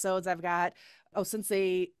episodes. I've got since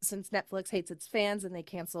Netflix hates its fans and they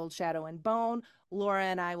canceled Shadow and Bone, Laura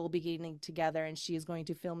and I will be getting together and she is going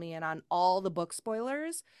to fill me in on all the book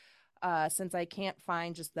spoilers. since I can't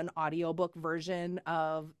find just an audiobook version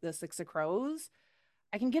of The Six of Crows.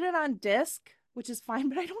 I can get it on disc, which is fine,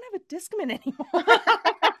 but I don't have a Discman anymore.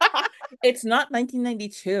 It's not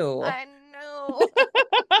 1992. I know.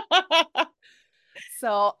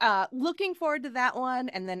 So, looking forward to that one.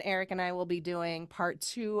 And then Eric and I will be doing part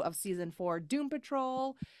 2 of season 4, Doom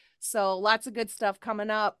Patrol. So, lots of good stuff coming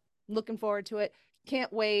up. Looking forward to it.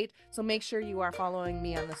 Can't wait. So, make sure you are following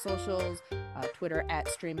me on the socials, Twitter at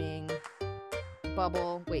Streaming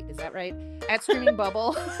Bubble. Wait, is that right? At Streaming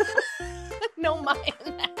Bubble. No, mind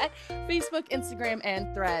that. Facebook, Instagram,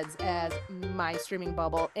 and Threads as My Streaming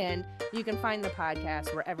Bubble. And you can find the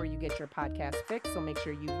podcast wherever you get your podcast fix. So make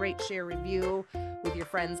sure you rate, share, review with your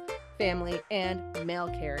friends, family, and mail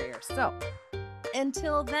carrier. So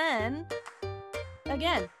until then,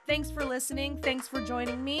 again, thanks for listening. Thanks for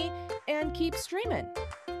joining me, and keep streaming.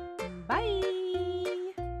 Bye.